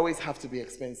doesn't always have to be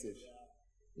expensive.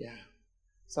 Yeah.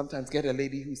 Sometimes get a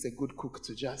lady who's a good cook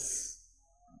to just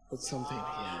put something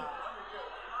here.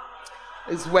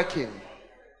 It's working.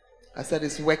 I said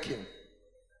it's working.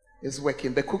 It's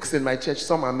working. The cooks in my church,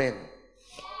 some are men.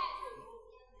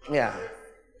 Yeah.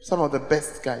 Some of the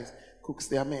best guys, cooks,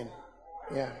 they are men.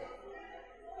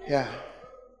 Yeah.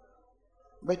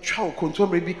 But chow control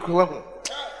maybe cool.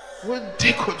 We'll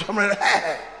take control.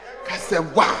 I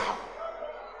said, wow.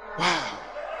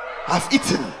 I've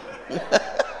eaten.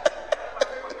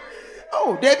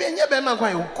 Oh,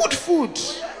 good food.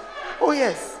 Oh,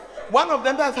 yes. One of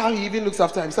them, that's how he even looks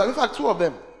after himself. In fact, two of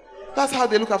them. That's how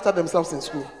they look after themselves in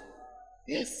school.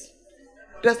 Yes.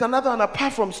 There's another one,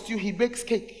 apart from stew, he bakes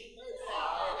cake.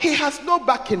 He has no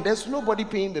backing. There's nobody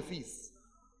paying the fees.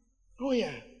 Oh,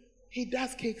 yeah. He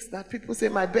does cakes that people say,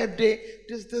 my birthday,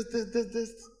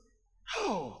 this.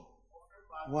 Oh,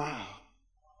 wow.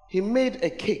 He made a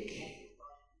cake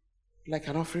like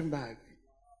an offering bag.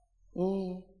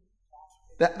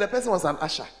 The person was an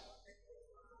usher.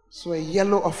 So a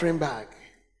yellow offering bag.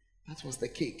 That was the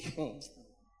cake.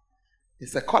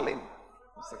 It's a calling.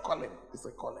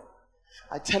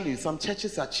 I tell you, some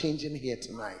churches are changing here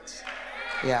tonight.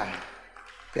 Yeah,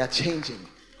 they are changing.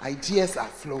 Ideas are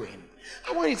flowing.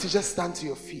 I want you to just stand to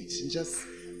your feet and just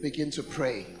begin to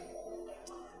pray.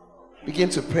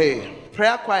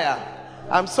 Prayer choir.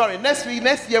 I'm sorry,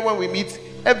 next year when we meet,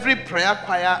 every prayer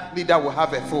choir leader will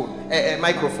have a phone, a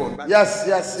microphone. But yes.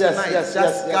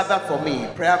 Gather for me.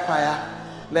 Prayer choir,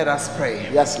 Let us pray.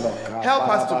 Yes, Lord. Help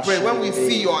us to pray. When we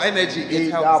see your energy,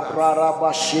 it helps us.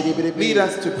 Lead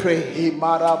us to pray.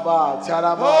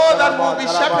 Oh, that will be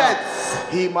shepherds.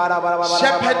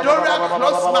 Shepherdorial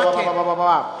cross marking.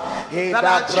 That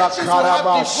our churches will have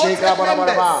devoted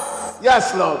members.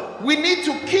 Yes, Lord. We need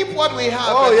to keep what we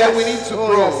have. Oh, yes. We need to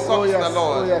grow. Yes. Talk to the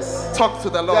Lord. Oh, yes. Talk to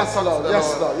the Lord. Yes, Talk Lord. to the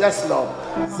Yes, Lord. Yes, Lord.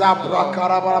 Zabra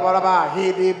karabarabaraba.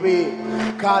 Hidibi.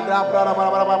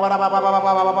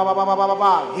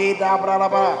 Kadabrarabaraba.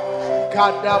 Hidabraraba.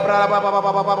 Kadabraraba.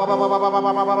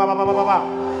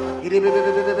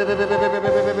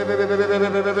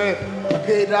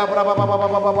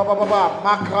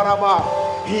 Makaraba.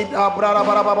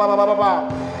 Hidabraraba.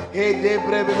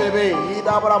 Hidebrebe.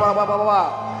 Hidabraraba.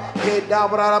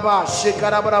 Hidabraraba.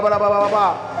 Shikarabraraba.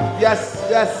 Yes.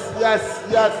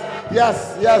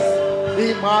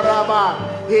 Imaraba.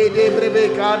 Hidebrebe.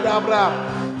 Kadabra.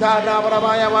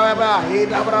 Tadabraba. Yababa.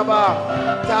 Hidabraba.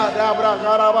 Tadabra.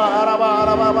 Karaba.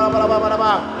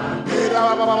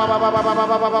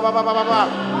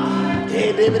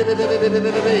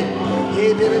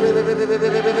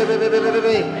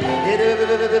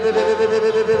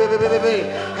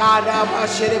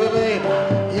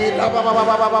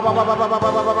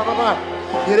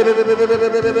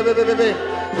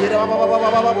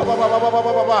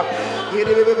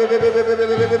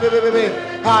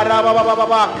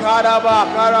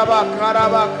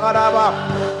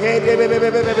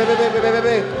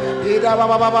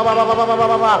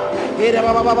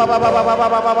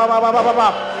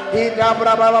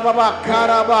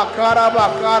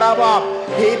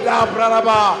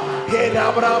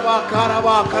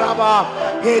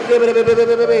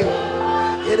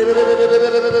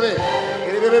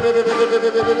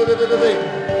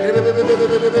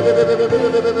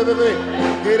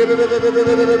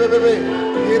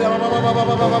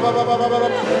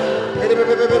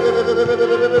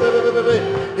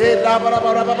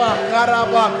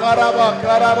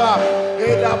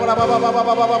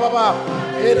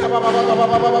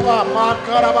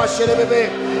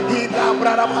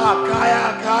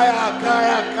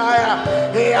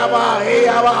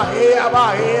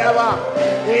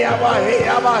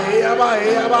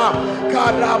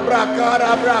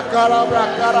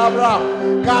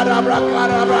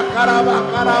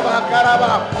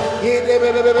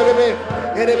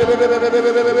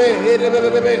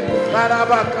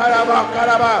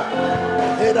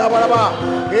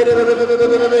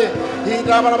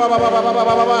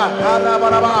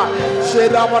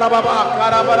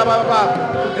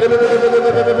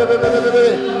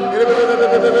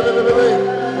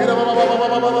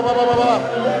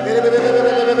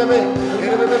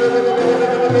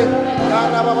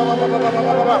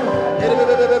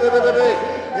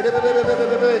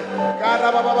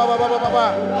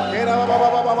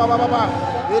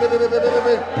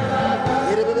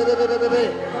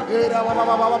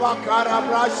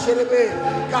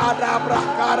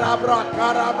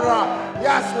 Araba.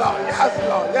 Yes, Lord. Yes,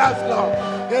 Lord. Yes, Lord.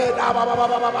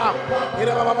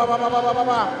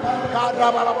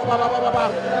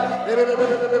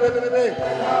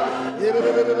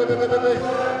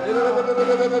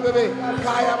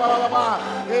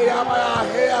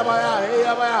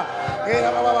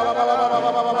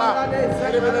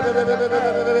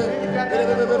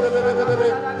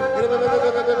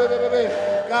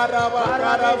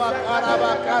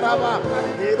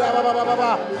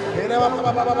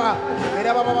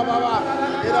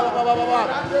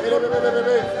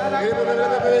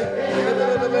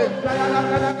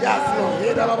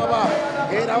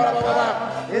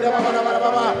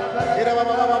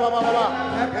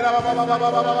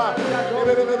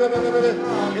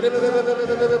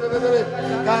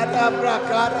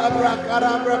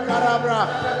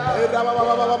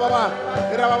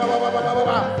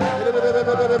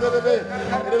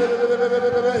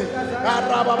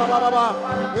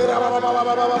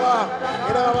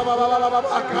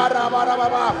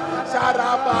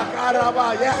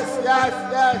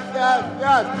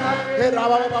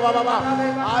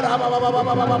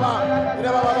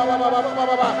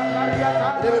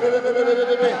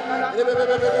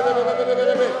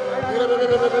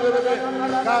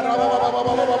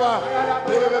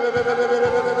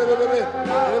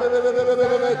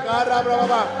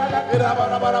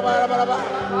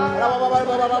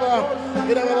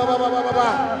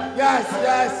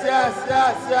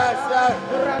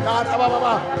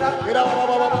 Yes.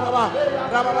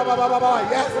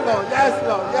 Yes, Lord. Yes,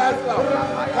 Lord. Yes,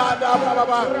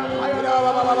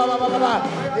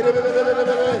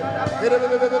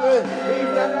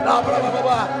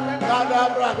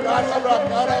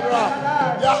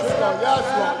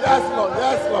 Lord. Yes, Lord.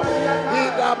 Yes, Lord. Yes, Lord.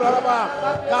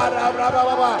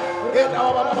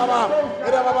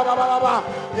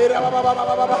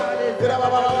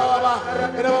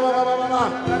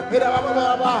 Yes, Lord.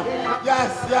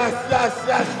 Yes, yes, yes,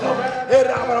 yes, Lord.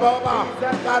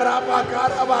 Karaba,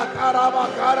 karaba, karaba,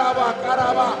 karaba,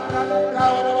 karaba.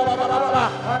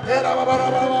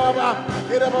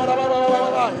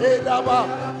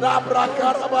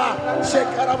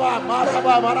 Shekaraba,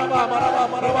 maraba, maraba, maraba,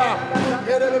 maraba.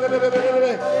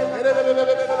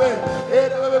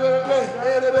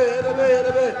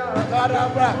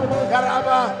 Karaba,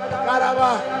 karaba, karaba,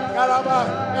 karaba,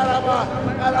 karaba,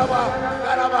 karaba,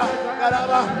 karaba,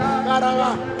 karaba, karaba.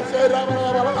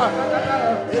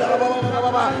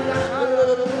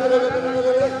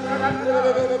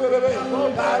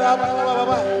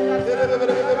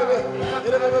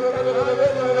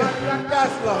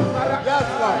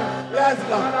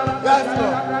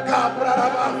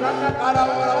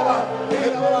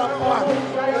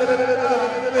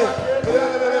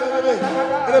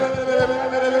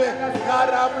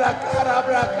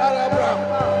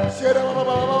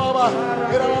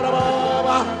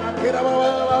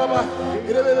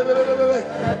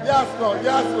 Yes, Lord.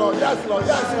 Yes, Lord. Yes, Lord.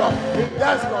 Yes, Lord.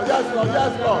 Yes, Lord. Yes, Lord. Yes, Lord. Yes,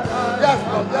 Lord. Yes, Lord. Yes, Lord. Yes, Lord. Yes, Lord. Yes,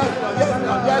 Lord. Yes, Lord.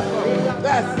 Yes, Lord.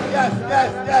 Yes, yes,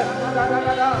 yes, yes.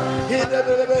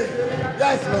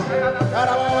 Yes, Lord.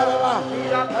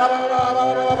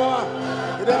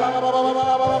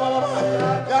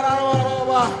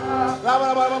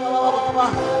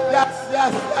 Yes,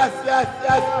 yes, yes, yes,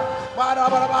 yes.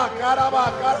 Karaba, karaba,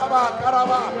 karaba,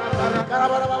 karaba.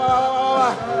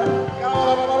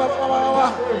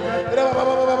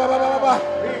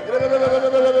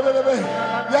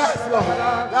 Yes, Lord.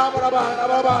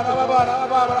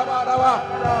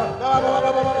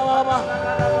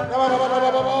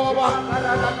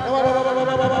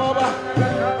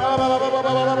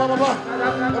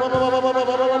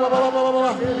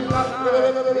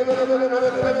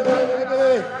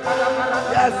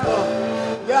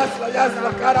 Yes, Lord. Yes, Lord. Yes,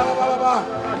 Lord.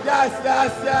 Yes,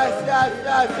 yes, yes, yes,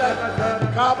 yes, yes.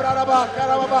 Kabraba,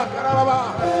 karaba, karaba.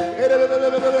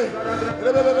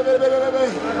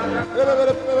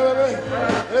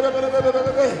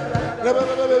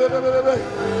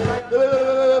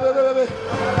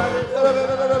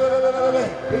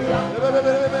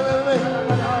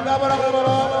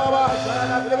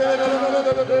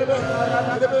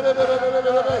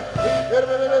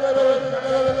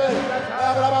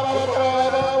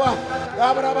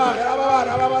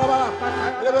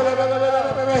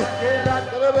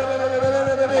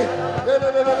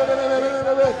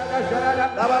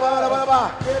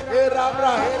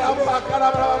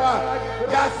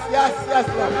 Yes, yes, yes,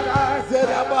 Lord.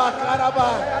 Zeraba, karaba,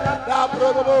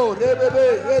 dabrobo, rebebe,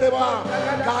 yereba,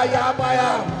 kayabaya,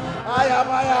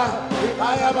 ayabaya,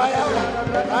 ayabaya,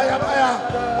 ayabaya,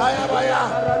 ayabaya,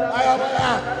 ayabaya.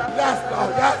 Yes,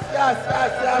 Lord. Yes, yes,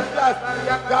 yes, yes, yes.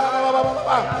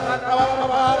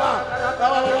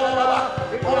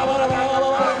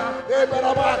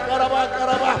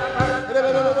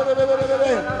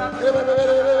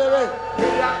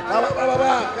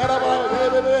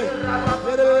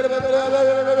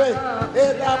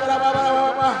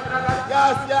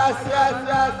 Yes, yes, yes,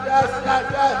 yes, yes, yes,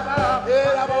 yes. Yes, yes,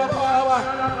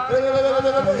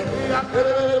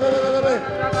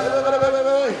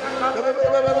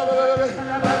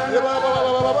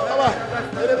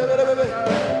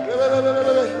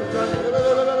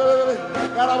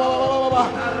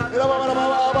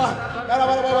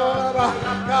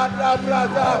 yes, yes,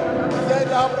 yes, yes,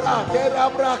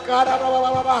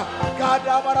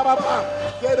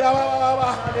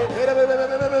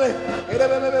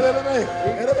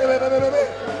 yes,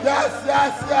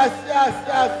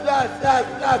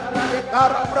 yes.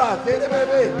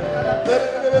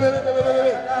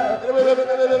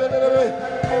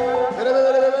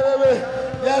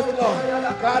 Yes, Lord. Yes,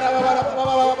 yes,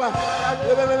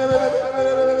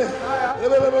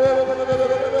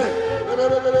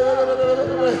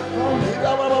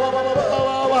 yes, yes, yes, yes. Yes,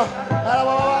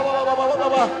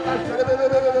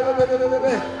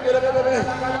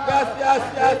 yes,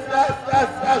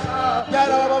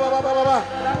 yes, yes,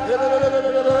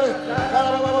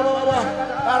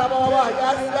 yes.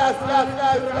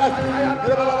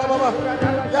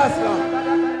 Yes,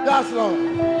 Lord. Yes, Lord.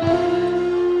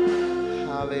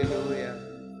 Hallelujah.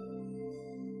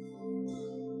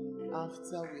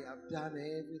 After we have done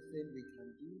everything we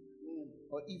can do,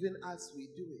 or even as we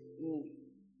do it.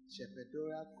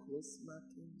 Shepherdorial close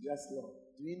marking. Yes, Lord.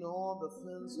 Doing all the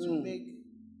things to make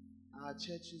our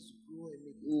churches grow and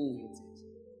make it promoted.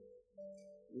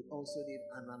 We also need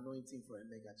an anointing for a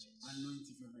mega church.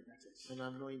 Anointing for a mega church. An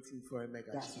anointing for a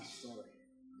mega That's church. our story.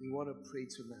 We want to pray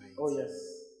tonight. Oh, yes.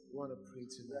 We want to pray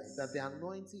tonight that the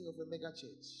anointing of a mega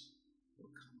church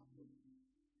will come upon you.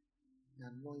 The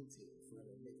anointing for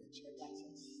a mega church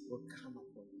will come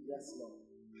upon you. Yes, Lord.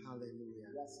 Hallelujah.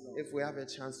 Yes, Lord. If we have a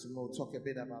chance to more, talk a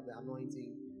bit about the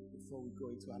anointing before we go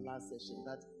into our last session,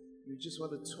 that you just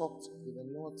want to talk to the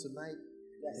Lord tonight.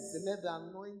 Yes. And let the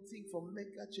anointing for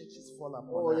mega churches fall upon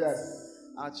Oh, us. yes.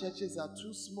 Our churches are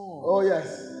too small. Oh,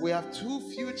 yes. We have too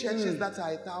few churches that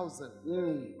are 1,000.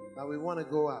 But we want to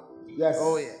go up. Yes.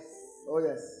 Oh, yes. Oh,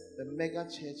 yes. The mega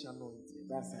church anointing.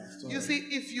 That's our story. You see,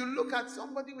 if you look at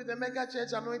somebody with a mega church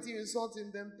anointing, you insult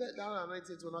him, then that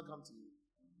anointing will not come to you.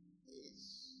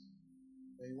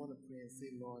 But you want to pray and say,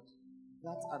 Lord,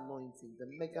 that anointing, the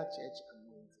mega church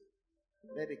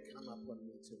anointing, let it come upon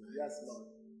me tonight. Yes, Lord.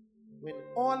 When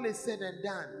all is said and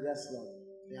done, yes, Lord,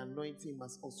 the anointing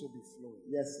must also be flowing.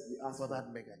 Yes, we ask for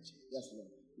that mega church. Yes, Lord.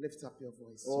 Lift up your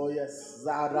voice. Oh, yes.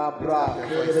 Zarabra.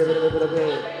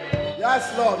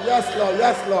 Yes, Lord. Yes, Lord.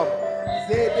 Yes, Lord.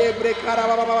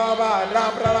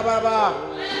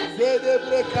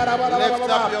 Lift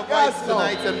up your voice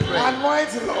tonight and pray.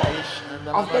 Anoint, Lord,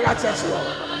 of mega church, Lord.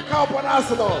 Come upon us,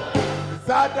 Lord.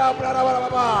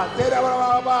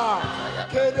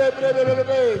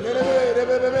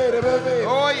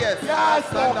 Oh, yes. Yes,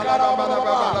 Lord.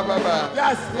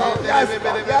 Yes,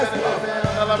 Lord. Yes, Lord.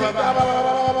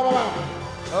 Yes, Lord.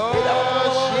 Oh,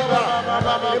 Shiva.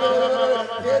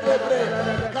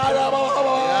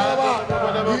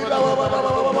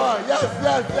 Yes,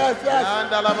 yes, yes, yes.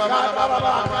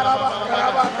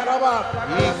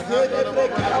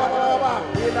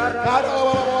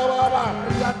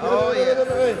 Oh, yes.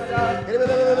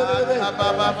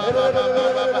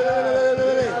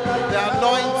 The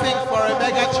anointing for a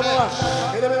mega church. The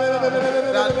anointing for a mega church. The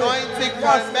anointing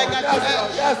for a mega church.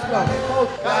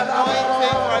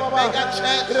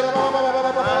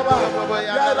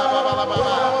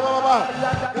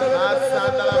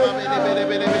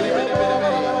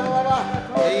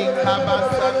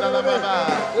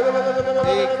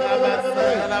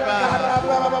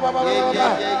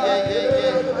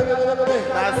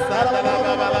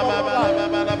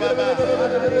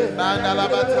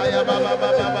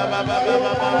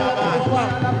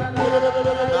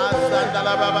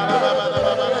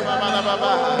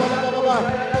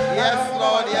 Yes,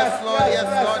 Lord, yes, Lord, yes,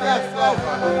 Lord, yes, Lord.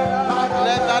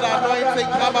 Let that anointing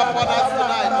come upon us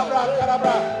tonight, Lord.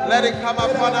 Let it come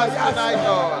upon us tonight,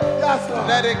 Lord.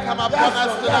 Let it come upon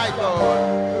us tonight, Lord.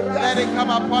 Let it come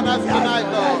upon us tonight,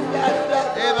 Lord.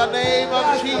 In the name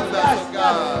of Jesus, oh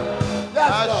God.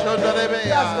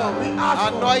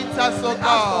 Anoint us, oh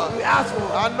God.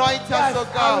 Anoint us, oh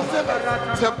God,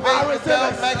 to build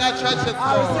mega churches,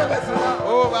 Lord.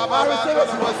 Oh, Baba,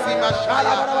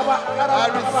 I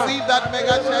receive that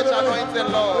mega church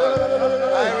anointing, Lord.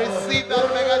 I receive that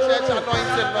mega church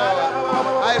anointing, Lord.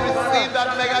 I receive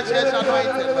that mega church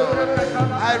anointing, Lord.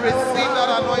 I receive that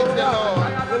anointing,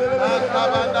 Lord.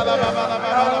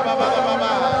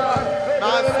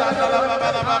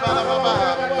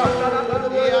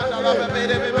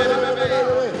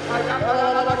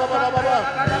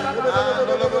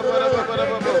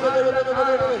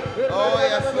 Oh,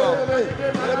 yes, Lord.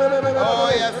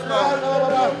 Oh, yes, Lord.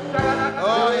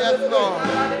 Oh, yes, Lord.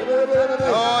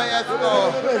 Oh, yes,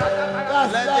 Lord.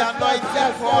 Let the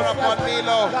anointing fall upon me,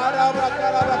 Lord.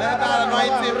 Let the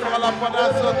anointing fall upon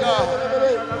us, oh God.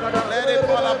 Let it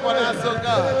fall upon us, oh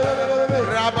God.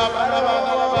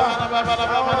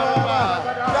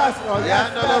 Yes, Lord. Yes,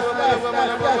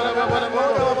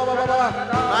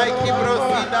 Mikey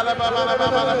Brosi,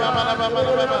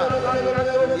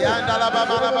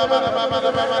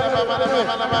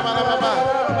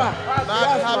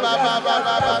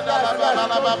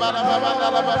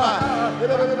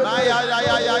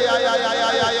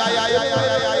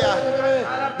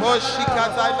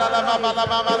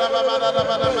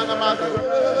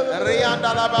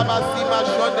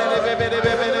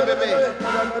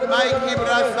 Mikey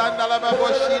Brasanda la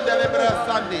Boshi de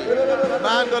Brasandi,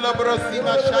 Mandolo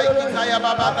Brosima Shaiki Taya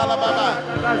Baba Dala Baba,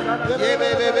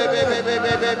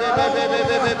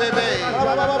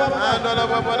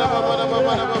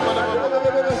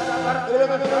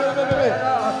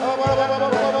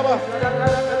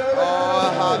 Oh,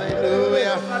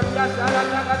 hallelujah.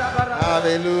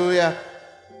 Hallelujah.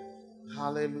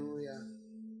 Hallelujah.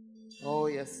 Oh,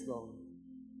 yes, Lord.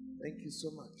 Thank you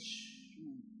so much.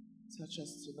 Touch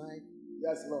us tonight.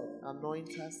 Yes, Lord.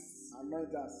 Anoint us.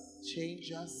 Anoint us.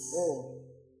 Change us. Oh.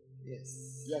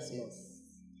 Yes. Yes, Lord.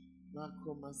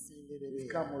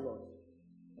 Come, O Lord.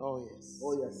 Oh, yes.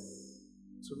 Oh, yes.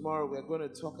 Tomorrow we're going to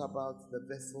talk about the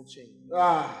vessel change.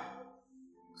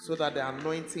 So that the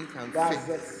anointing can fit.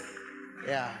 It.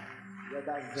 Yeah.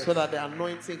 That's So that the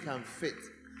anointing can fit.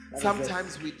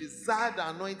 Sometimes we desire the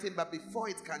anointing, but before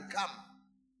it can come,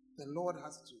 the Lord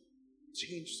has to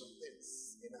change some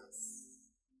things in us.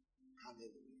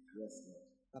 Hallelujah. Yes, Lord.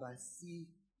 But I see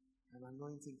an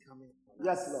anointing coming.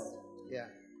 Yes, Lord. Yeah.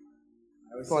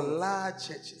 For large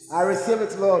churches. I receive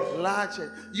it, Lord. Large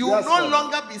churches. You will no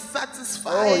longer be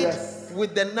satisfied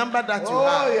with the number that you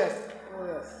have. Oh, yes. Oh,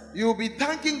 yes. You will be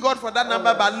thanking God for that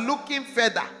number, but looking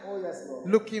further. Oh, yes, Lord.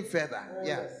 Looking further. Oh,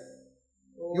 yeah. Yes.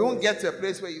 Oh, You won't get to a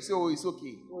place where you say, oh, it's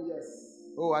okay. Oh, yes.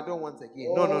 Oh, I don't want again.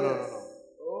 Oh, No.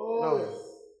 Oh, no.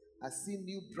 yes. I see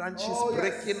new branches Oh,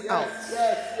 breaking yes. out.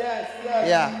 Yes.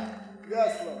 Yeah.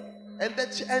 Yes, Lord.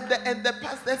 And the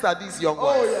pastors are these young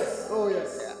ones. Oh, yes. Oh,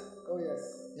 yes. Yeah. Oh,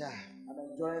 yes. Yeah. I'm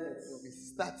enjoying it. We'll be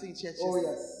starting churches. Oh,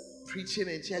 yes. Preaching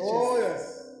in churches. Oh,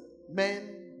 yes.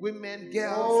 Men, women,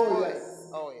 girls. Oh, boys. yes.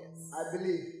 Oh, yes. I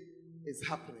believe. It's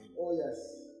happening. Oh, yes.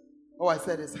 Oh, I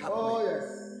said it's happening. Oh,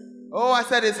 yes. Oh, I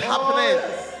said it's happening.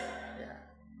 Yes.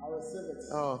 Yeah. I receive it.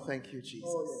 Oh, thank you, Jesus.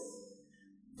 Oh, yes.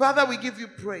 Father, we give you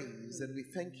praise and we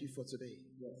thank you for today.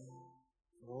 Yes.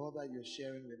 For all that you're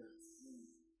sharing with us.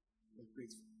 We're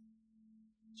grateful.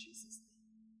 Jesus.